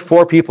easy. There are only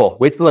 4 people.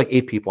 Wait till like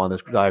 8 people on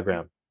this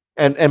diagram.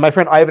 And my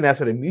friend Ivan asked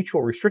about a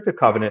mutual restrictive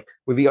covenant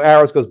where the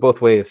arrows goes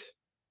both ways.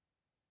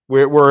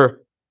 Where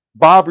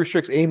Bob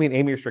restricts Amy and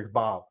Amy restricts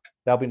Bob.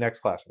 That'll be next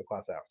class or the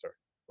class after,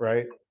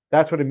 right?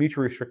 That's what a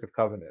mutual restrictive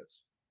covenant is.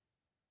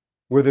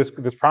 Where there's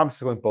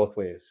promises going both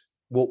ways.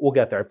 We'll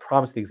get there. I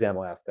promise the exam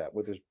will ask that.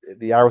 Where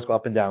the arrows go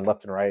up and down,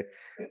 left and right.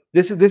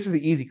 This is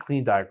the easy,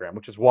 clean diagram,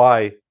 which is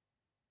why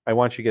I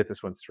want you to get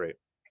this one straight.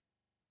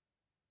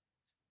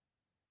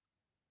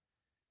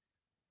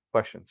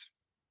 Questions?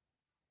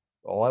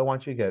 All I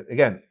want you to get,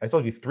 again, I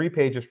told you 3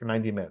 pages for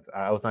 90 minutes.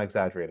 I was not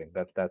exaggerating.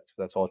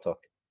 That's all it took.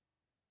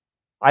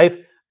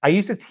 I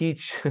used to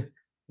teach.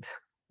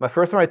 My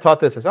first time I taught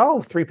this, I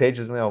said, 3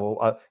 pages.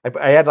 I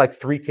had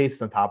like 3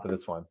 cases on top of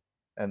this one,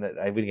 and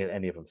I didn't get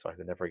any of them, so I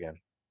said never again.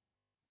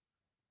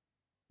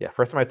 Yeah,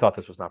 first time I taught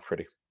this was not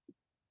pretty.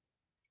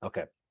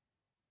 Okay.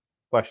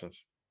 Questions?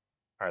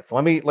 All right, so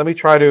let me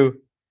try to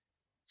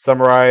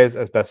summarize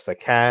as best as I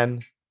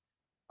can.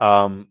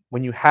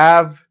 When you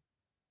have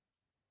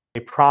a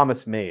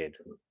promise made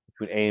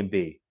between A and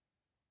B,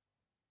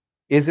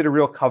 is it a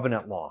real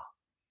covenant law?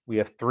 We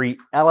have 3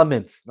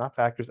 elements, not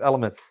factors,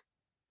 elements.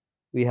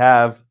 We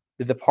have,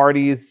 did the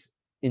parties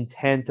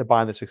intend to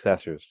bind the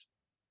successors?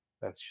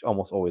 That's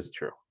almost always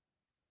true.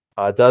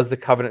 Does the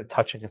covenant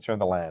touch and concern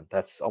the land?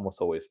 That's almost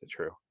always the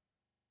true.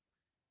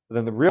 But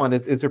then the real one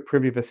is there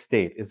privy of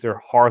estate? Is there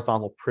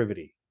horizontal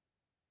privity?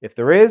 If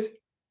there is,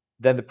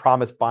 then the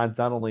promise binds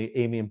not only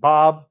Amy and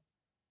Bob,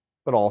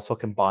 but also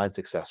can bind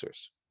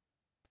successors.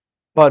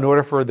 But in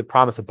order for the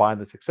promise to bind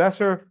the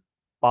successor,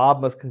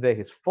 Bob must convey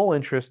his full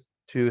interest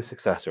to his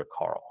successor,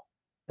 Carl.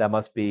 That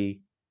must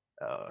be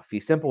fee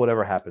simple,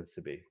 whatever happens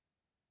to be.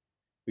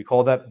 We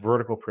call that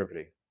vertical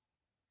privity.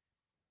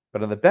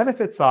 But on the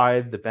benefit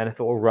side, the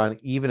benefit will run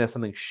even if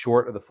something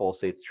short of the full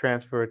estate's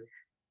transferred.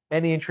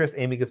 Any interest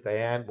Amy gives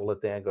Diane will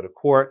let Diane go to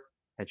court,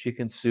 and she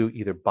can sue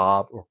either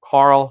Bob or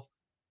Carl.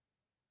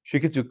 She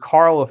can sue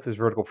Carl if there's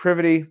vertical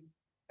privity,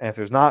 and if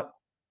there's not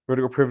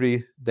vertical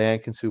privity, Diane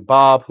can sue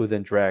Bob, who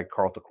then drag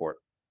Carl to court.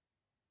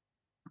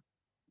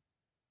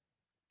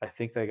 I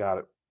think they got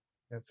it.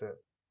 That's it.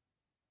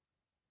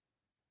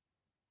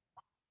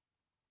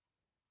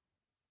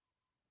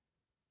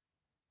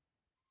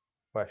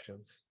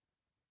 Questions?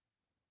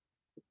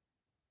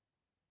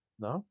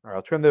 No? All right,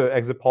 I'll turn the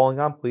exit polling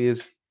on.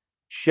 Please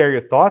share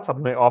your thoughts. I'll be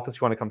in my office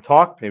if you want to come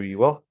talk. Maybe you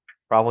will,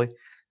 probably.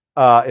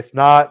 If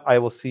not, I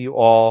will see you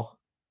all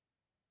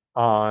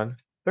on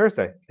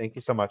Thursday. Thank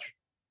you so much.